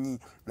Abajimanyi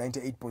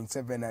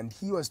 98.7, and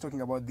he was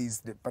talking about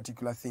these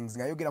particular things.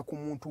 Ngayogera ku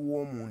muntu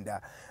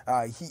w'omunda.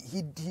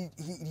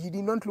 He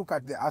did not look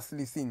at the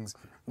earthly things,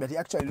 but he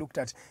actually looked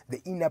at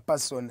the inner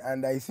person,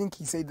 and I think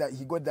he said that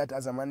he got that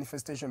as a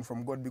manifestation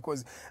from God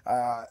because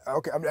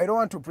okay, I don't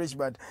want to preach,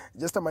 but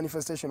just a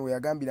manifestation where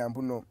Gambira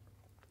Mpuno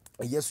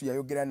Yesu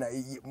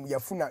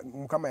yafuna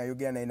mukama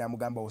yayogera naye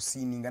namugamba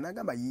osininga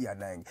nagamba yiya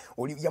nange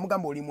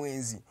yamugamba oli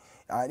mwenzi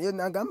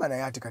nagamba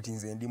naye ate kati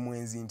nze ndi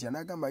mwenzi nti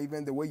anagamba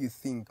even the way you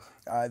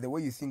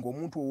think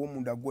omuntu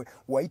ow'omunda gwe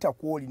wayita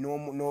kwoli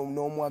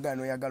n'omwagala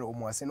n'oyagala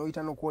omwase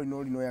n'oyita n'okwoli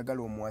n'oli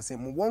n'oyagala omwase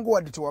mu bwongo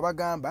wadde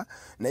tewabagamba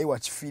naye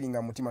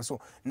wakifiiringa mutima so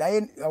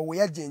naye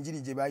weyajja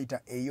enjiri gye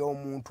bayita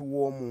ey'omuntu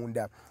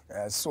w'omunda.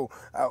 So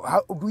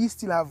do we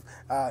still have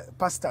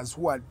pastors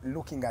who are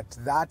looking at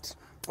that?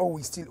 Or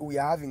we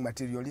are having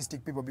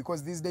materialistic people,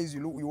 because these days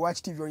you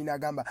watch TV in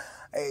Agamba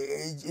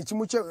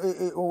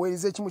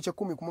oweriza ekimu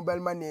kyekumi ku mobile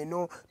money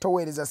eno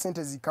toweereza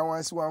sente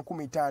zikawansi wa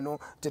 15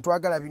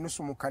 tetwagala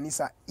binusu mu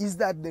kanisa. Is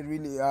that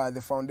really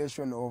the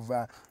foundation of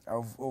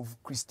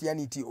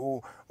Christianity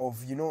or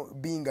of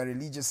being a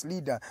religious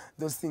leader?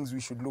 Those things we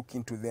should look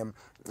into them.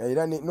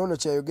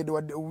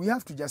 We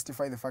have to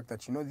justify the fact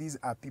that these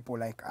are people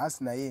like us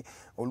naye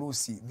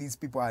olusi. These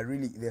people are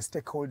really the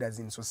stakeholders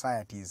in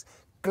societies.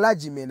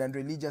 Clergymen and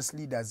religious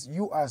leaders,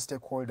 you are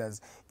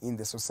stakeholders in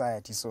the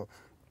society. So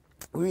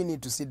we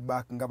need to sit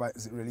back and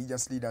as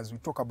religious leaders, we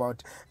talk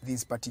about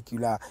these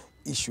particular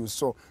issues.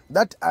 So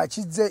that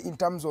in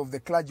terms of the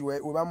clergy,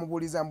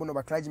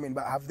 clergymen,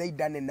 but have they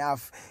done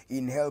enough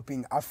in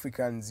helping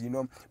Africans,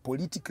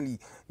 politically?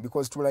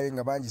 Because they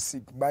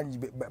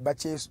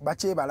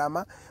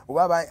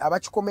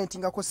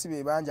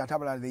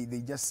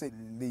just said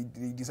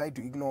they decide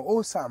to ignore,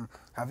 or some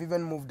have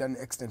even moved an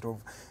extent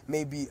of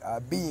maybe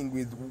being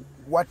with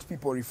what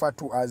people refer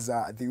to as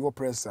the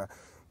oppressor.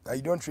 I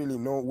don't really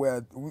know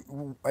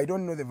I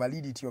don't know the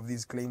validity of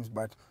these claims,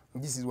 but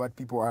this is what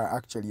people are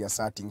actually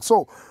asserting.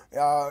 So,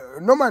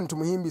 Norman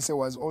Tumuhimbise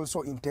was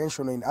also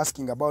intentional in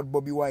asking about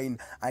Bobi Wine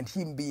and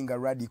him being a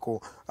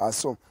radical.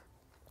 So,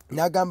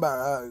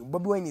 Nagamba,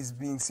 Bobi Wine is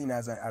being seen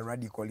as a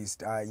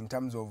radicalist in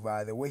terms of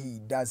the way he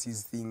does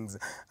his things.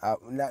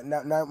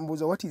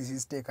 Mbuzo, what is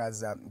his take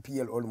as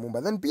PLO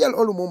Lumumba? Then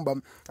PLO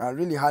Lumumba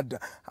really had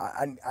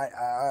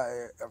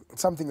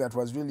something that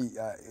was really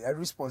a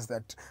response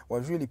that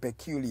was really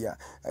peculiar,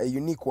 a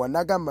unique one.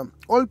 Nagamba,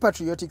 all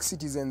patriotic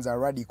citizens are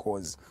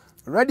radicals.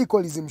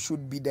 Radicalism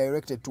should be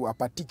directed to a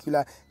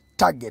particular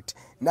target.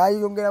 Now,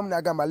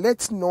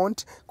 let's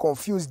not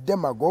confuse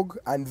demagogue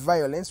and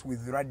violence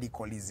with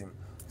radicalism.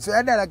 So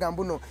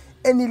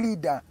any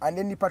leader and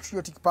any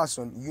patriotic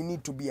person, you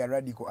need to be as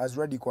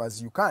radical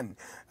as you can.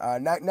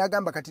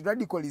 Nagamba kati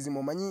radicalism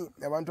omanyi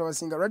abantu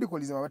abasinga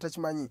radicalism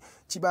abatakimanyi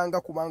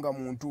kibanga kubanga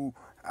muntu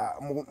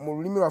mu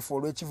lulimi lwaffe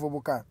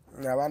olw'ekivubuka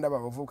abanda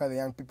bavubuka, the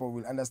young people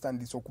will understand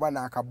this. Okuba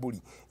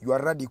n'akabuli, you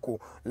are radical,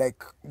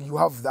 like you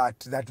have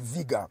that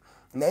vigor.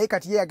 Naye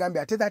kati ye agambe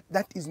ate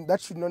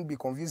that should not be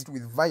confused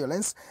with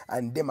violence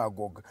and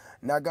demagogue.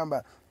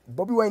 Nagamba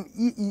Bobi Wine,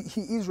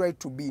 he is right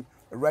to be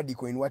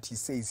radical in what he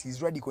says.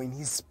 He's radical in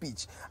his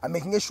speech. I'm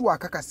making sure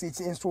akakasa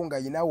ensonga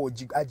yinawo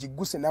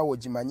agiguse nawo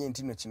gimanye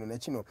ntino kino na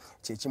kino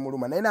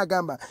kyekimuluma naye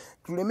nagamba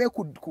tuleme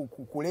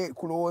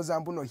kulowooza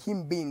mbuno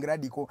him being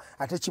radical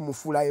ate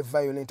kimufuula a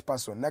violent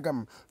person.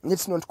 Nagamba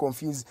let's not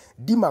confuse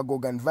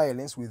demagogue and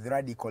violence with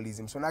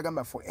radicalism. So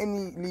nagamba for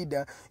any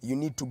leader you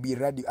need to be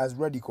as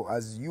radical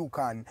as you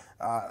can.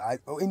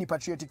 Any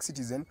patriotic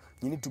citizen,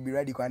 you need to be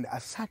radical and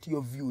assert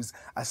your views,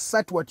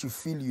 assert what you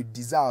feel you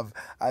deserve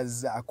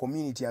as a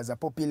community, as a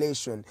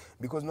population,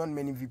 because not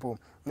many people,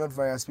 not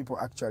various people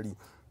actually,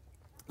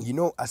 you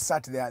know,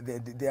 assert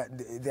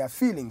their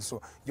feelings.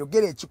 So you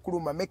get a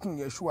chikuruma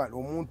making sure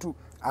omuntu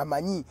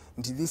amanyi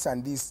nti this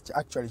and this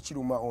actually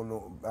chiruma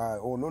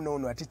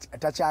no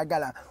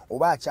atachagala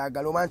oba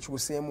achagala omanchu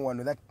same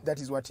one. That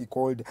is what he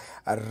called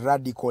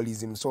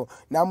radicalism. So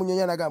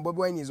namunyonya nagamba Bobi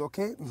Wine is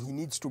okay. He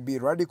needs to be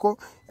radical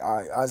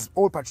as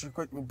all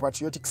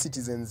patriotic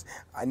citizens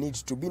need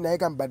to be.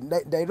 But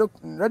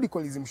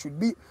radicalism should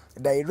be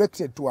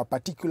directed to a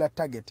particular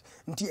target.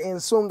 Nti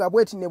ensonga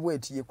bweti ne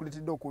bweti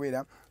yekuletedde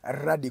okubeera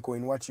radical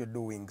in what you're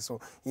doing. So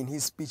in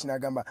his speech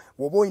nagamba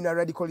wobo in a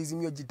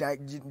radicalism you're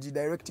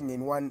directing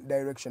in one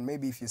direction.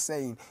 Maybe if you're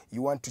saying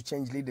you want to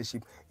change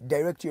leadership,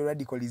 direct your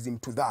radicalism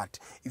to that.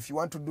 If you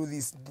want to do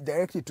this,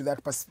 direct it to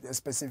that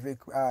specific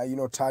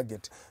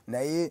target.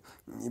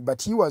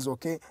 But he was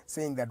okay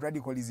saying that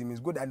radicalism is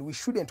good and we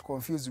shouldn't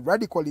confuse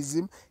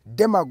radicalism,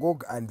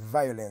 demagogue and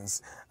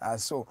violence.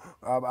 So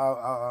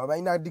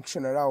in a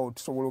dictionary out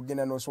so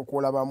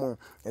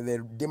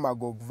the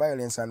demagogue,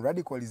 violence and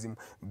radicalism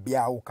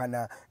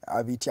kana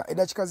abitya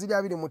edakikaziri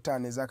abiri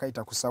mutane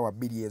zakaita kusawa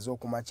 2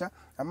 ez'okumacha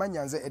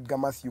amanyanze Edgar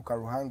Matthew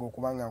Karuhango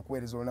kubanga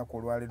nkuweereza olunaku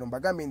olwaleero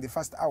mbagambe in the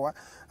first hour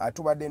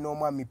tubadde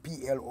n'omwami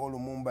PLO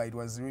Lumumba. It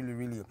was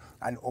really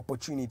an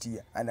opportunity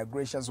and a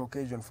gracious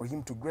occasion for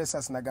him to grace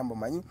us. Nagamba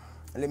manyi,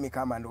 let me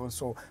come and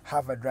also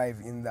have a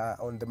drive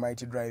on the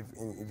mighty drive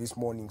in this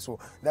morning. So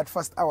that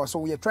first hour, so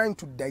we are trying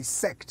to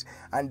dissect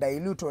and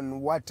dilute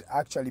on what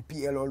actually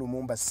PLO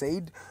Lumumba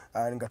said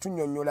nga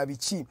tunyonnyola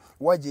biki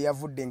waje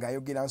yavudde nga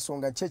ayogera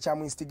nsonga kye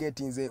kyamu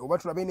instigating ze oba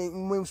tulabe ne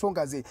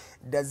nsonga ze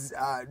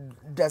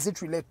does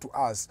it relate to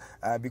us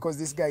because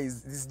this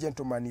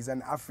gentleman is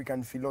an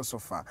African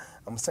philosopher.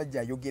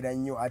 Omusajja ayogera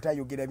nnyo ate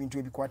ayogera bintu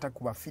ebikwata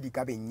ku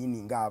bafirika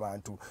bennyini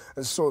ng'abantu.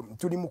 So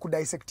tuli mu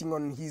dissecting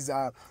on his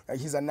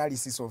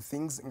analysis of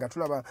things nga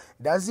tulaba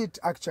does it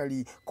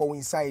actually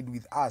coincide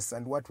with us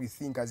and what we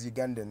think as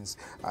Ugandans.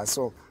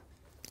 So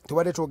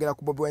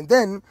and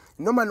then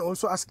Norman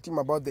also asked him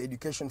about the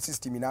education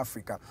system in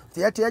Africa.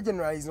 They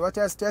generalized what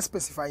else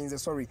specifying the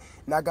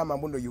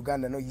Nagamambundo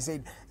Uganda. No, he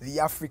said the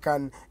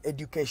African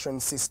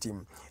education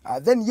system.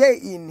 Then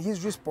in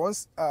his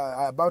response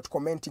about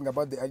commenting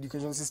about the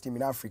education system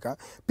in Africa,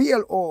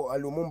 PLO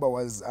Lumumba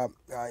was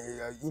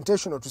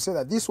intentional to say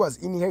that this was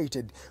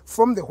inherited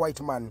from the white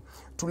man.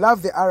 To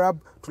love the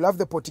Arab, to love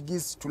the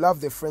Portuguese, to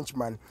love the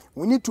Frenchman,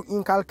 we need to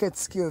inculcate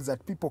skills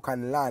that people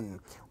can learn.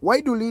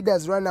 Why do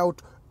leaders run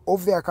out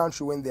of their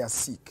country when they are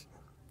sick?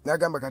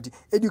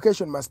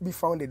 Education must be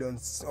founded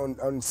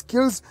on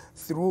skills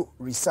through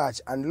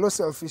research, and low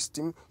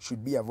self-esteem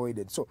should be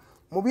avoided. So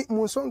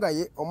munsonga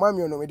ye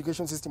omwami ono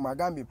education system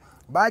agambi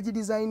baji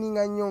designing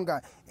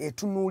anyonga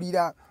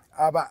etunulira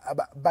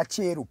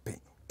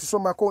bacherupe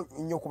tusomako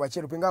nnyo ku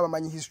bacherupe nga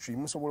abamanyi history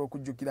musobola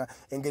okujjukira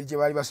engeri gye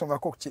baali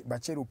basomako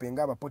bacherupe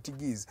nga aba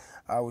Portuguese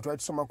twali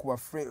tusoma ku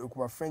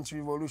ba French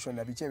Revolution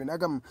na bichebe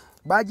nagam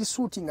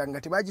bagisuutinga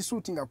nga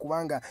tebagisuutinga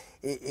kubanga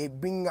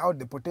bring out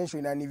the potential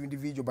in an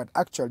individual, but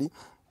actually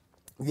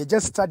we are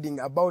just studying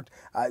about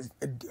the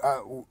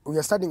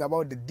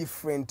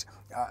different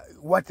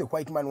what the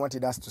white man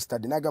wanted us to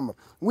study. Nagama,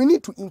 we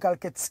need to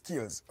inculcate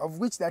skills of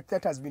which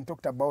that has been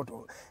talked about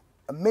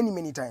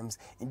many times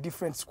in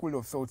different school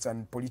of thoughts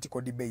and political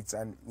debates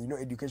and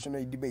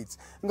educational debates.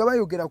 Ngaba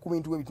yogera ku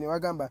bintu ebitine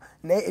bagamba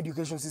naye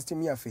education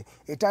system yafe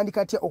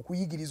etandika atya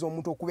okuyigiriza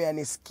omuntu okubeera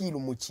ne skill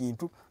mu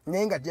kintu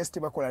naye nga just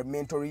bakola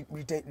mental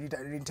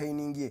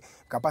retaining ye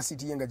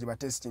capacity ye nga gye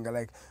testing.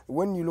 Like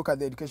when you look at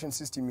the education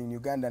system in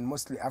Uganda and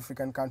mostly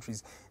African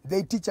countries,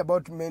 they teach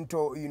about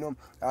mental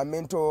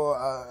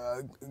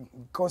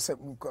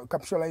concept,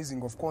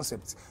 capitalizing of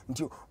concepts.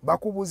 Nti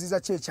bakubuziza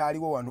kye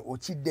kyaliwo wano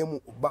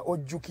okiddemu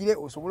ojjukire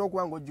osobola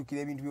okubanga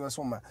ojjukira ebintu bye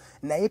basoma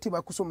naye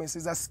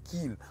tebakusomeseza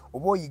skill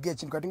oba oyiga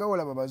ekintu kati nga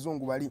olaba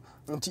abazungu bali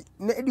nti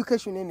ne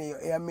education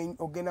ene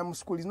ogenda mu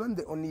school is not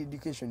the only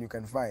education you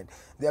can find.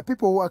 There are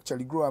people who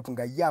actually grow up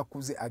nga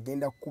yakuze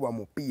agenda kuba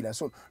mupiira,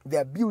 so they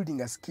are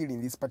building a skill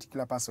in this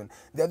particular person.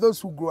 There are those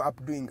who grow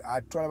up doing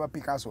art. Twalaba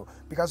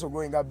Picasso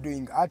growing up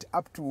doing art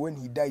up to when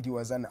he died he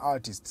was an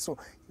artist. So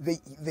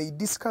they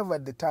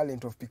discovered the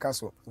talent of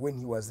Picasso when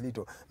he was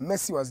little.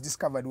 Messi was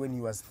discovered when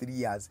he was 3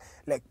 years.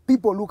 Like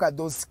people look at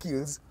those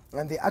skills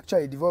and they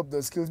actually develop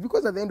those skills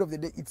because at the end of the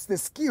day it's the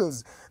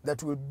skills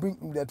that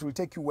will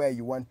take you where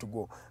you want to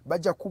go.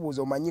 Baja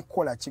kubuza omanyi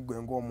kola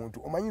kigo ngo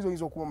omuntu omanyi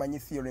zo kuba omanyi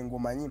theory ngo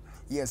omanyi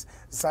yes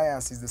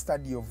science is the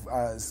study of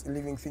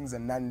living things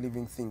and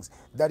non-living things.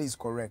 That is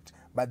correct,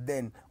 but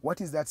then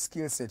what is that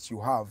skill set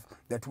you have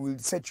that will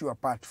set you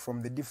apart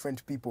from the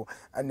different people?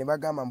 And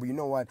Nebagamba, you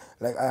know what,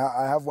 like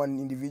I have one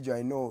individual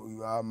I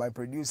know, my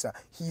producer,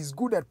 he's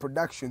good at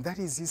production. That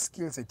is his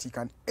skill set. He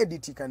can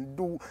edit, he can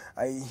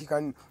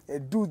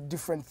do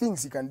different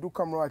things, he can do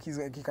camera work,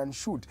 he can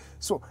shoot.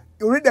 So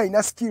already in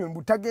a skill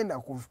butagenda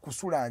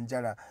kusula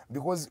anjala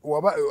because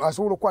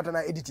asobola kwata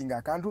na editing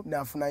akantu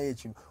na afuna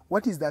yechi.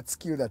 What is that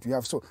skill that we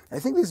have? So I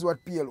think this is what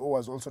PLO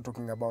was also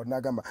talking about.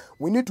 Nagamba,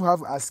 we need to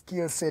have a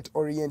skill set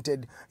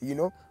oriented, you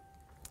know,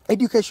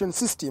 education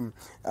system.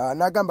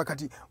 Nagamba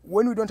kati,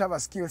 when we don't have a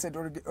skill set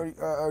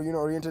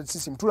oriented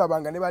system,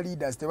 tulabanga never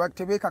leaders,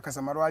 tebeka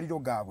kasamarwaliro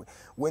gabwe.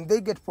 When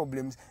they get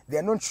problems, they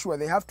are not sure,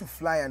 they have to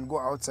fly and go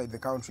outside the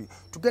country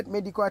to get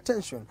medical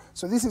attention.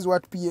 So this is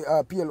what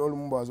PLO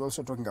Lumumba was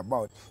also talking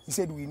about. He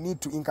said we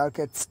need to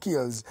inculcate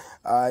skills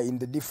in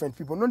the different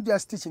people, not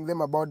just teaching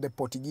them about the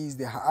Portuguese,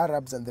 the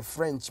Arabs and the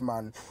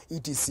Frenchman,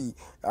 etc.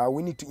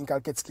 We need to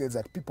inculcate skills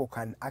that people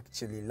can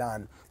actually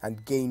learn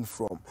and gain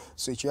from.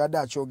 So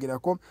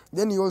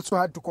then he also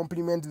had to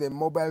complement the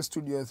mobile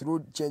studio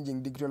through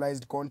changing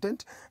digitalized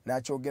content.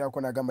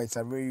 It's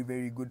a very,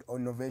 very good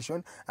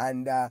innovation.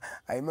 And I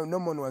remember no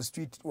one was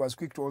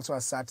quick to also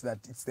assert that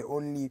it's the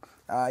only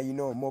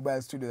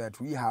mobile studio that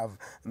we have.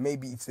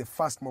 Maybe it's the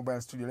first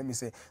mobile studio. Let me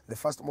say the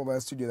first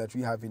mobile studio that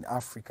we have in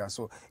Africa.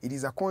 So it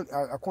is a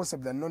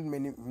concept that not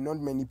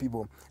many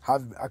people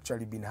have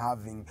actually been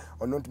having,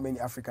 or not many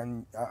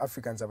Africans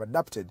have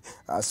adapted.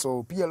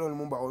 So PLO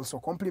Lumumba also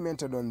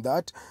complimented on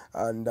that,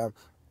 and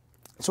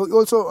so he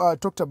also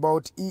talked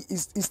about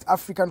East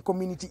African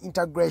community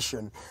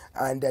integration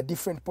and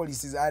different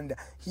policies, and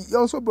he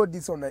also brought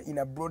this on in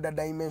a broader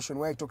dimension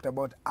where he talked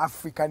about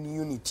African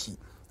unity.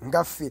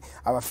 Ngaffe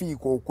abafiri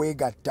ko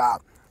kwegatta.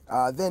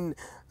 Then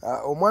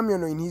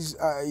Omwamiono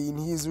in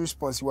his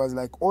response, he was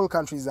like, all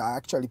countries are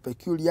actually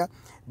peculiar,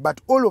 but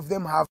all of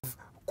them have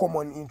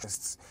common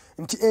interests.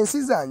 Nti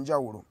ensi za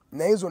njawulo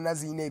naye zonna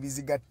zirina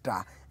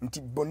ebizigatta,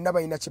 nti bonna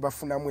balina kye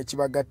bafunamu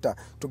ekibagatta.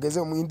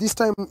 Tugeze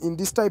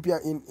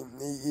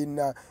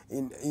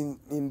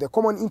in the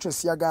common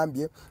interests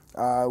yagambye,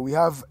 we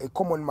have a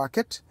common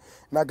market,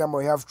 nagamba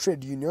we have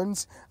trade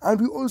unions,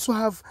 and we also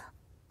have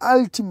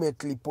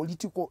ultimately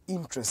political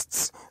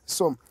interests.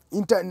 So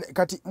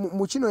kati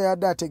mukino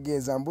yadde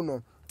ategeeza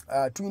mbuno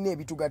tulina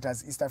ebitugatta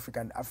as East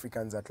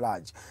Africans at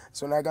large.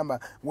 So nagamba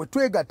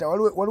wetwegatta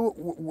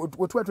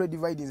waliwo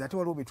twedividing ate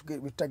waliwo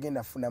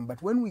betutagenda funamu,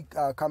 but when we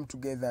come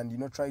together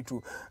and try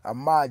to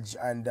merge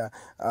and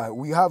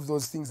we have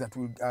those things that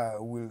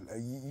will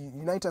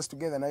unite us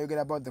together. Now you get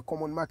about the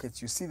common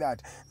markets. You see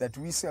that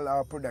we sell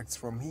our products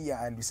from here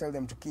and we sell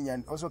them to Kenya,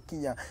 and also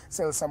Kenya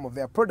sells some of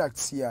their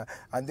products here,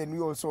 and then we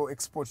also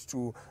export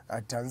to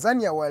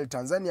Tanzania, while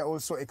Tanzania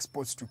also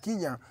exports to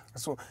Kenya.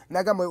 So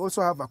nagamba we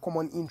also have a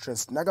common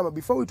interest. Nagamba,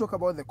 before we talk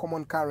about the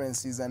common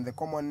currencies and the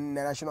common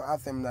national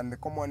anthems and the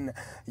common,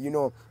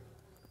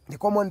 the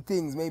common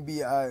things,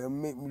 maybe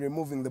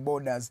removing the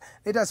borders,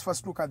 let us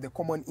first look at the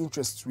common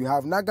interests we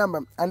have.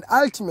 Nagamba, and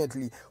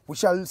ultimately we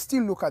shall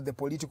still look at the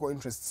political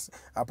interests.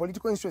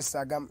 Political interests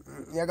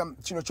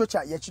kino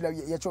chocha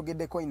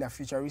yachogeddeko in a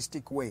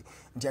futuristic way.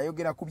 Nti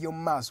ayogera ku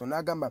by'omumaaso.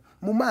 Nagamba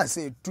mu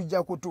maaso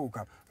tujja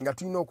kutuuka nga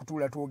tulina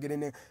okutuula twogere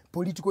ne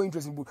political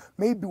interest.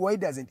 Maybe why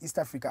doesn't East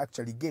Africa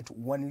actually get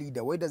one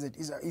leader? Why doesn't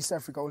East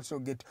Africa also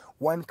get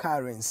one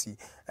currency?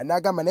 And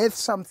Nagamba, and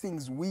some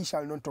things we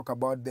shall not talk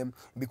about them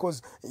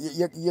because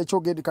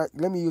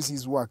let me use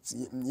his words.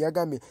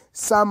 Yagami,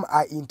 some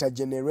are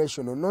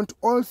intergenerational. Not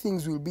all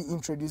things will be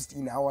introduced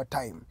in our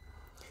time.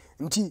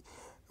 Nti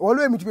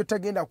waliwo ebintu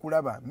byetagenda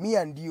kulaba, me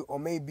and you, or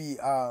maybe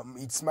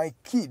it's my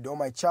kid or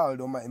my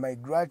child or my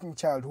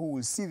grandchild who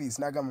will see this.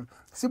 Nagamba,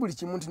 si buli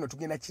kimu nti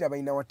tugenda kiraba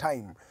in our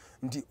time.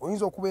 Nti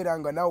oyinza okubeera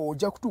nga nawe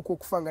ojja kutuuka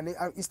okufanga ne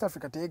East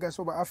Africa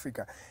teyeegasa oba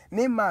Africa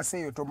ne maaso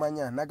eyo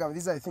tomanya. Nagamba,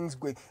 these are things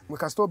we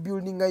can start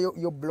building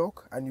your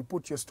block and you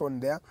put your stone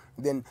there,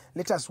 then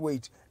let us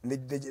wait.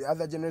 The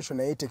other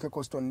generation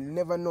take stone. You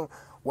never know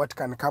what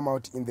can come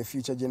out in the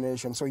future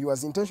generation. So he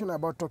was intentional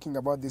about talking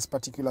about this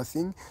particular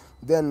thing.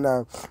 Then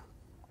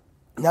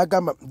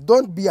Nagamba,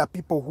 don't be a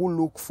people who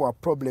look for a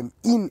problem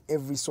in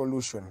every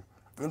solution.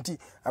 Nti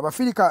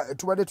abafirika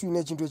tubadde tulina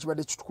ekintu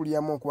ekibadde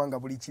kitukulyamu okubanga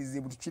buli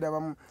kizibu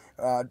tukirabamu,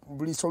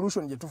 buli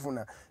solution gye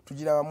tufuna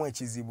tugirabamu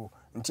ekizibu.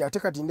 Nti ate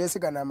kati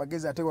ndeesegana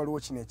amagezi ate waliwo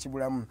kino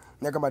ekibulamu.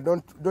 Nagamba,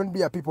 don't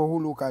be a people who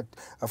look at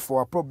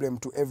for a problem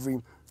to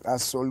every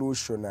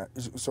solution.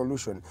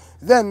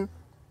 Then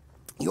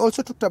he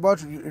also talked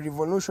about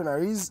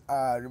revolutionaries.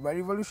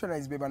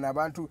 Revolutionaries be bano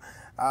abantu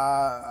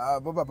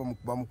baba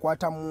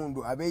bamukwata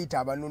mundu abeeyita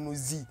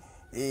abanunuzi.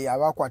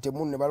 Abakwate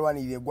mundu ne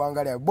balwanirira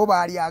eggwanga lyabwe, bo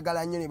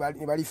balyagala nnyo ne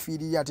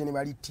balifiirira ate ne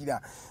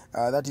balittira.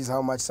 That is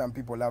how much some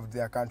people loved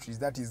their countries.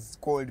 That is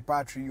called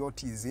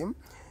patriotism.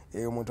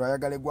 omuntu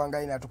ayagala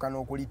eggwanga inatukana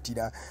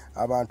okulittira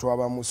abantu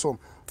abamu. So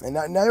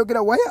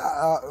nayogera why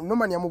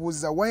Norman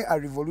yamubuuza why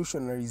are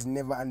revolutionaries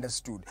never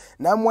understood.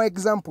 Namuwa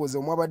examples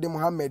omwabadde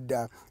Muhammad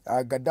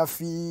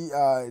Gaddafi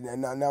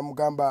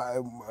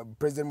namugamba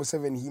President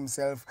Museveni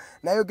himself.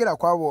 Nayogera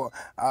kwabo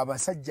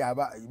abasajja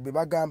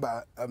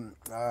bebagamba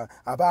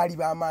abaali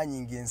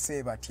b'amaanyi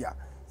ng'ensi batya.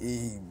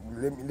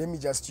 Let me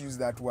just use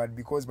that word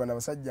because bano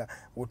basajja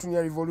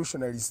otunya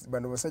revolutionaries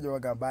bano basajja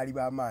bagamba baali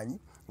b'amaanyi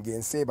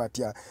ng'ensi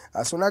batya.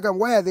 So nagamba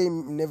why are they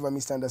never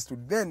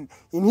misunderstood. Then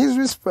in his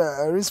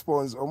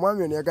response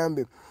omwami ono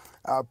yagambe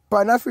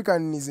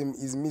Pan-Africanism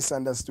is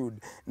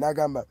misunderstood.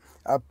 Nagamba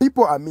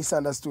people are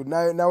misunderstood.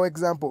 Now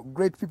example,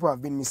 great people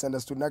have been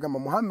misunderstood.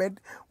 Nagamba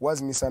Muhammad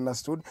was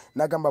misunderstood.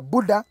 Nagamba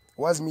Buddha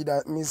was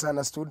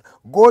misunderstood.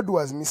 God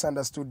was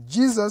misunderstood.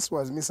 Jesus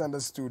was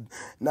misunderstood.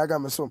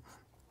 Nagamba so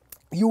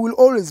you will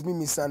always be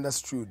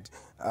misunderstood.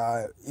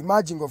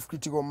 Emerging of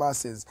critical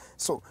masses.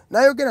 So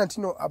nayogera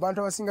nti no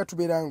abantu abasinga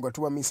tubeera nga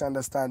tuba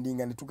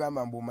misunderstanding and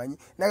tugamba mbomanyi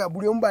naga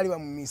buli omu bali ba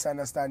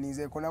misunderstanding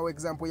ze konawo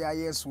example ya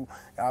Yesu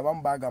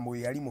abamu bagamba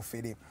yali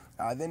mufere.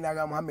 Then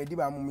naga Muhammad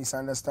ba mu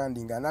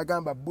misunderstanding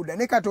anagamba Buddha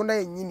ne Katonda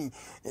yennyini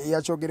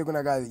yachogereko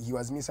naga he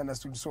was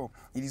misunderstood. So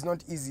it is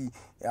not easy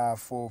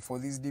for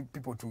these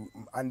people to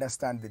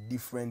understand the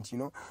different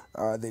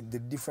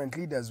the different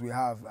leaders we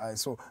have.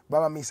 So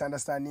baba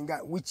misunderstanding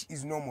which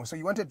is normal. So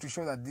you wanted to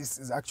show that this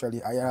is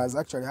actually has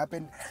actually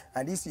happened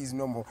and this is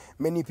normal.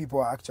 Many people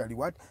are actually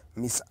what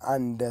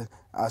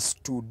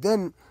misunderstood.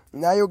 Then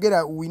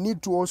nayogera we need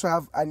to also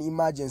have an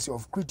emergency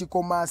of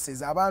critical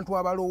masses abantu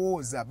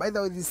abalowooza. By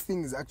the way, this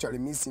thing is actually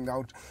missing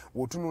out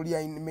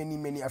wotunulia in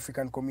many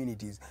African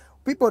communities.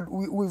 People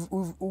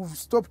we've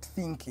stopped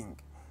thinking.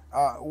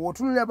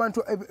 Wotunulia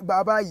abantu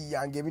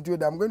abayiyange ebintu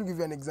edda. I'm going to give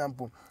you an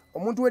example.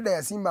 Omuntu wedda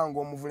yasimbanga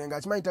omuvule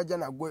ng'akimanyi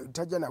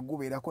tajja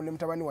nagubeerako ne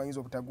mutabani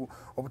wayinza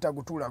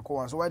obutagutuulako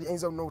wansi oba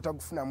ayinza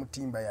n'obutagufuna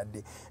mutimba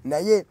yadde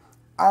naye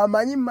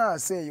amanyi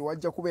maaso eyo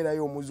wajja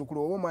kubeerayo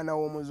omuzzukulu oba omwana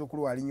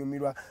w'omuzzukulu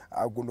alinyumirwa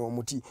guno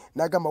omuti.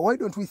 Nagamba why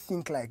don't we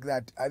think like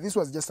that? This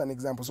was just an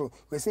example. So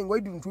we're saying why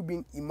don't we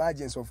bring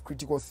emergence of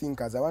critical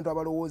thinkers, abantu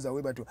abalowooza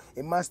we bato,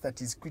 a mass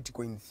that is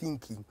critical in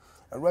thinking.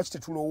 Lwaki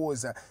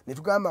tetulowooza ne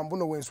tugamba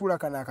mbuno wensuula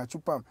kana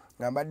akacupa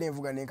nga mbadde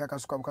envuga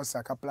nenkakasuka bukasa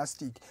aka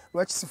plastic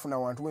lwaki sifuna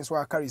wantu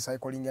wensuula aka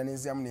recycling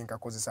yanenziamu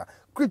nenkakozesa.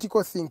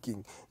 Critical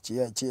thinking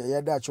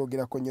yadde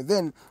akyogerako nnyo.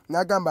 Then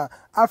nagamba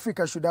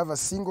Africa should have a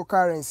single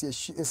currency,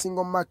 a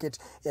single market,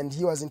 and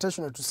he was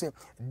intentional to say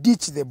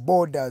ditch the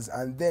borders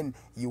and then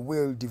you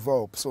will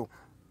develop. So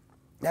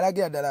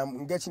nalagira ddala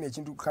ngekino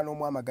ekintu kana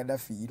omwama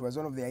Gaddafi, it was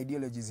one of the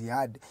ideologies he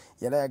had.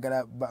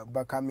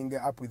 Yagala coming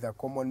up with a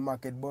common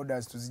market,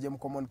 borders to zijemu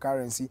common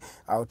currency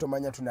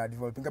automanya tuna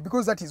developing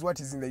because that is what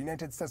is in the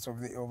United States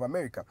of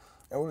America.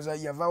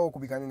 Yavao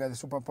becoming a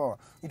superpower.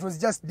 It was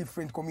just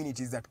different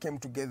communities that came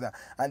together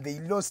and they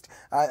lost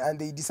and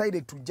they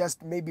decided to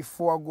just maybe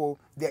forego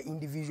their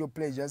individual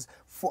pleasures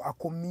for a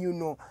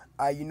communal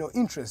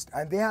interest,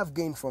 and they have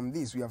gained from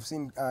this. We have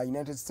seen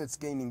United States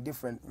gaining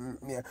different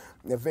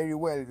very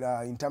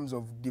well in terms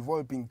of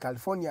developing.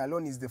 California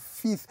alone is the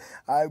 5th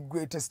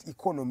greatest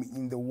economy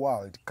in the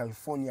world.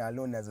 California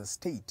alone as a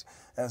state.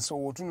 So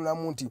wotunula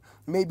munti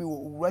maybe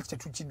lwaki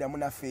tetukiddamu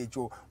naffe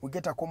ekyo, we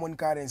get a common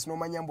currency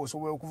nomanya mbu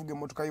osobola okuvuga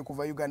emmotoka yo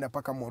kuva Uganda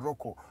paka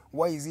Morocco.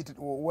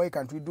 Why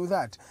can't we do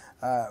that?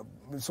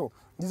 So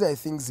these are the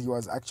things he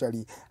was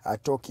actually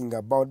talking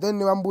about. Then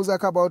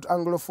Wambuzaka about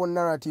Anglophone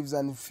narratives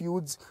and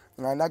feuds.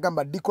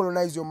 Nagamba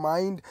decolonize your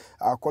mind,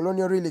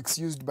 colonial relics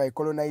used by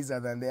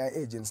colonizers and their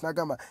agents.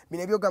 Nagamba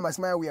binebyogamba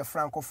smile we are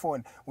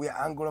francophone, we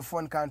are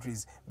anglophone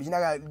countries.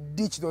 Bijinaga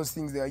ditch those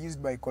things, they are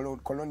used by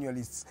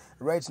colonialists.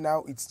 Right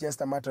now it's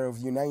just a matter of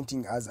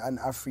uniting as an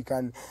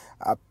African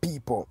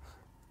people.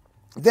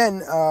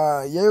 Then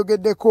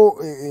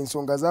yayogeddeko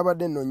ensonga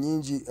zabadde nno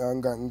nyingi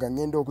nga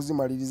ngenda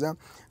okuzimaliriza.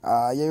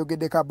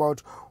 Yayogeddeko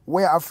about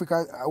where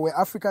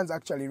Africans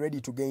actually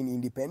ready to gain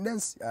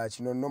independence.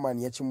 Kino Norman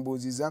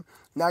yakimubuuziza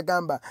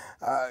n'agamba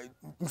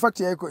in fact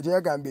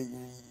yagambe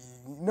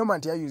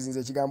Norman using the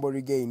Chigambo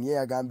regain.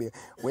 Yagambe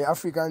were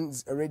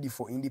Africans ready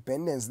for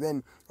independence.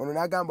 Then ono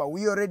n'agamba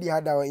we already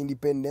had our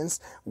independence,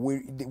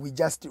 we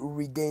just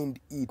regained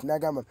it.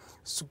 N'agamba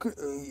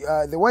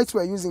the whites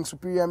were using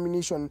superior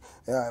ammunition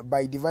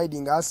by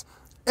dividing us.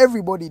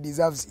 Everybody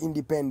deserves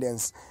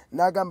independence.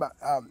 Nagamba,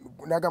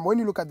 when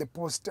you look at the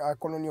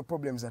post-colonial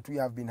problems that we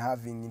have been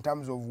having in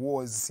terms of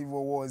wars,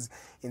 civil wars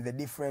in the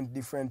different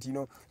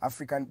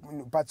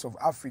African parts of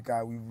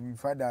Africa,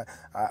 we've had a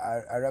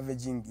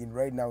ravaging in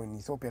right now in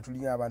Ethiopia.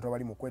 We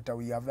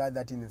have had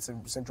that in the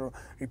Central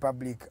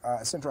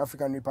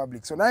African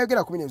Republic. So now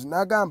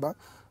Nagamba,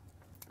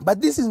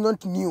 but this is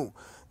not new.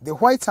 The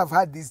whites have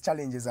had these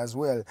challenges as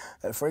well.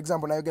 For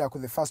example,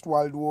 the First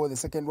World War, the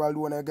Second World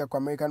War,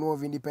 American War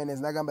of Independence,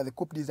 the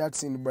coup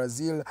d'etats in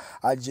Brazil,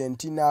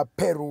 Argentina,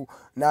 Peru,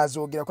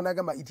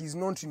 it is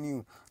not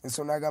new. And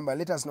so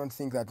let us not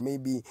think that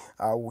maybe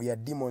we are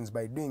demons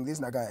by doing this.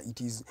 It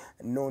is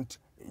not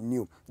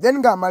new.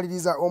 Then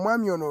ng'amaliriza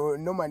omwami ono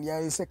Norman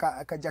yayise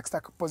ka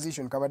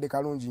juxtaposition kabadde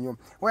kalungi nnyo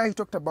where he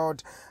talked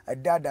about a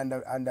dad and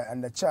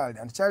a child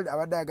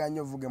abadde aganye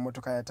ovuga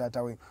emmotoka ya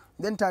taata we.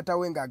 Then taata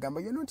we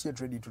ng'agamba you're not yet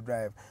ready to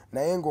drive.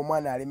 Naye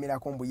ng'omwana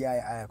alemerako mbu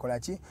yaye akola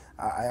ki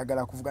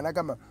ayagala kuvuga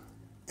n'agamba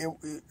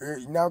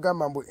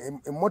n'agamba mbu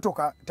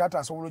emmotoka taata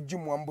asobola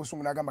ogimuwa mu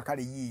busungu n'agamba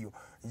kale yiiyo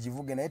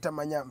givuge naye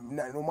tamanya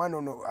omwana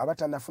ono aba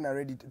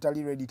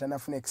tali ready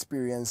tanafuna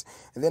experience.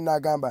 Then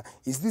n'agamba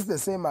is this the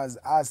same as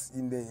us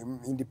in the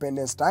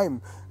independence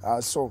time?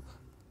 So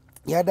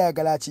yada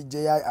ayagala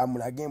akijjeyo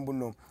amulage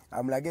mbuno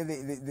amulage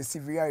the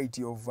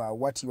severity of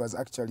what he was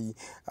actually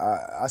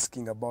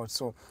asking about.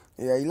 So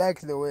yeah, I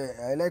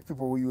like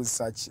people who use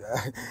such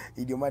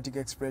idiomatic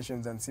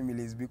expressions and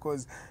similes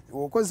because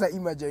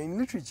image in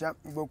literature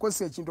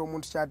because ekintu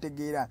omuntu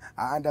kyategeera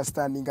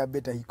understanding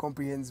better, he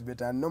comprehends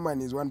better. And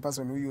Norman is one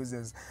person who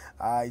uses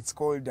it's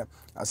called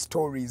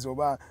stories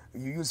oba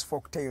you use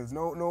folk tales.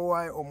 No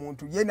why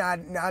omuntu ye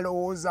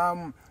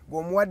nalowoozamu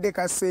gwomuwadde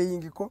ka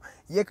saying ko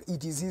ye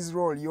it is his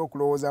role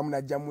y'okulowoozamu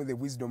najjamu the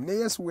wisdom. Ne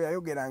Yesu we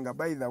yayogeranga,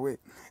 by the way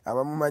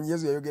abamumanyi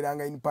Yesu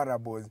yayogeranga in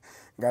parables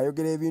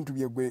ng'ayogera ebintu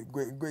bye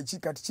gwe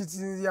kati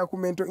kisinzira ku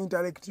mental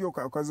intellect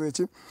y'okakoze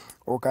eki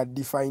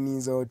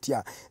okadefininza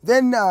otya.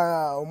 Then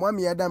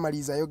omwami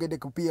yadamaliza ayogedde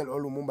ku PLO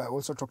Lumumba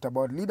also talked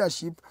about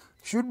leadership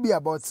should be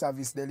about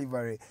service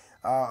delivery.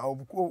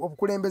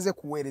 Obukulembeze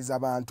kuweereza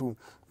abantu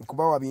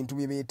kubawa bintu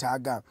bye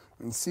beetaaga,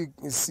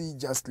 see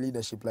just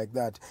leadership like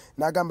that.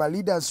 N'agamba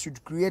leaders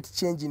should create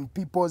change in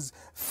people's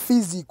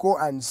physical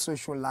and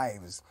social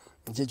lives.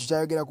 Kyekyo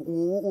kyayogera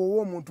ku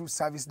omuntu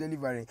service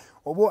delivery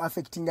oba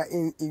affectinga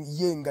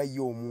yenga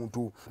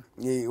y'omuntu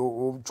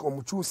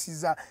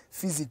omukyusiza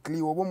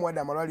physically oba omuwadde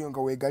amalwaliro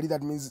nga weegali,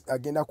 that means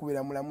agenda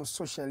kubeera mulamu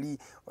socially.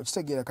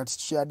 Okitegeera kati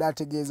kyeyadde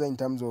ategeeza in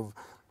terms of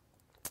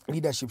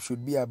leadership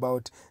should be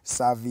about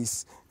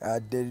service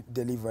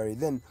delivery.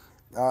 Then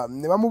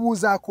ne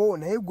bamubuuzaako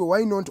naye gwe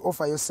why not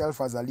offer yourself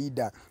as a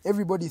leader?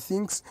 Everybody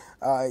thinks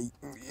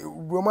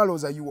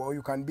Romaloza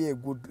you can be a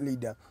good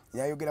leader.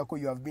 Yayogerako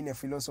you have been a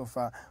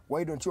philosopher,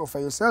 why don't you offer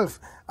yourself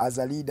as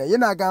a leader? Ye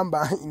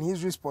n'agamba in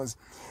his response,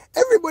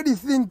 everybody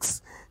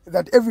thinks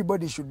that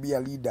everybody should be a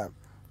leader.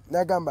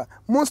 Nagamba,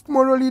 most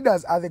moral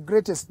leaders are the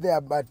greatest there,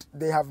 but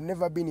they have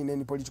never been in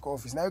any political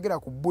office. Nayogera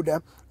ku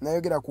Buddha,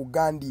 nayogera ku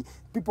Gandhi,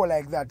 people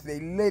like that, they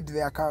led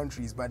their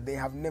countries, but they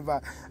have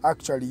never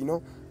actually,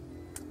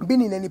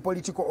 been in any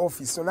political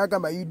office. So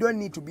Nagamba, you don't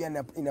need to be in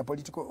a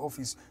political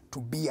office to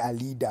be a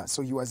leader.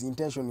 So he was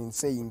intentional in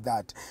saying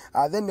that.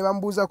 Then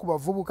Nebambuza Kuba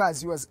Vubuka,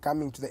 as he was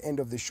coming to the end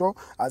of the show,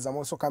 as I'm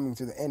also coming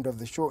to the end of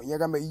the show,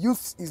 Yagamba,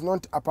 youth is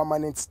not a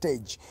permanent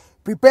stage.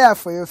 Prepare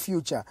for your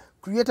future.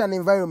 Create an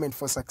environment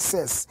for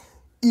success.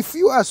 If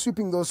you are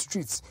sweeping those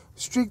streets,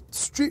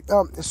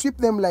 sweep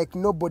them like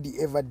nobody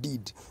ever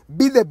did.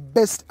 Be the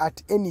best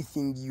at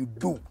anything you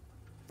do.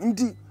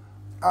 Nti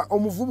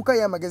omuvubuka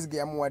y'amagezi ge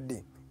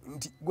yamuwadde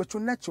nti gwe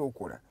kyonna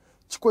ky'okola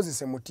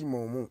kikozese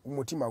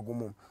mutima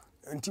gumu.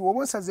 Nti woba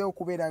osazeewo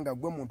okubeera nga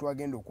gwe muntu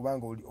agenda okuba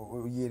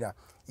nga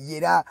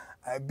yera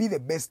be the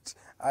best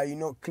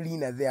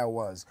cleaner there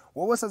was.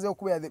 Woba osazeewo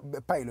okubeera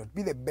the pilot,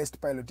 be the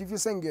best pilot. If you're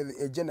saying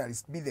you're a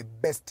journalist, be the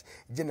best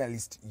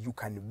journalist you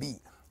can be.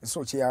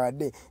 So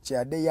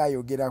kyeyadde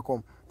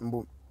yayogerako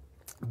mbu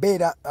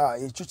beera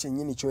ekyo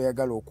kyennyini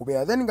ky'oyagala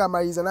okubeera. Then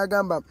ng'amaliriza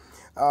n'agamba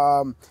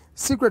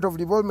secret of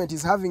development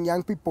is having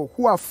young people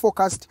who are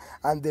focused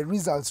and the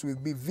results will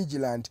be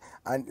vigilant,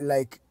 and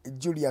like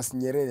Julius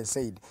Nyerere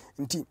said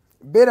nti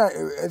better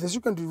the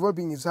secret to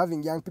developing is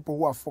having young people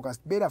who are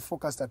better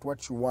focused at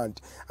what you want,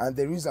 and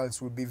the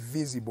results will be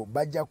visible.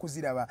 Bajja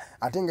kuziraba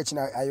atenga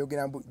kina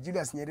ayogera mbu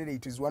Julius Nyerere,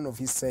 it is one of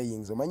his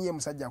sayings. Omanyi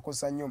musajja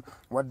akosa nnyo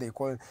what they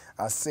call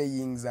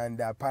sayings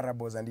and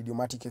parables and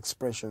idiomatic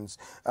expressions.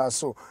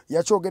 So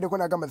yakyogedeko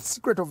n'agamba the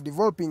secret of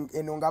developing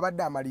eno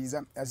ng'abadde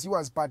amaliza as he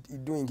was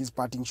doing his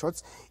parting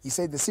shots. He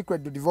said the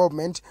secret to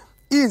development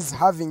is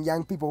having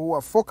young people who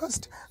are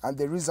focused and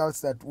the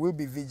results that will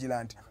be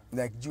vigilant,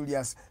 like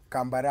Julius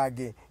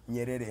Kambarage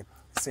Nyerere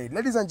said.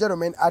 Ladies and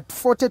gentlemen, at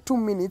 42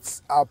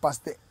 minutes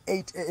past the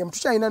 8 a.m.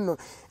 tukyalina nno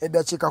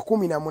eddakiika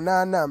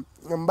 18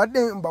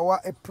 mbadde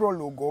mbawa a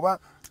prologue oba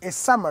a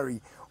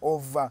summary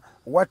of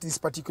what this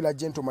particular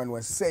gentleman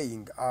was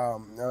saying.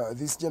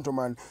 This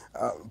gentleman,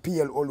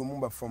 PLO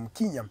Lumumba from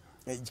Kenya,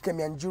 a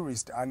Kenyan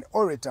jurist, an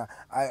orator,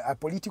 a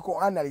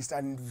political analyst,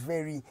 and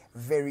very,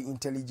 very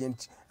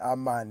intelligent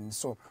man.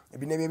 So,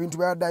 bino ebintu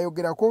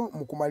byadayogerako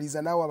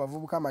mukumaliza nawe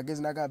abavubuka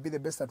amagezi naga be the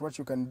best at what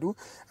you can do,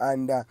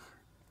 and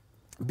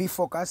be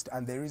focused,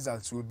 and the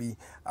results will be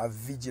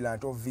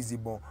vigilant or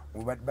visible.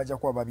 Bajja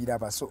kuba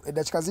babiraba. So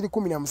eddakiika ziri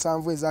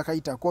 17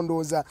 ezakayita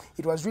kondooza.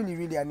 It was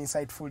really an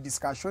insightful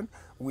discussion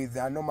with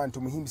Norman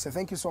Tumuhimbise.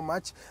 Thank you so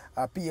much,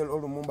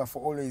 PLO Lumumba,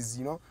 for always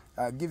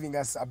giving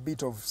us a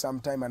bit of some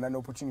time and an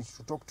opportunity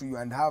to talk to you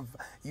and have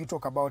you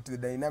talk about the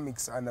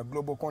dynamics and a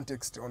global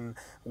context on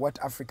what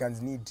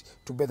Africans need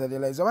to better their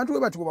lives. Abantu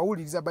weba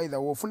tukubawuliriza by the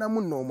way,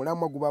 ofunamu nno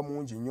omulamwa guba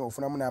mungi nnyo,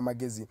 ofunamu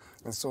n'amagezi.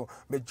 And so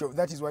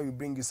that is why we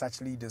bring you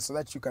such leaders, so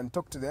that you can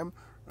talk to them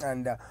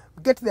and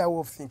get their way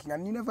of thinking,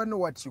 and you never know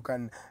what you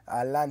can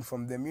learn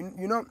from them.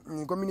 You know,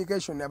 in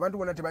communication,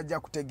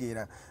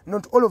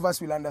 not all of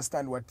us will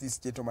understand what this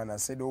gentleman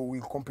has said or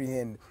will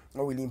comprehend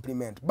or will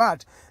implement,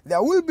 but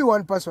there will be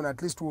one person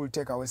at least who will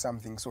take away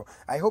something. So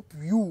I hope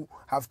you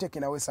have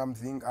taken away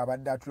something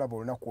about that.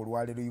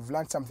 You've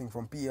learned something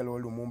from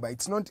PLO Lumumba.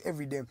 It's not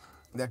every day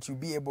that you'll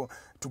be able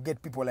to get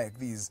people like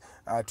these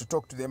to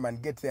talk to them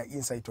and get their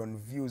insight on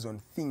views on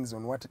things,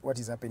 on what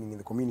is happening in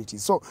the community.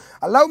 So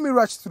allow me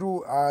rush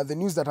through the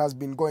news that has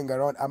been going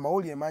around. I'm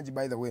only Emaji,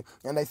 by the way,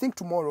 and I think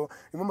tomorrow,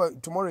 remember,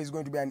 tomorrow is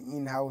going to be an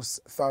in-house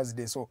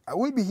Thursday. So I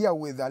will be here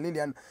with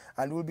Lillian,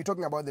 and we'll be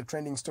talking about the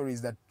trending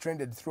stories that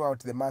trended throughout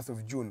the month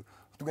of June.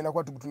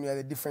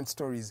 The different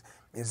stories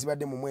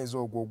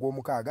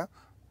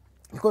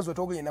because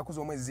wetogere enaku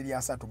z'omwezi ziri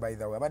asatu, by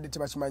the way, abadde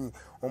tebakimanyi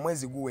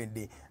omwezi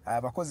guwedde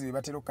abakozi be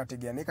batera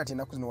okukategera naye kati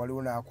enaku zino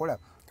waliwo n'akola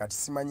kati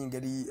simanyi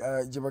ngeri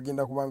gye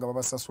bagenda kubanga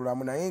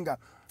babasasulamu naye nga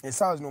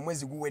essaawa zino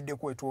omwezi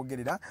guweddeko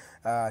wetwogerera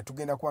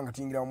tugenda kubanga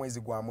tuyingira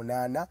omwezi gwa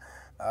munaana.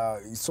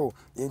 So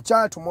in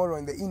chat tomorrow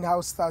in the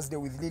in-house Thursday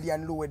with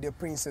Lillian Luwe, the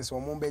Princess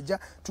Omumbeja,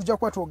 tujja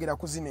kuba twogera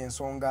ku zino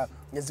ensonga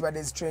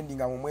ezibadde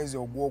zitrendinga mu mwezi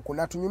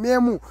ogwokuna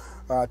tunyumyemu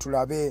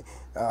tulabe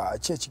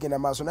kyekigenda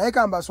maaso naye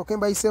kamba asooke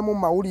mbayiseemu mu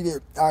mawulire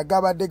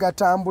agabadde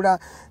gatambula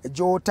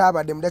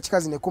gy'otaabadde mu dakika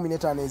zino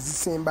 15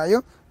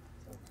 ezisembayo.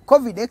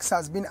 Covidex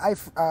has been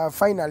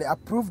finally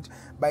approved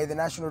by the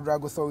National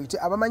Drug Authority.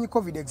 Abamanyi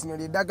Covidex nyo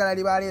ly'eddagala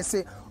lye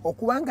baleese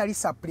okubanga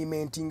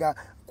li-supplementinga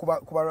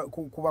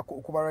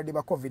kubalwadde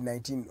ba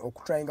COVID-19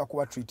 okutryinga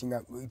kuba treating.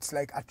 It's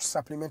like a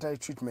supplementary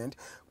treatment,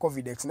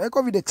 Covidex. Naye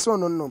Covidex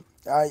ono nno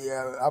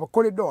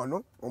abakoledde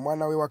ono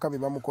omwana we wakabi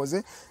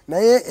bamukoze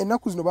naye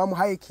ennaku zino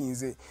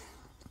bamuhayikinze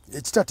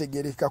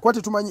ekitategerekeka kuba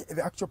tetumanyi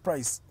the actual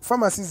price.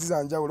 Pharmacies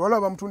zanjawulo waliwo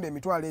abamutunda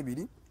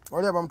 $2,000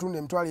 waliwo abamutunda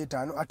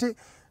 $5,000 ate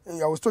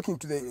I was talking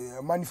to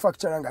the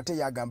manufacturer and ate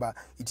yagamba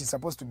it is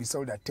supposed to be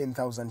sold at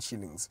 10,000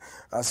 shillings.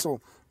 So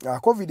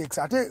Covidex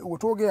ate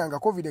wetwogeranga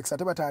Covidex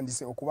ate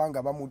batandise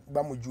okubanga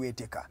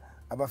bamujweteka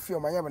abafio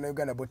manya bana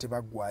Uganda bote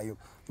bagwayo.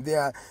 They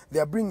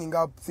are bringing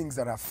up things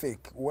that are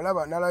fake.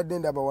 Walaba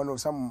naladde aba one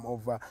of some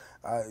of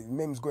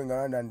memes going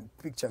around and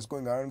pictures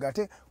going around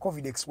ate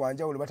Covidex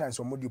wanja ule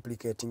batandise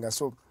duplicating.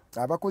 So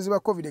abakozi ba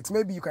Covidex,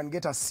 maybe you can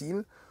get a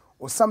seal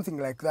or something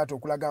like that, or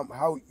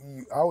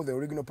how the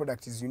original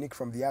product is unique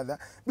from the other,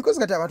 because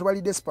kati abantu bali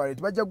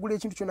desperate bajja kugula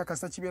ekintu kyonna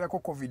kasa kibeerako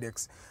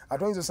Covidex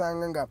atonyiza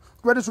osanga nga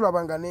tubadde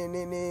tulabanga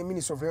ne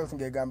Ministry of Health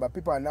ng'egamba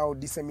people are now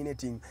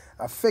disseminating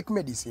fake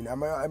medicine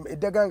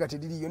eddagala nga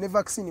teririyo ne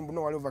vaccine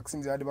mbuno waliwo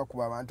vaccines abadde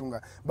bakuba abantu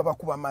nga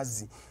babakuba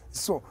mazzi.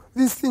 So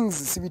these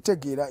things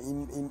sibitegeera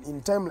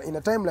in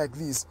a time like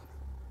this.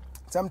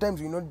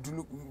 Sometimes we know to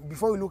look,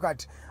 before we look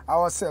at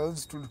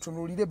ourselves to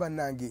tunulire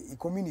banange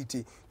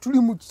community tuli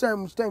mu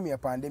time ya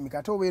pandemic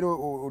ate obeera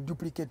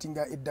duplicating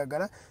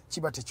eddagala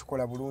kiba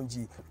tekikola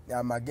bulungi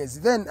amagezi.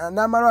 Then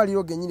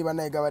n'amalwaliro genyini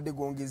banaye gabadde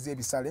gongeza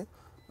ebisale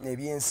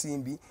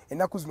ebyensimbi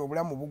ennaku zino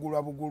obulamu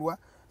bugulwa.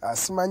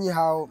 Simanyi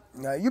how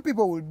you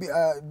people will be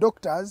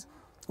doctors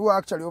who are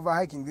actually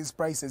overhiking these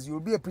prices. You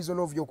will be a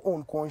prisoner of your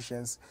own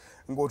conscience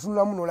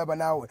ng'otunulamu n'olaba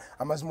naawe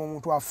amazima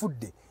omuntu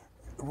afudde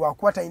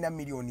lwakwata ina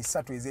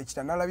 $3,000,000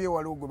 ez'ekitanda nalabye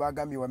waliwo gwe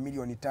bagambye wa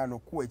 $5,000,000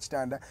 kuwa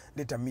ekitanda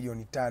leta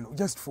 $5,000,000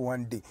 just for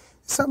one day.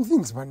 Some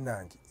things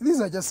bannange,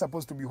 these are just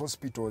supposed to be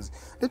hospitals.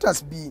 Let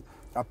us be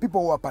people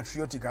who are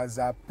patriotic, as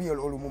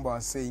PLO Lumumba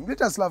was saying.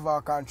 Let us love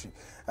our country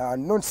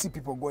and not see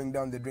people going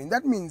down the drain.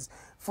 That means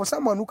for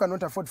someone who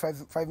cannot afford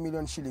 5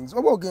 million shillings,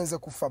 oba ogenze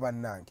kufa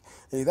bannange.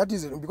 That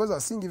is because I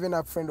was seeing even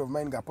a friend of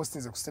mine got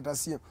posting the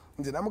status here.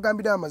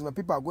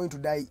 People are going to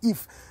die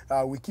if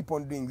we keep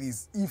on doing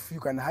this. If you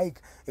can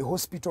hike a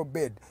hospital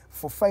bed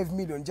for 5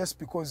 million just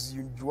because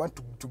you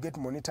want to get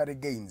monetary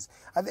gains,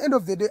 at the end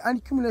of the day, an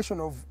accumulation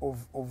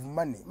of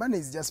money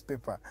is just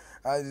paper.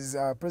 As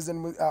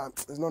president,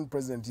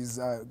 non-president, is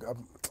a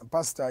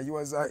pastor. He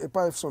was a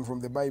person from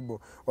the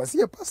Bible. Was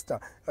he a pastor?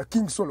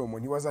 King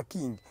Solomon. He was a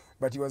king,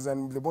 but he was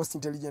the most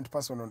intelligent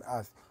person on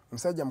earth.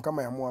 Msajja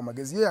mkama ya muwa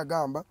magezi ye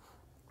agamba,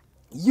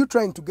 you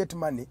trying to get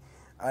money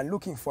and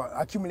looking for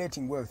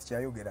accumulating wealth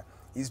chayogera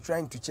is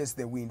trying to chase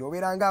the wind.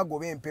 Oberanga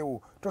agobe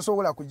empewo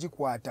tosobola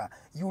kujikwata.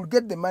 You will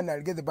get the money,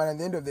 I'll get the money. At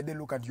the end of the day,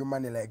 look at your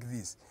money like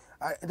this.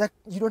 That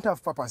you don't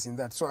have purpose in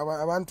that. So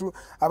abantu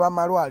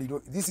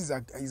abamalwaliro, this is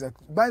a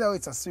by the way,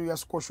 it's a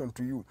serious caution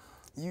to you.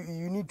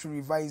 You need to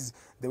revise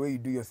the way you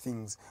do your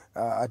things.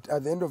 At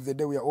the end of the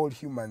day, we are all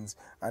humans,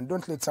 and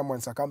don't let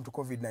someone succumb to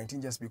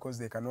COVID-19 just because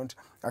they cannot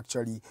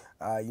actually,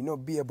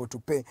 be able to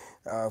pay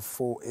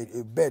for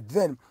a bed.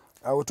 Then,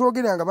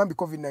 otwogeranga bambi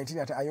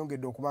COVID-19 ate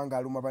ayongedde okubanga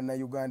aluma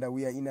bannayuganda.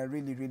 We are in a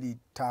really, really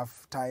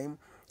tough time.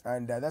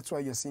 And that's why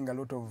you're seeing a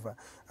lot of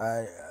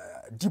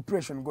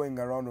depression going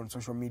around on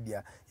social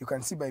media. You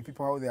can see by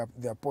people how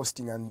they are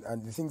posting and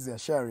the things they are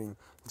sharing.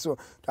 So,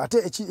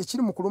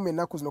 ekiri mu kuluma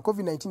ennaku zino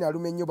COVID-19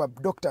 aluma ennyo ba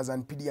doctors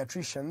and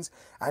pediatricians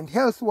and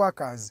health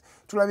workers.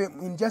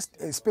 Tulabe in just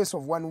a space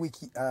of 1 week,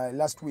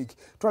 last week,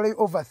 tulabe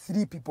over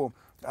 3 people,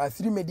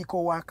 3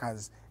 medical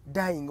workers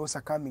dying or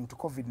succumbing to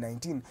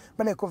COVID-19.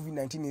 But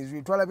COVID-19 is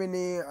real.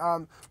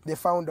 The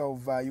founder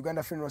of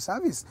Uganda Funeral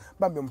Service,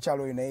 Bambi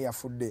Mchalo in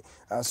food day.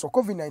 So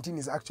COVID-19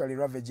 is actually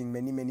ravaging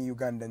many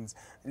Ugandans.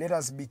 Let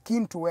us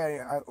begin to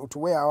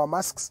wear our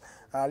masks.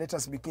 Let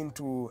us begin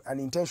to an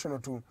intentional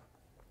to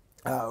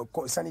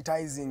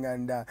sanitizing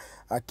and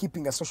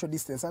keeping a social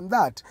distance, and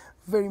that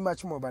very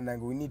much more banang.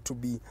 We need to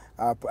be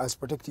as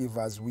protective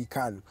as we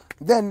can.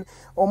 Then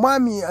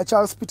omwami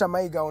Charles Peter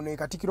Mayiga ono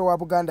katikiro wa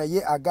Buganda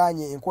ye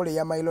aganye enkole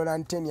ya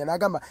Mailoland tenure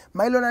nagamba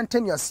Mailoland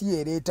tenure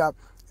siyereeta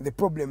the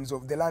problems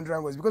of the land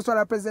wrangles, because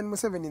while President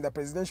Museveni in the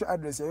presidential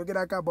address you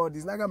get about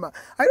this nagamba,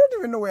 I don't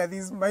even know where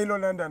this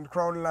Mailoland and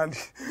Crown land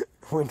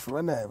went from.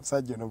 When I am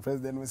surgeon of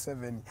President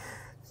Museveni,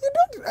 you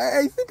don't.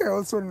 I think I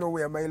also know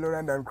where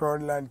Mailoland and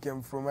Crown land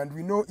came from, and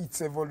we know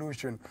its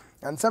evolution.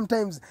 And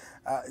sometimes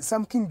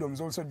some kingdoms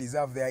also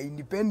deserve their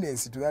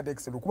independence to that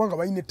extent.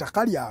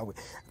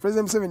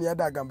 President Museveni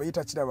yadagamba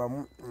yitachira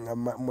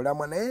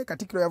mulamwa naye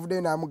katikiro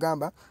yavude na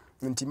mugamba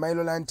nti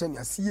Mailoland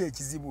tenure si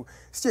ekizibu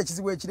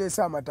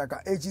ekiresa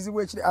amataka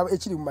ekizibu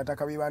ekiri mu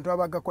mataka be bantu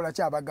abagakola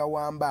kya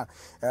abagawamba.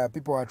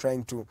 People are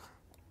trying to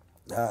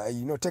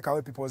take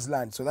away people's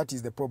land. So that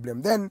is the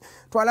problem. Then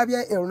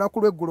twalabya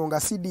olunaku lw'eggulu nga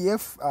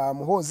CDF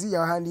Muhoozi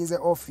yahandinze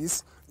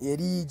office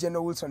eri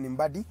General Wilson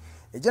Mbadi.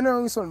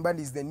 General Wilson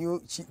Mbadi is the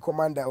new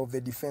commander of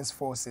the defense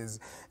forces.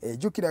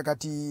 Jukira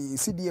kati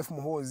CDF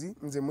Muhoozi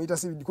nze muita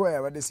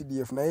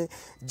CDF naye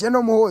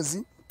General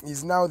Muhoozi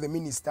is now the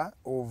Minister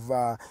of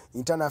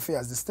Internal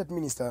Affairs, the State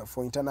Minister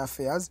for Internal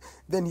Affairs.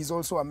 Then he's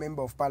also a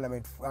member of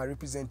Parliament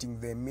representing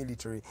the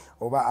military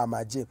over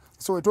Amaje.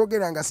 So we talk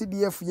about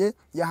CDF ye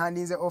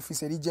yahandinze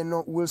office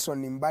General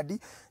Wilson Mbadi.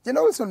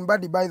 General Wilson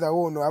Mbadi, by the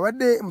way, no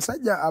abadde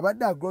musajja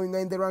abadde growing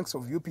in the ranks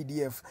of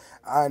UPDF,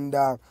 and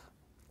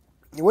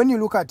when you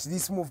look at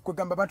this move,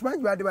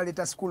 let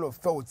a school of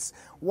thoughts.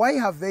 Why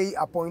have they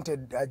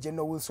appointed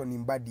General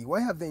Wilson Mbadi?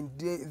 Why have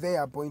they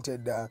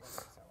appointed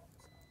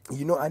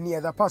any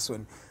other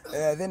person?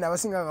 Then I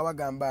was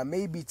thinking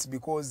maybe it's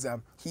because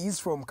he is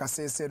from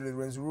Kasese, the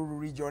rural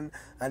region,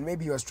 and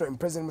maybe President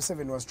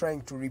Museveni was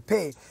trying to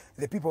repay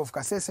the people of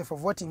Kasese for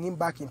voting him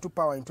back into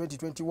power in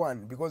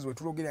 2021, because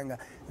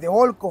the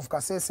whole of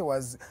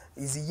Kasese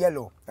is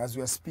yellow as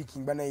we are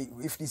speaking. But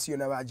if this year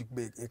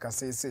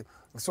Kasese,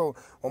 so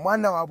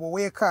omwana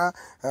waboweka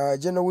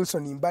General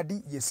Wilson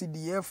Mbadi, the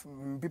CDF,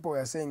 people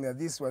were saying that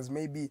this was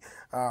maybe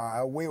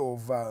a way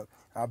of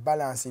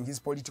balancing his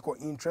political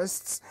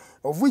interests,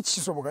 of which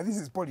this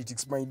is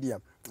politics, my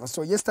dear.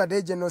 So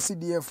yesterday, General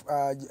CDF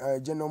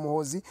General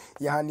Muhoozi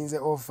yahandinze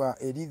off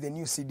the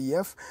new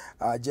CDF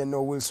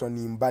General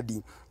Wilson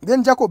Mbadi.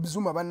 Then Jacob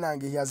Zuma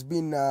Banange, he has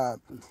been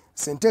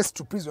sentenced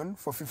to prison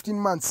for 15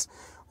 months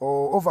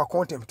over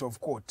contempt of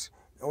court.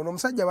 Ono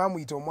musajja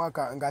bamuyita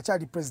omwaka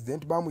ng'akyali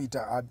president,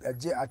 bamuyita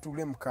ajje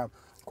atulemka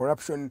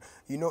corruption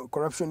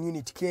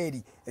unit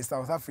Kerry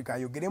South Africa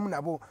yogeremu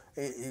nabo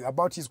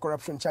about his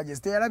corruption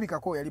charges.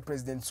 Teyalabikako yali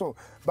president, so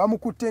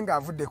bamukutte nga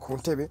avudde ku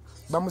ntebe,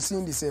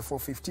 bamusindise for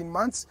 15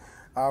 months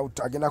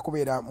agenda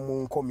kubeera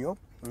mu nkomyo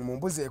mu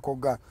mbuzi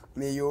ekogga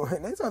neyo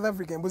naye South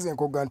Africa embuzi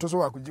ekogga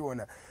ntosobola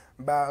kugiwona.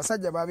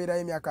 Basajja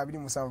babeerayo emyaka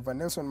 27.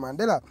 Nelson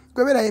Mandela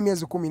kwebeerayo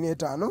emyezi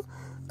 15.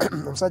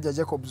 Omusajja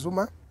Jacob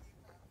Zuma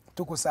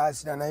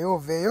tukusaasira naye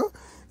oveeyo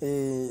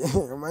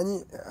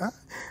omanyi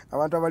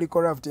abantu abali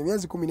corrupt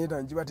emyezi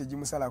 15 giba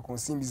tegimusala ku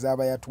nsimbi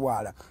z'aba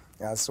yatwala.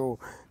 So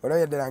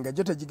olabyaddala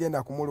jo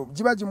tegigenda kumuluma,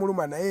 giba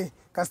gimuluma naye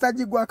kasita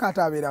gigwako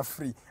ate abeera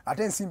free,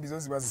 ate ensimbi zo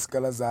ziba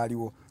zisigala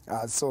zaaliwo.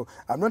 So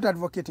I'm not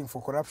advocating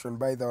for corruption,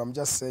 by the way. I'm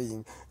just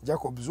saying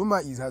Jacob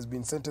Zuma has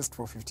been sentenced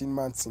for 15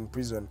 months in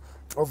prison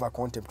over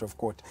contempt of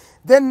court.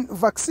 Then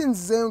vaccines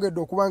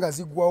zeyongedde okuba nga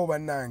ziggwawo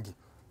bannange,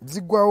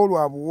 ziggwawo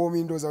lwa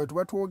buwoomi. Ndowooza bwe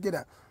tuba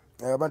twogera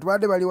abantu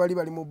badde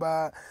bali mu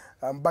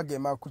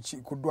bagema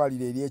ku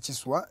ddwaliro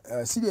ery'ekiswa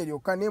siri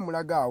eryokka ne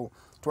mulagaawo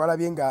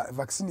twalabye nga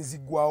vaccine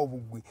ziggwawo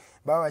buggwi,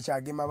 baba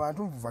bakyagema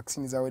abantu mu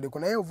vaccine zaweddeko,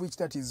 naye of which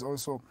that is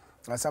also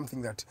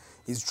something that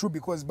is true,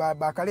 because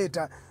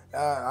bakaleeta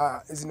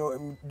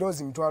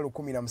dozi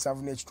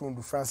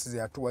 17,500 France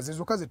zeyatuwa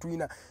zezokka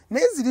zetulina,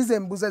 naye ziri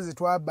zembuza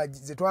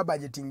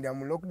zetwabudgetingira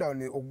mu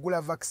lockdown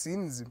okugula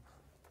vaccines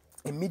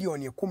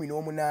emiliyoni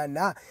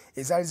 18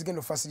 ezaali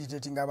zigenda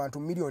facilitating abantu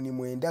miliyoni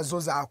 9 zo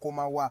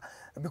zaakomawa,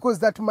 because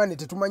that money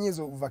tetumanyi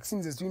ezo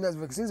vaccines ezitulina.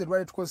 Vaccines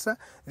etwali tukozesa,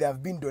 there have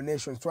been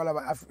donations.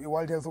 Twalaba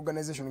World Health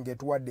Organization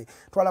ngetuwadde,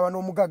 twalaba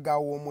n'omugagga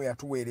omu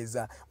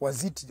yatuweereza,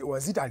 was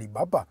it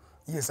Alibaba?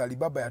 Yes,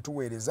 Alibaba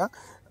yatuweereza,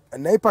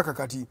 naye paka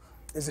kati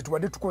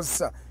ezetuwadde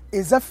tukozesa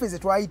ezaffe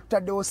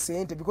zetwayitaddewo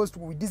sente, because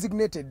we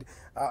designated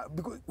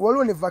because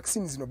waliwo ne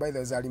vaccines zino by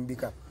the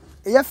zalimbika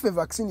eyaffe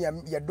vaccine ya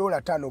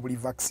 $5 buli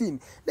vaccine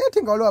naye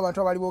ate nga waliwo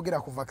abantu abali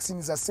boogera ku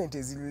vaccine za sente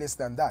eziri less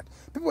than that.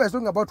 People are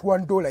talking about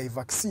 $1 a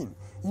vaccine.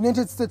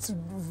 United States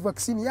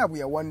vaccine yaabwe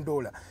ya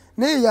 $1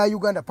 naye ya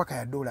Uganda paka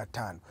ya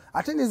 $5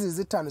 ate nezo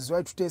ez'ettaano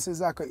ziwali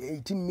tuteesezaako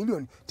 18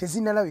 million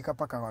tezinalabika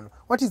paka wano.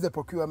 What is the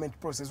procurement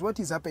process? What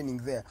is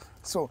happening there?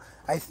 So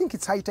I think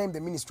it's high time the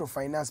Ministry of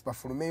Finance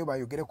bafulumeyo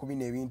bayogere ku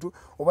bino ebintu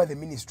oba the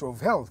Ministry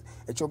of Health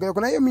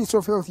ekyogereko naye Ministry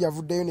of Health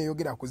yavuddeyo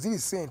neyogera ku ziri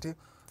sente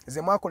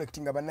ze mwa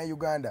collectinga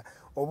bannayuganda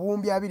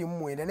obuwumbi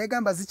 29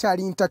 negamba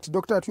zikyali intact.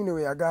 Dr. Twine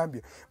we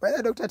yagambye by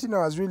the Dr. Twine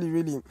was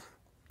really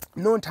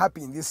not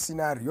happy in this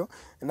scenario.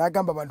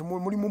 Nagamba bantu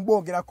muli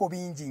mubogerako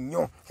bingi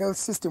nnyo health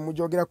system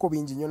mujogerako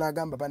bingi nnyo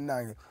nagamba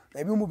bannange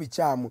ebimu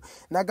bichamu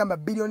nagamba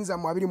billions za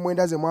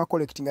 29 ze mwa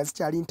collecting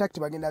zikyali intact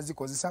bagenda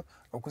zikozesa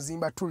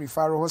okuzimba 2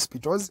 referral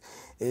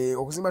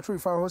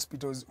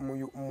hospitals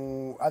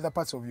mu other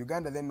parts of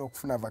Uganda then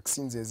okufuna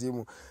vaccines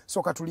ezimu.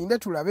 So katulinde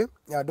tulabe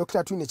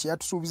Dr. Twine kye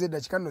yatusuubiza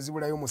dakika nno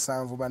zibulayo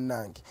 7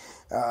 bannange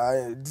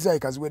design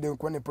kaziwedde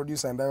ku ne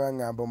producer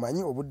ndabangamba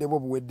omanyi obudde bwo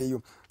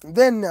buweddeyo.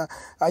 Then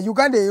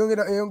Uganda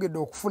eyongedde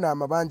okufuna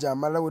amabanja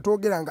amala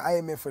wetwogera nga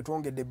IMF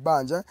etwongedde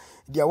ebbanja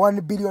lya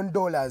 $1 billion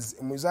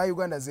mu za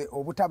Uganda ze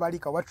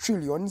obutabalika wa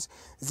trillions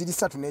ziri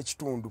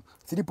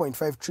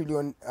 3.5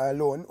 trillion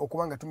loan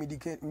okubanga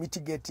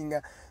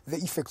mitigating the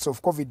effects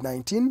of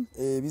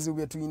COVID-19 bizibu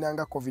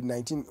byetuyinanga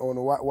COVID-19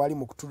 ono wali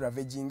mu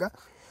kuturavejinga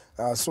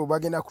so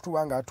bagenda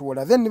kutuwanga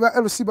atuwola. Then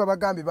ba LC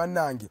bagambi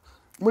bannange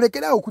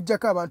mulekera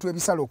okujjako abantu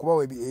ebisalo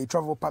okubawa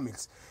travel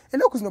permits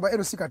ennaku zino ba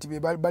LC kati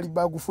bali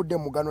bagufudde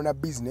mugano na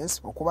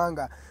business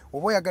okubanga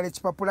oba oyagala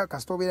ekipapula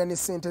kasita obeera ne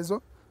ssente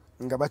zo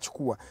nga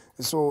bakikuwa.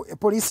 So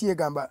police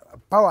yegamba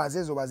powers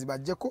ezo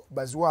bazibajjeko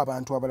baziwa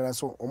abantu abalala.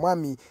 So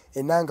omwami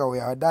enanga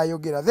we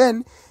adayogera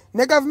then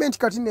ne government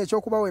kati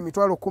n'ekyokubawa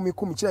emitwalo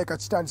 10 kirabika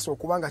kitandise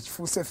okubanga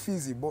kifuuse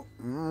feasible.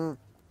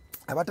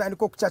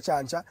 Abatandika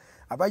okucacyanca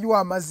abayiwa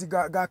amazzi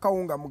ga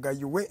kawunga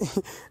mugayuwe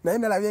naye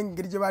nalabye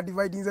engeri gye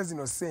badividinze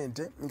zino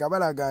ssente nga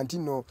balaga nti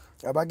no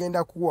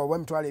abagenda kuwa wa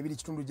emitwalo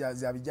 2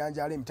 za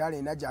bijanjalo emitwalo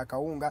 4 gya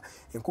kawunga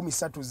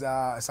 13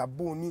 za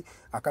sabbuuni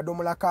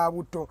akadomola ka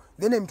butto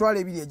then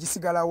emitwalo 2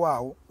 egisigala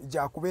waawo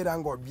gya kubeera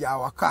nga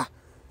byawaka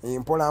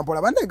mpola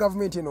mpola bande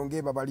government eno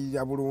ngeba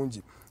balirira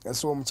bulungi.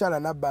 So omukyala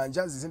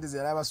nabbanja zisente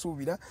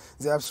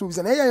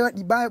zeyabasuubiza naye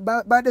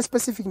bade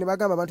specific ne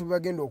bagamba abantu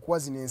bagenda okuwa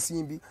zino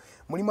ensimbi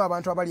mulimu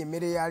abantu abali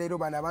emmere ya leero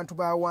bana abantu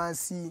ba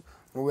wansi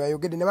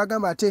oyogedde ne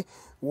bagamba ate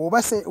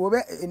woba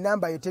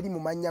enamba yo teri mu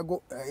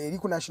mannyago eri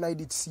ku national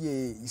ID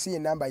si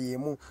enamba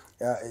yemu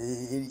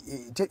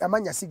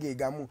amanya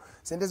sigeegamu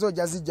sente zo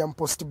jazijja mu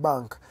post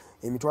bank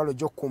emitwalo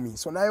 10.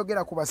 So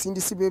nayogera ku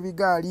basindisi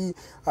b'ebigaali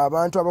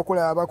abantu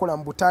abakola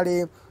mu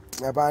butale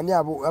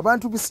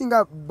abantu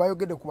bisinga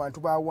bayogedde ku bantu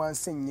ba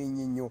wansi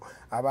nnyo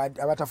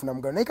abatafuna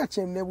mugano naye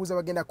kakyenebuuza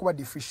bagenda kuba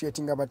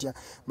differentiating batya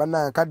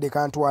bannange kadde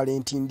kantwala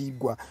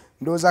entindigwa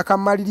ndowooza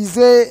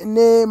kamalirize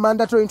ne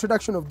mandatory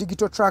introduction of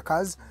digital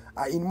trackers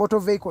in motor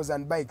vehicles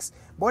and bikes.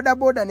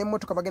 Boda ne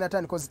motoka bagenda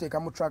tandika ziteeka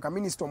mu tracker.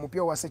 Minister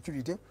omupya wa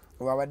security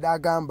wabadde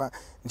agamba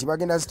nti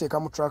bagenda ziteeka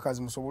mu trackers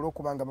musobole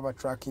okubanga baba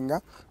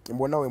trackinga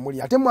mbona we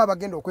muli ate mu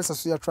abagenda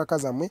okwesasuya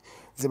trackers amwe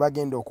ze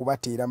bagenda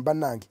okubateera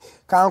mbannange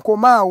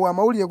kankomaawo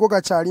amawulire go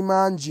gakyali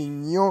mangi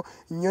nnyo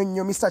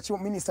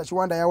Minister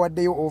Kiwanda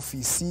yawaddeyo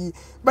office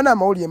bana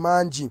amawulire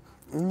mangi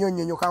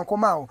nnyo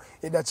kankomaawo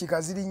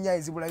eddakiika ziri 4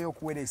 ezibulayo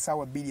okuwera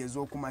essaawa 2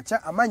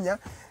 ez'okumakya amanya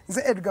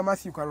nze Edgar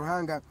Matthew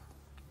Karuhanga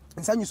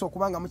nsanyusa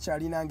okubanga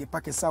mukyali nange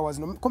paka essaawa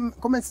zino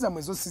comments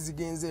zammwe zo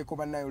sizigenzeeko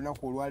bannayo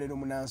olunaku olwaleero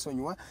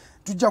munansonyiwa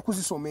tujja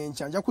kuzisoma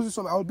enkya nja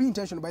kuzisoma. I'll be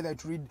intentional by the way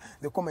to read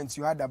the comments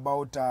you had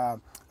about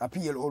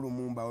PLO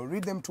Lumumba. I'll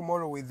read them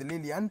tomorrow with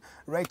Lillian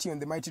right here on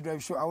the Mighty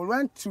Drive Show. I will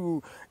want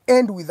to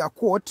end with a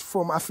quote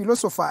from a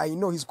philosopher I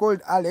know. He's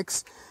called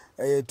Alex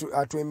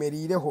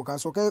atwemeriireho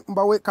kansoke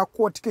mbawe ka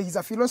quote ke. He's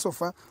a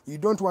philosopher. You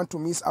don't want to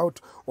miss out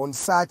on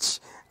such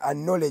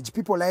knowledge.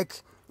 People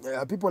like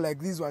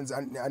these ones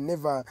are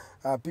never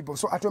people.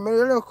 So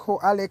atwemeriireho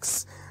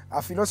Alex,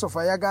 a philosopher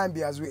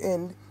yagambye as we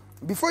end,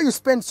 before you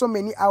spend so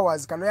many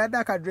hours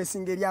kanoyadaka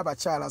addressing eri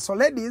abakyala. So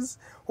ladies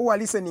who are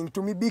listening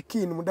to me, be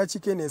keen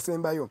mudakike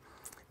nesembayo.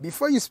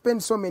 Before you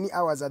spend so many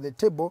hours at the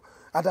table,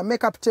 at a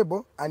makeup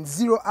table, and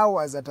 0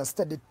 hours at a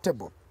study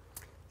table,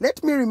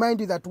 let me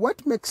remind you that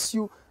what makes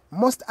you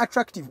most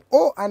attractive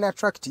or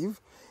unattractive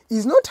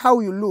is not how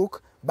you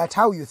look, but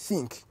how you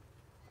think,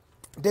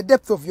 the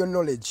depth of your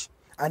knowledge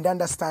and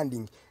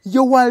understanding,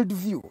 your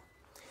worldview.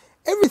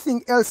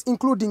 Everything else,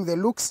 including the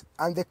looks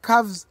and the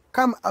curves,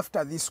 come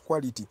after this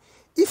quality.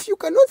 If you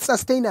cannot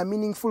sustain a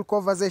meaningful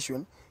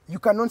conversation, you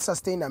cannot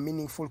sustain a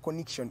meaningful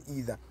connection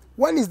either.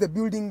 One is the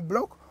building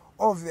block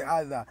of the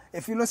other. A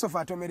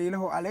philosopher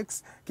tomerileho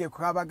Alex ke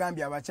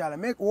kwabagambya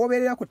abakyala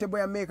woberera ku tebo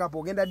ya makeup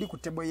ogenda di ku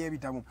tebo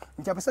y'ebitamu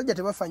nti abasajja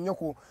tebafa nnyo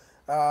ku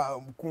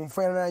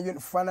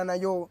nfaanana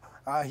yo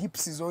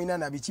hips zoina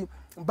na biki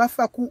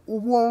bafa ku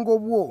ubwongo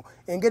bwo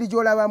engeri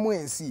gy'olabamu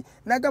ensi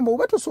nagamba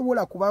oba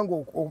tosobola kubanga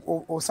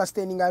o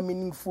sustaining a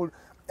meaningful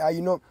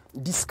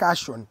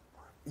discussion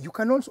you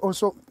can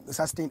also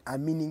sustain a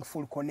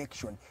meaningful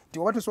connection.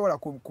 Tiwa tusobola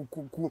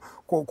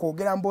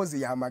kwogera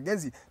mboozi ya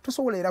magezi,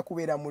 tusobola era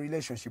kubeera mu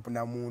relationship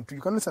na muntu.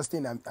 You cannot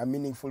sustain a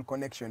meaningful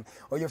connection.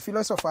 Or your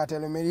philosopher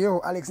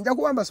Telemerio Alex nja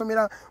kuwamba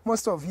somera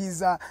most of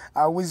his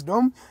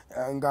wisdom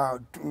nga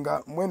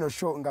mweno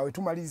show nga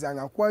wetumaliza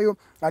nga kwayo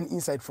an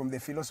insight from the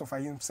philosopher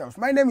himself.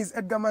 My name is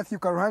Edgar Matthew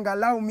Karuhanga.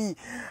 Allow me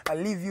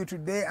leave you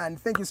today, and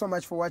thank you so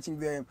much for watching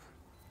the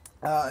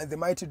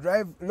Mighty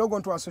Drive. Log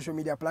on to our social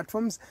media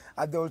platforms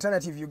at The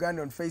Alternative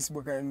Uganda on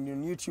Facebook and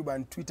on YouTube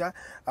and Twitter.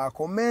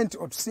 Comment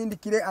or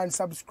syndicate and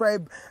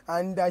subscribe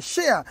and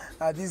share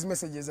these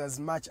messages as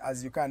much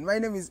as you can. My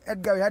name is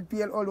Edgar. We had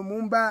PLO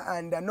Lumumba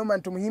and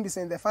Norman Tumuhimbise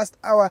in the first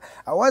hour.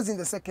 I was in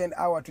the second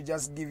hour to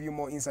just give you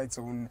more insights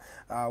on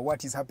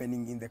what is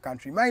happening in the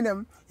country. My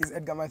name is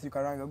Edgar Matthew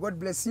Karanga. God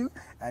bless you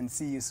and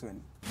see you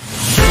soon.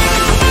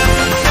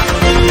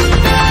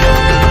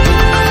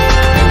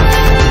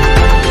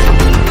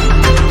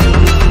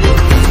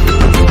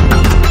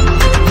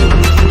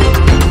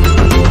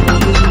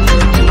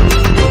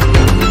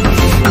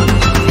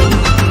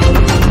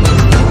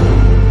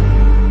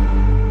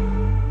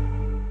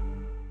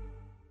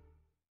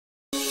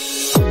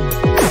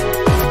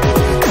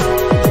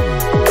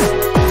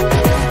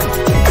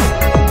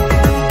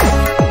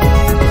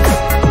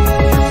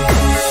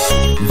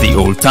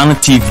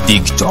 Alternative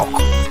Dig Talk.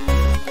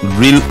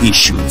 Real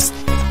issues,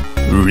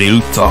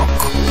 real talk.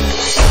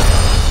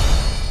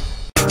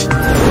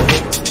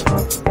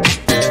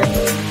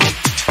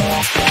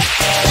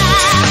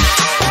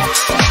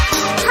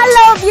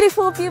 Hello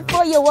beautiful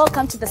people, you're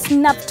welcome to the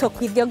Snap Talk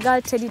with your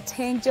girl Teddy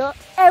Tenjo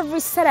every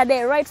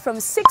Saturday right from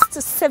 6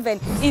 to 7.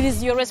 It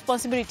is your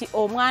responsibility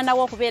omwana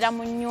wo kubeera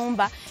mu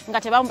nyumba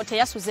nga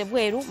teyasuze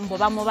bweru mbo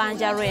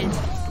bamubanja rent.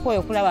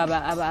 Koyo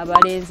kulaba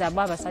abalenzi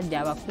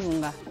abasajja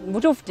abakunga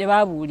butuufu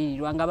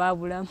tebabuulirirwa nga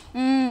babulamu.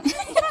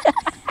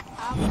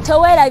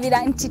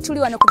 Towerabira nti tuli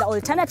wano ku the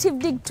Alternative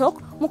Dig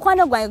Talk.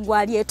 Mukwano gwange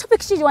gwali topic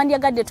kiri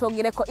wandiyagadde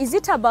twogereko. Is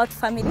it about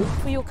family?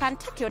 You can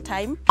take your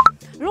time,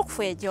 look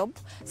for a job,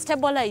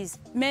 stabilize,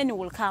 men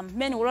will come,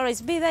 men will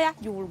always be there,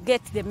 you will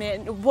get the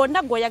men.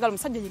 Bonna goyagala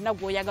musajja yenna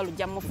goyagala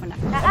ojja mufuna.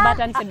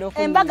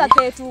 Embaga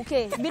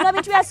ketuuke. Bino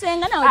bintu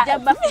byasenga na ojja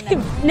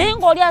bafuna. Naye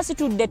ng'oli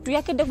asitudde ttu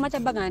yakedde ku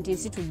macabaga nti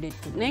nsitudde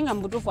ttu. Naye nga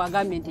mubutuufu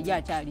agambye nti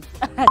gy'akyali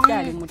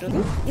muto.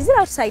 Is it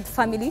outside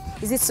family?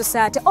 Is it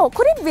society? Oh,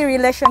 could it be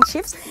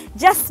relationships?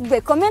 Just be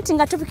commenting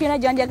nga topic yona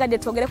gyandiyagadde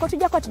twogereko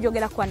tujja kwa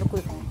tujogera kwano ku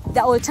the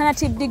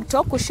Alternative Dig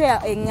Talk, kushare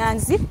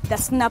enganzi the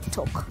Snap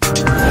Talk.